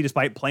Dempsey,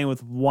 despite playing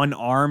with 1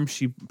 arm,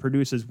 she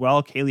produced as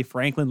well. Kaylee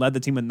Franklin led the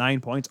team with 9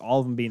 points, all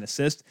of them being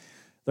assists.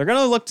 They're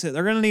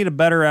gonna need a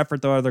better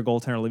effort though. Their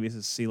goaltender Olivia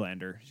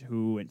Sealander,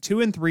 who went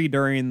 2-3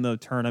 during the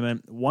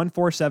tournament,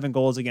 1.47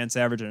 goals against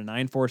average and a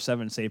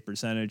 9.47 save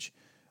percentage.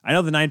 I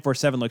know the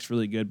 9.47 looks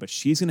really good, but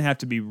she's gonna have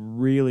to be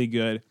really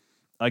good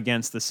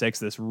against the Six.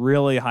 This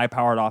really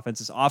high-powered offense,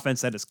 this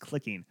offense that is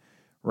clicking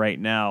right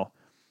now.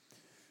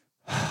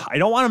 I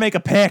don't want to make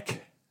a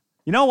pick.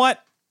 You know what?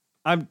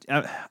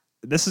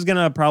 This is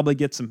gonna probably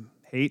get some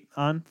hate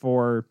on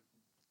for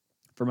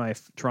for my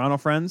Toronto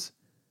friends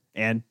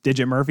and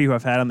Digit Murphy, who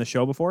I've had on the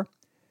show before.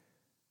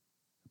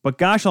 But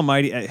gosh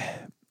almighty,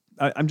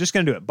 I'm just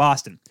going to do it.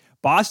 Boston,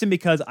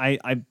 because I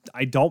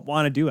don't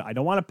want to do it. I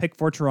don't want to pick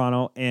for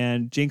Toronto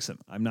and jinx them.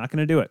 I'm not going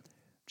to do it.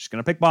 I'm just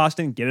going to pick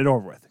Boston, get it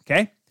over with,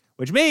 okay?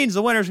 Which means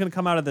the winner is going to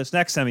come out of this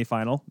next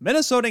semifinal,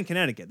 Minnesota and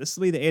Connecticut. This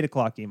will be the 8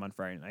 o'clock game on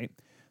Friday night.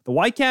 The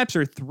Whitecaps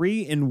are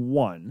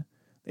 3-1.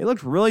 They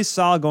looked really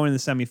solid going to the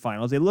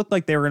semifinals. They looked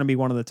like they were going to be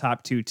one of the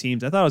top 2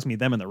 teams. I thought it was going to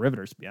be them and the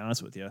Riveters, to be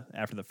honest with you,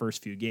 after the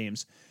first few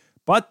games.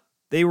 But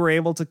they were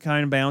able to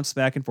kind of bounce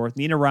back and forth.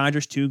 Nina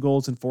Rogers, 2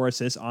 goals and 4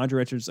 assists. Andre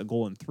Richards, a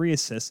goal and 3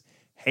 assists.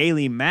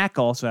 Haley Mack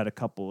also had a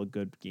couple of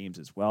good games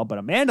as well. But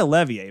Amanda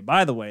Levier,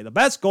 by the way, the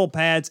best goal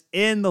pads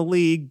in the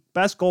league,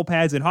 best goal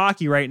pads in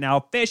hockey right now,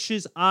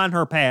 fishes on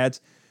her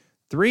pads.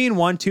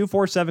 3-1,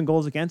 247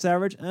 goals against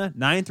average,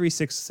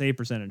 936 save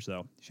percentage,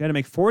 though. She had to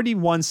make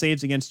 41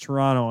 saves against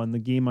Toronto in the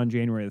game on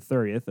January the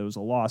 30th. It was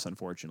a loss,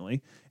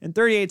 unfortunately. And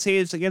 38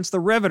 saves against the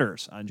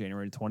Riveters on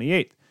January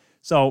 28th.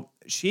 So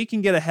she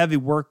can get a heavy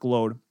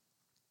workload.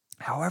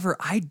 However,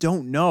 I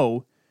don't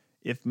know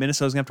if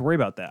Minnesota's going to have to worry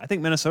about that. I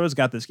think Minnesota's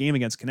got this game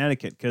against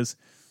Connecticut because,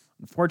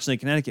 unfortunately,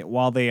 Connecticut,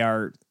 while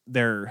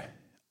their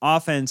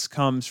offense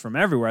comes from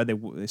everywhere,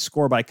 they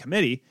score by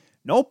committee,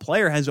 no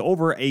player has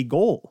over a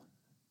goal.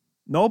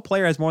 No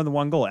player has more than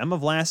 1 goal. Emma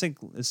Vlasic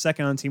is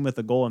second on the team with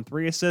a goal and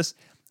 3 assists.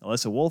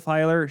 Alyssa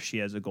Wolfheiler, she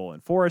has a goal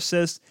and 4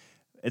 assists.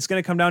 It's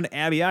going to come down to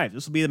Abby Ives.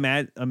 This will be a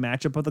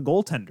matchup of the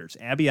goaltenders.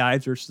 Abby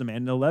Ives versus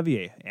Amanda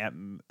Levier.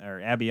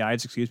 Abby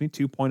Ives,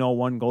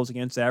 2.01 goals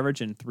against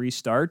average in 3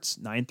 starts,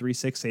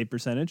 936 save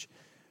percentage.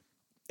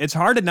 It's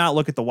hard to not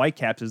look at the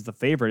Whitecaps as the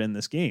favorite in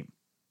this game.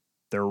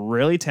 They're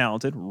really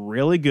talented,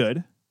 really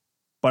good.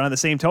 But on the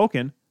same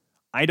token,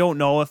 I don't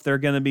know if they're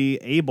going to be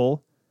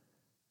able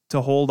to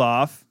hold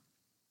off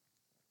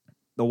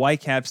the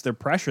Whitecaps, their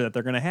pressure that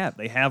they're going to have.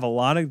 They have a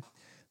lot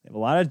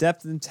of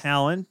depth and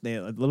talent.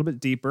 They're a little bit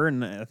deeper,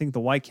 and I think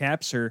the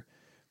Whitecaps are,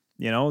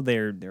 they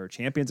were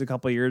champions a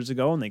couple of years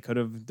ago, and they could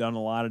have done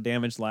a lot of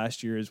damage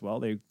last year as well.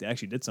 They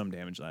actually did some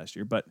damage last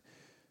year, but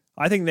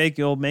I think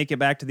they'll make it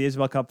back to the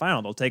Isobel Cup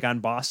final. They'll take on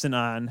Boston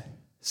on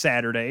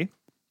Saturday,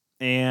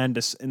 and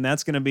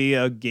that's going to be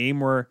a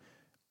game where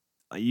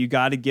you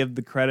got to give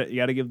the credit, you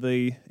got to give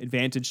the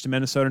advantage to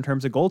Minnesota in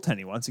terms of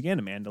goaltending. Once again,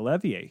 Amanda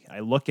Levier. I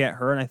look at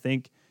her, and I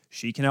think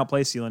she can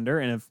outplay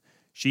Sealander, and if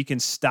she can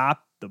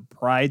stop the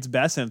Pride's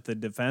best, and if the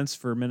defense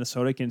for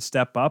Minnesota can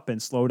step up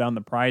and slow down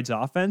the Pride's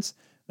offense,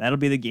 that'll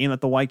be the game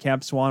that the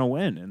Whitecaps want to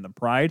win. And the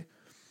Pride,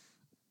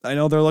 I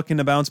know they're looking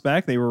to bounce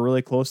back. They were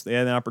really close. They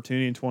had an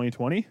opportunity in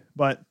 2020,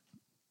 but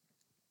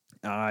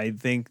I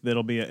think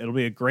that'll be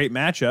a great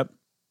matchup.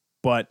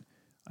 But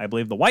I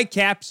believe the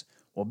Whitecaps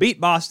will beat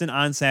Boston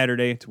on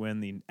Saturday to win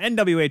the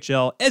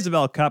NWHL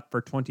Isobel Cup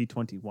for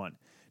 2021.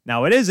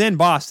 Now, it is in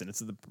Boston.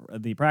 It's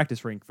the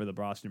practice rink for the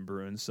Boston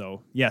Bruins.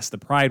 So, yes, the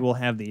Pride will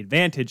have the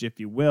advantage, if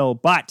you will.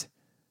 But,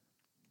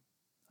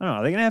 I don't know,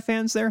 are they going to have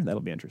fans there?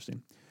 That'll be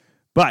interesting.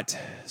 But,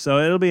 so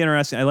it'll be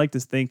interesting. I like to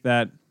think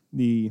that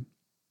the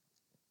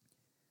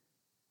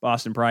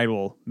Boston Pride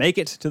will make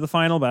it to the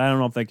final, but I don't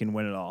know if they can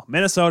win it all.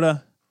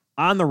 Minnesota,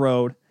 on the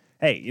road.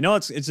 Hey,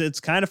 it's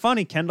kind of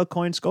funny. Kendall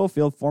Coyne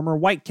Schofield, former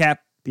Whitecap,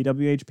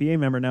 PWHPA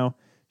member now.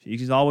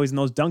 She's always in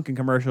those Dunkin'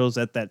 commercials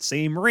at that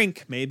same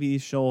rink. Maybe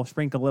she'll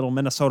sprinkle a little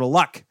Minnesota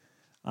luck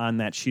on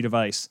that sheet of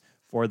ice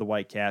for the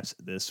Whitecaps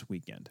this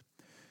weekend.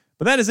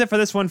 But that is it for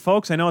this one,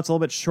 folks. I know it's a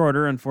little bit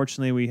shorter.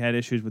 Unfortunately, we had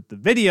issues with the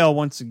video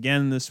once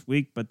again this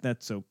week, but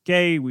that's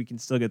okay. We can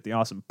still get the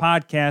awesome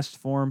podcast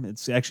form.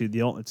 It's actually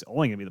it's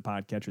only going to be the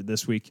podcatcher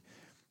this week,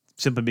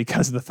 simply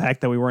because of the fact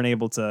that we weren't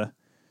able to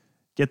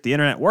get the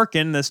internet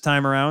working this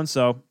time around.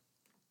 So,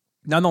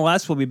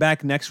 nonetheless, we'll be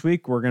back next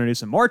week. We're going to do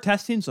some more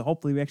testing, so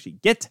hopefully we actually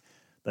get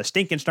the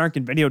Stinkin'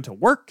 Starkin' video to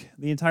work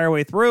the entire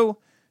way through.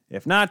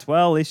 If not,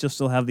 well, at least you'll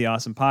still have the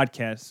awesome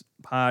podcast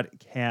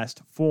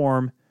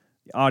form,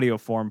 the audio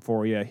form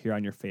for you here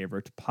on your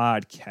favorite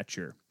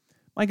podcatcher.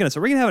 My goodness,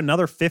 are we going to have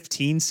another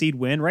 15-seed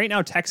win? Right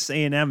now, Texas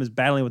A&M is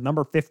battling with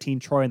number 15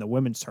 Troy in the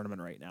women's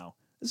tournament right now.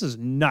 This is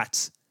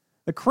nuts.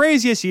 The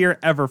craziest year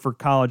ever for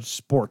college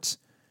sports,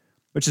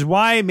 which is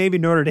why maybe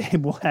Notre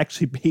Dame will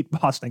actually beat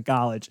Boston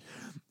College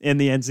in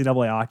the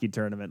NCAA hockey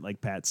tournament, like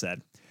Pat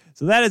said.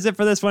 So that is it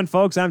for this one,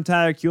 folks. I'm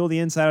Tyler Kuehl, the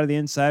Insider of the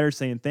Insiders,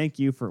 saying thank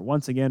you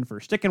once again for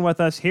sticking with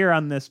us here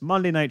on this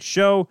Monday night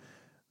show,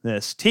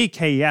 this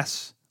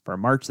TKS for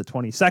March the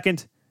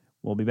 22nd.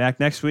 We'll be back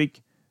next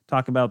week,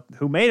 talk about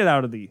who made it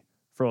out of the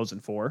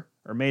Frozen Four,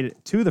 or made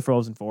it to the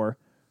Frozen Four,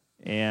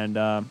 and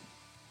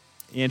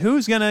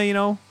who's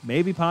gonna,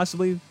 maybe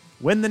possibly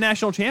win the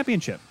national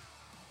championship.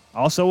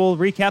 Also, we'll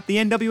recap the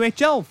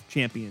NWHL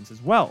champions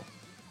as well,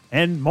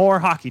 and more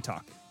hockey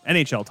talk.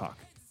 NHL talk.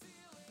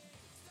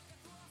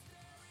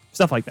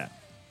 Stuff like that.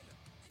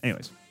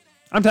 Anyways,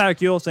 I'm Tyler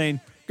Kuehl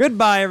saying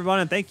goodbye, everyone,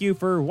 and thank you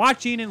for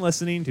watching and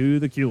listening to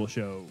The Kuehl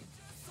Show.